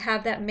 something, like,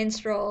 have that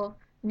minstrel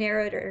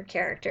narrator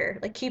character.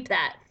 Like, keep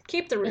that.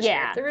 Keep the rooster.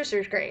 Yeah. The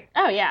rooster's great.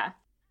 Oh, yeah.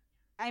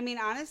 I mean,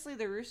 honestly,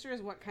 the rooster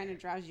is what kind of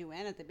draws you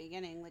in at the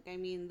beginning. Like, I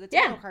mean, the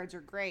title cards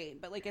are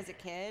great, but, like, as a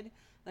kid,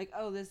 like,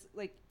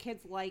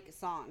 kids like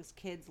songs,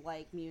 kids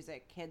like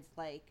music, kids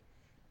like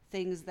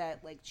things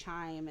that, like,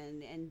 chime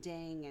and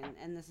ding,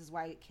 and this is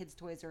why kids'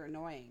 toys are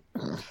annoying.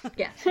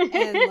 Yeah.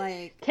 And,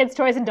 like... Kids'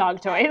 toys and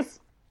dog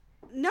toys.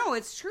 No,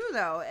 it's true,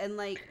 though. And,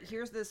 like,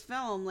 here's this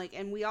film, like,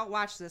 and we all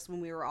watched this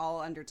when we were all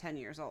under 10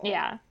 years old.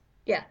 Yeah.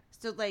 Yeah.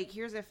 So, like,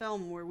 here's a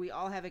film where we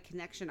all have a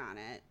connection on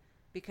it.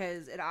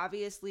 Because it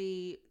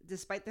obviously,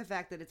 despite the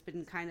fact that it's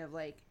been kind of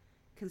like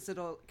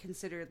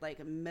considered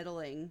like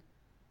middling,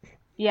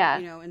 you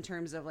know, in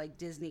terms of like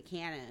Disney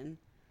canon,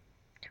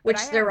 which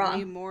they're wrong.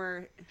 Way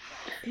more,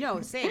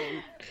 no,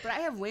 same. But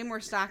I have way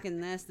more stock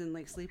in this than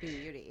like Sleeping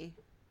Beauty.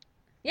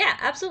 Yeah,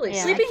 absolutely.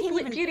 Yeah. Sleeping Beauty.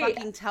 I can't even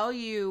fucking tell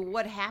you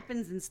what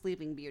happens in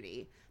Sleeping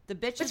Beauty. The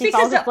bitch is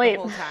falls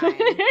asleep the whole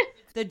time.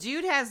 The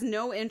dude has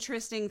no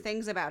interesting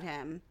things about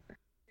him.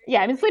 Yeah,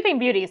 I mean, Sleeping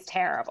Beauty is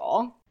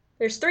terrible.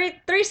 There's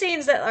three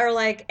scenes that are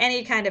like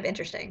any kind of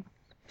interesting.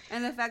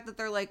 And the fact that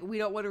they're like, we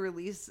don't want to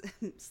release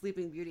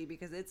Sleeping Beauty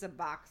because it's a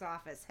box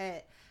office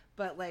hit,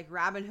 but like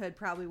Robin Hood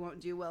probably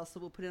won't do well, so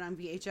we'll put it on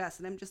VHS.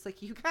 And I'm just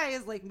like, you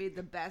guys like made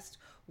the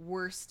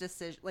worst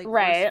decision, like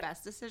worst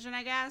best decision,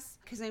 I guess.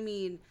 Because I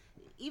mean,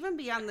 even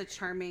beyond the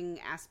charming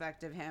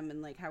aspect of him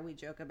and like how we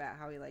joke about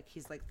how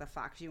he's like the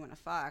fox you want to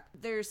fuck,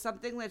 there's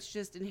something that's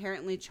just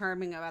inherently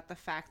charming about the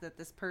fact that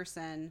this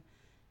person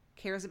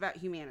cares about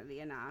humanity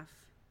enough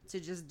to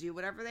just do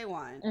whatever they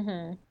want.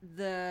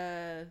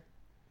 The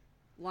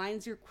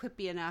lines are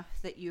quippy enough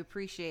that you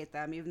appreciate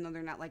them, even though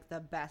they're not like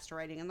the best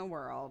writing in the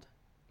world.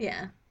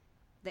 Yeah.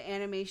 The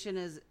animation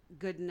is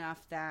good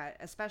enough that,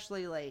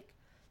 especially like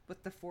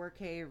with the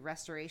 4K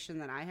restoration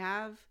that I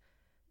have,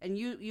 and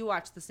you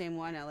watched the same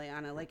one,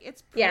 Eliana, like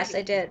it's pretty. Yes,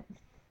 I did.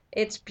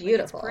 It's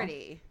beautiful. Like, it's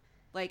pretty.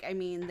 Like, I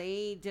mean,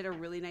 they did a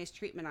really nice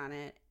treatment on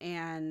it,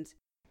 and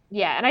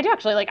yeah, and I do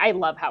actually, like, I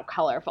love how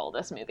colorful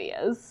this movie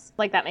is.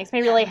 Like, that makes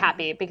me really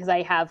happy because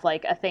I have,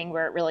 like, a thing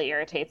where it really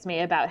irritates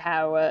me about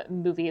how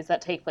movies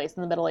that take place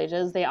in the Middle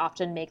Ages, they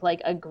often make, like,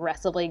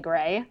 aggressively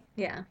gray.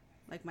 Yeah.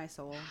 Like my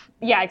soul.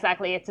 Yeah,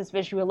 exactly. It's this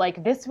visual,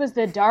 like, this was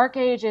the Dark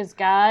Ages,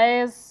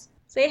 guys.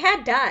 So they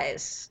had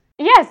dyes.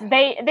 Yes,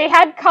 they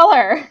had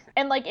color.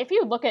 And, like, if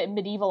you look at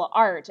medieval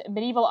art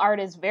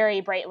is very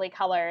brightly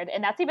colored.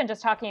 And that's even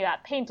just talking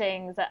about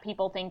paintings. That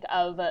people think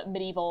of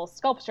medieval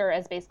sculpture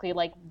as basically,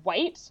 like,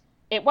 white.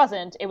 It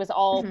wasn't. It was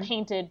all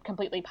painted,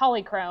 completely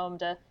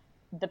polychromed.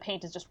 The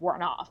paint is just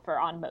worn off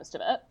on most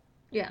of it.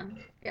 Yeah.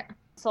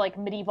 So, like,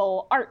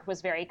 medieval art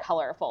was very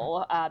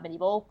colorful.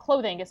 Medieval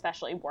clothing,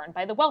 especially worn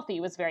by the wealthy,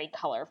 was very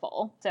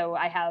colorful. So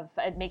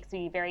it makes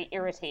me very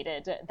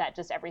irritated that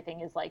just everything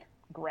is, like,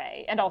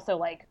 gray. And also,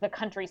 like, the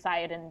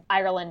countryside in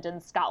Ireland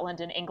and Scotland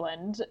and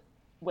England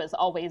was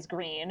always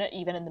green,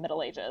 even in the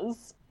Middle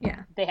Ages.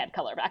 Yeah. They had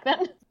color back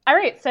then. All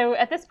right, so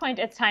at this point,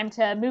 it's time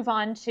to move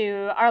on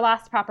to our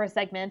last proper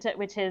segment,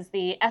 which is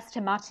the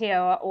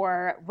estimatio,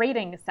 or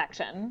rating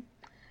section.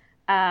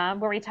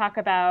 Where we talk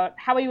about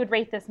how we would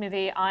rate this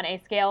movie on a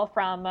scale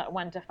from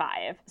 1 to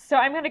 5. So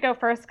I'm going to go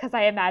first because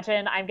I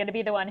imagine I'm going to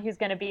be the one who's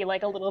going to be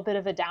like a little bit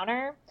of a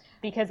downer,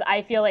 because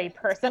I feel a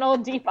personal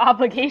deep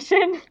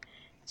obligation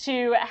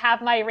to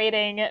have my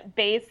rating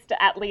based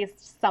at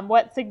least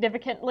somewhat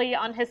significantly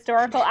on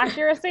historical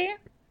accuracy.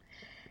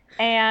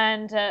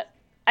 And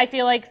I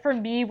feel like for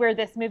me, where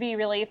this movie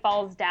really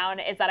falls down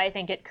is that I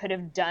think it could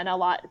have done a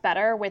lot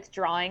better with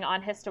drawing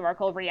on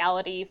historical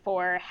reality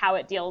for how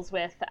it deals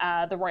with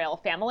the royal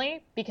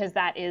family, because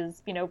that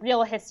is,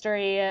 real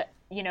history.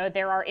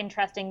 There are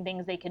interesting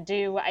things they could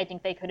do. I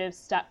think they could have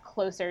stuck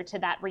closer to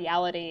that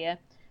reality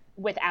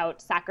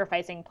without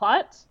sacrificing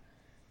plot,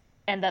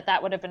 and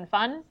that would have been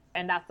fun.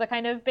 And that's the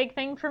kind of big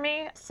thing for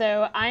me.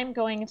 So I'm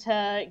going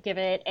to give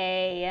it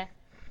a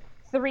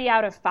 3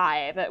 out of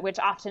 5, which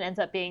often ends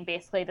up being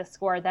basically the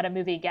score that a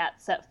movie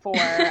gets for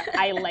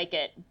I like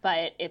it,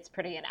 but it's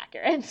pretty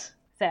inaccurate.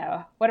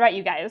 So what about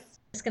you guys?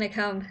 It's going to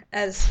come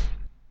as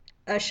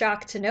a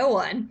shock to no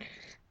one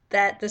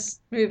that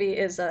this movie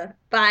is a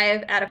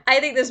 5 out of... I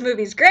think this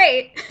movie's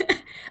great.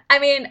 I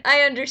mean,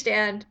 I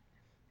understand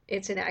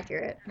it's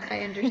inaccurate. I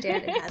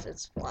understand it has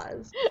its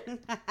flaws.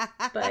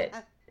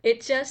 But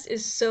it just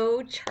is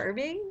so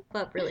charming,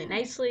 but really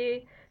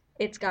nicely.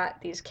 It's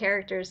got these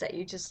characters that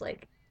you just,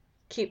 like,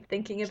 keep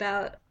thinking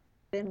about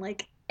and,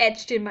 like,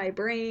 etched in my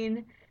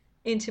brain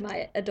into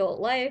my adult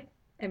life.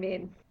 I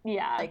mean,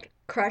 yeah, like,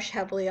 crush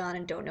heavily on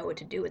and don't know what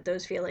to do with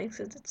those feelings,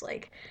 since it's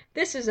like,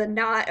 this is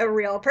not a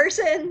real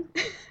person.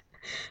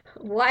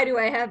 Why do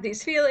I have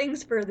these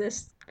feelings for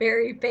this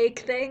very fake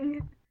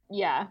thing?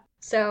 Yeah.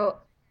 So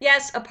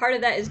yes, a part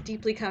of that is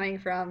deeply coming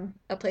from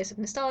a place of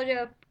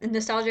nostalgia,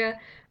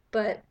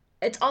 but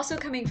it's also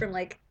coming from,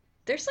 like,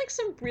 there's, like,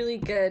 some really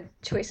good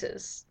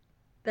choices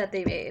that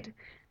they made.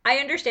 I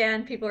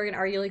understand people are going to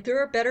argue, like, there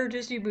are better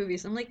Disney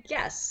movies. I'm like,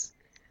 yes.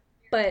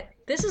 But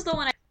this is the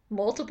one I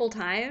multiple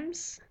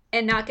times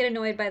and not get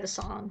annoyed by the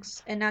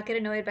songs and not get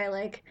annoyed by,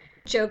 like,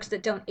 jokes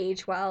that don't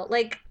age well.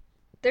 Like,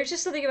 there's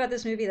just something about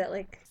this movie that,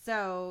 like...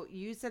 So,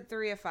 you said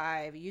 3 of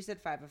 5. You said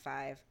 5 of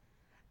 5.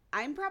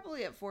 I'm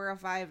probably at 4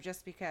 of 5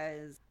 just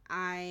because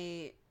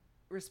I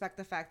respect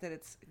the fact that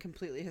it's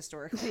completely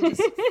historically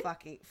just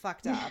fucking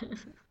fucked up.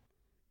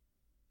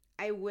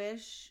 I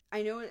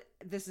know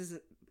this is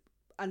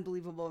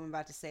unbelievable I'm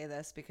about to say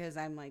this because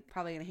I'm, like,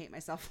 probably gonna hate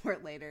myself for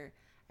it later.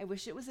 I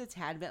wish it was a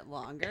tad bit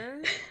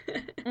longer.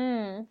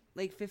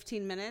 Like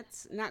 15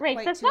 minutes, not quite 2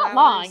 hours. It's not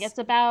long. It's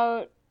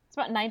about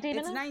 90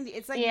 minutes.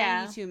 It's like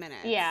 92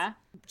 minutes. Yeah.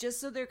 Just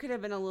so there could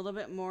have been a little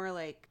bit more,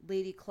 like,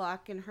 Lady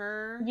Cluck and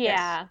her.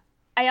 Yeah. Yes.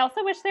 I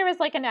also wish there was,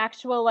 like, an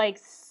actual, like,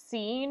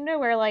 scene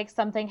where, like,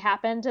 something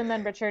happened and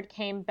then Richard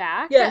came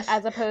back. Yes.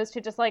 As opposed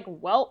to just, like,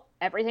 well,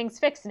 everything's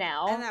fixed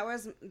now. And that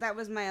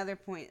was my other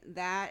point.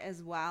 That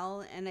as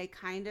well. And I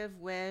kind of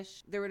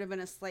wish there would have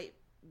been a slight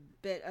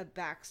bit of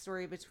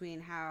backstory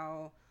between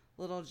how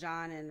Little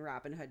John and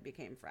Robin Hood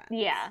became friends.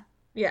 Yeah.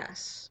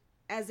 Yes.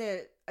 As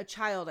a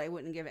child, I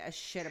wouldn't give a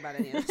shit about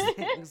any of those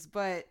things.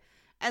 But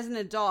as an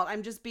adult,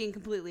 I'm just being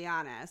completely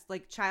honest.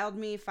 Like, child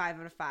me, 5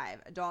 out of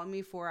 5. Adult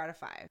me, 4 out of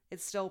 5.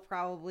 It's still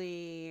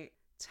probably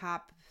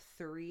top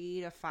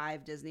 3 to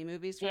 5 Disney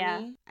movies for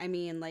me. I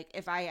mean, like,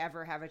 if I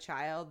ever have a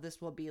child,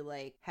 this will be,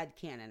 like,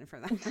 headcanon for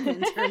them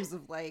in terms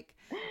of, like,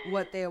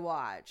 what they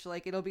watch.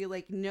 Like, it'll be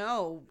like,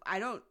 no, I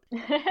don't.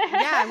 Yeah,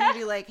 I'm going to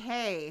be like,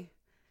 hey,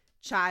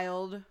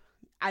 child,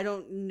 I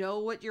don't know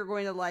what you're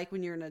going to like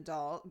when you're an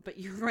adult, but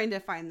you're going to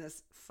find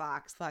this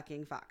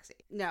fucking foxy.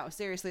 No,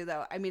 seriously,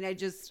 though. I mean, I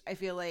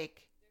feel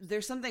like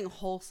there's something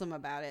wholesome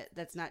about it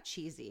that's not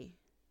cheesy.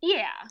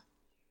 Yeah.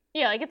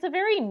 Yeah, like, it's a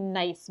very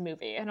nice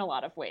movie in a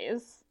lot of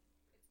ways.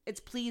 It's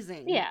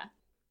pleasing. Yeah.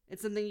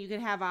 It's something you can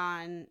have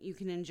on. You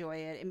can enjoy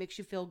it. It makes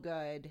you feel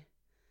good.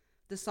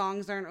 The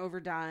songs aren't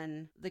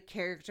overdone. The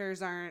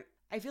characters aren't.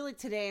 I feel like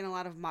today in a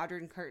lot of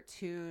modern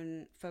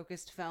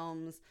cartoon-focused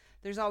films,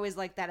 there's always,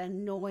 like, that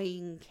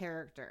annoying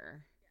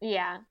character.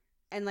 Yeah.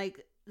 And,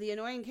 like, the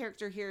annoying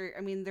character here,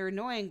 I mean, they're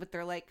annoying, but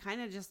they're, like,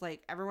 kind of just,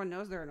 like, everyone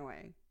knows they're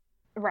annoying.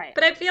 Right.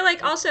 But I feel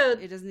like also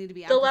it doesn't need to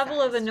be the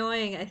level of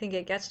annoying I think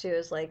it gets to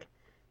is, like,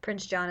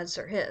 Prince John and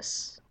Sir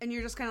Hiss. And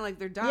you're just kind of like,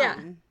 they're done. Yeah.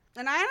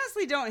 And I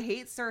honestly don't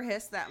hate Sir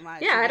Hiss that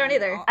much. Yeah, I don't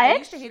either. I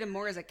used to hate him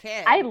more as a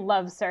kid. I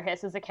love Sir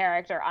Hiss as a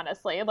character,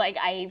 honestly. Like,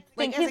 I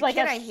think he's like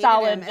kid, a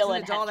solid him.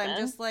 villain As an adult, henchman.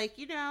 I'm just like,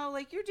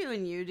 like you're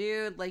doing you,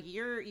 dude. Like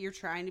you're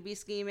trying to be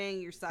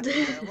scheming. You're sucking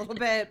it a little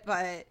bit,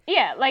 but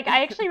yeah, like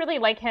I actually really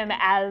like him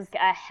as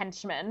a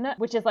henchman,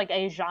 which is like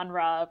a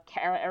genre of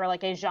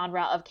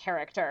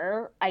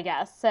character, I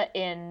guess,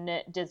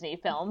 in Disney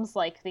films,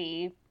 like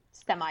the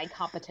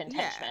semi-competent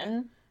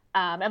henchman.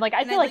 And like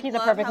I feel like he's a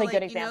perfectly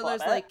good example of it.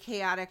 Those like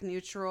chaotic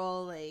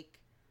neutral, like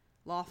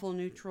lawful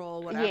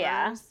neutral, whatever.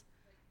 Yeah.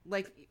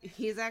 Like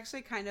he's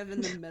actually kind of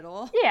in the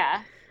middle.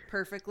 Yeah.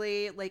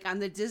 Perfectly, like on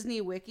the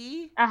Disney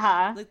Wiki.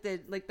 Like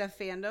the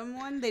fandom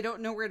one, they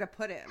don't know where to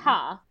put him.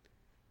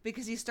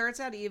 Because he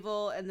starts out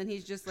evil and then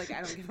he's just like,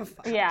 I don't give a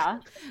fuck. Yeah.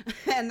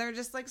 And they're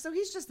just like, so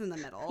he's just in the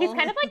middle. He's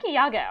kind of like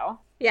Iago.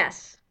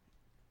 Yes.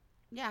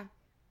 Yeah.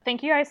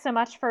 Thank you guys so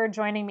much for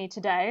joining me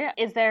today.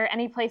 Is there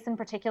any place in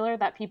particular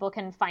that people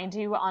can find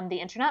you on the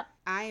internet?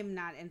 I am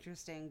not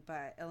interesting,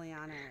 but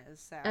Ileana is.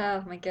 So.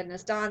 Oh my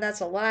goodness, Dawn, that's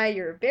a lie.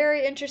 You're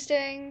very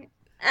interesting.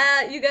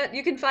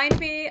 You can find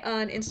me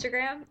on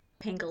Instagram,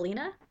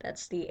 Pangolina.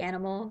 That's the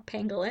animal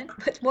pangolin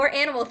with more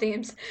animal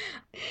themes.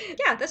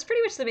 Yeah, that's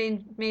pretty much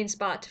the main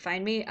spot to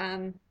find me.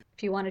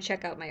 If you want to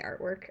check out my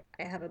artwork,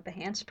 I have a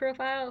Behance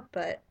profile,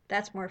 but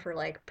that's more for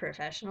like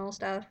professional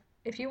stuff.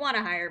 If you want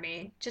to hire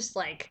me, just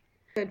like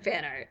good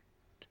fan art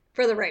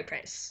for the right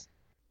price.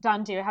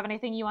 Dawn, do you have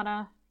anything you want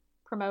to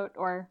promote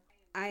or?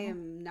 I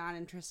am not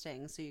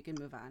interesting, so you can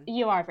move on.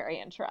 You are very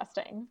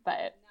interesting,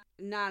 but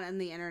not in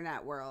the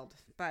internet world,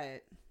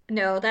 but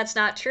no, that's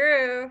not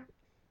true.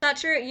 Not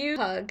true. You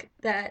hug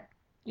that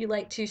you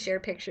like to share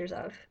pictures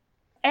of.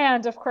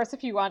 And of course,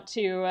 if you want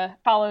to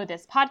follow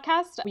this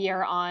podcast, we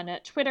are on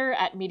Twitter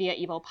at Media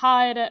Evil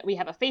Pod. We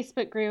have a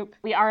Facebook group.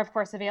 We are, of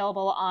course,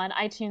 available on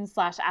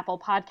iTunes/Apple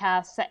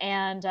Podcasts,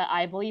 and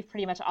I believe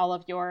pretty much all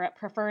of your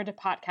preferred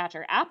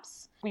podcatcher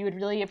apps. We would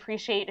really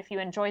appreciate if you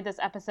enjoyed this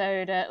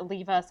episode,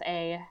 leave us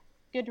a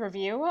good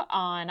review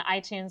on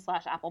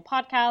iTunes/Apple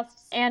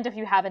Podcasts. And if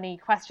you have any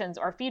questions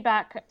or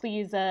feedback,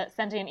 please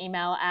send an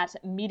email at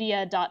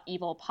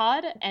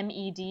media.evilpod,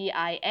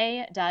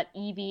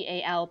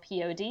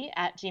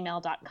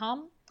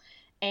 media.evilpod@gmail.com.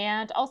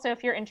 And also,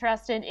 if you're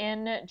interested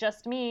in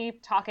just me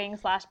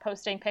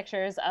talking/posting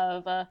pictures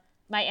of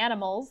my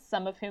animals,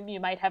 some of whom you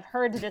might have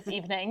heard this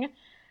evening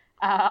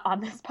on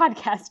this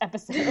podcast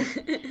episode,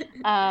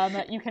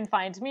 you can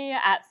find me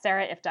at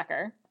Sarah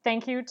Ifdecker.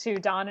 Thank you to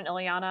Dawn and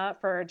Ileana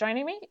for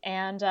joining me,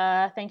 and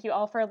thank you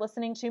all for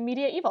listening to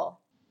Media Evil.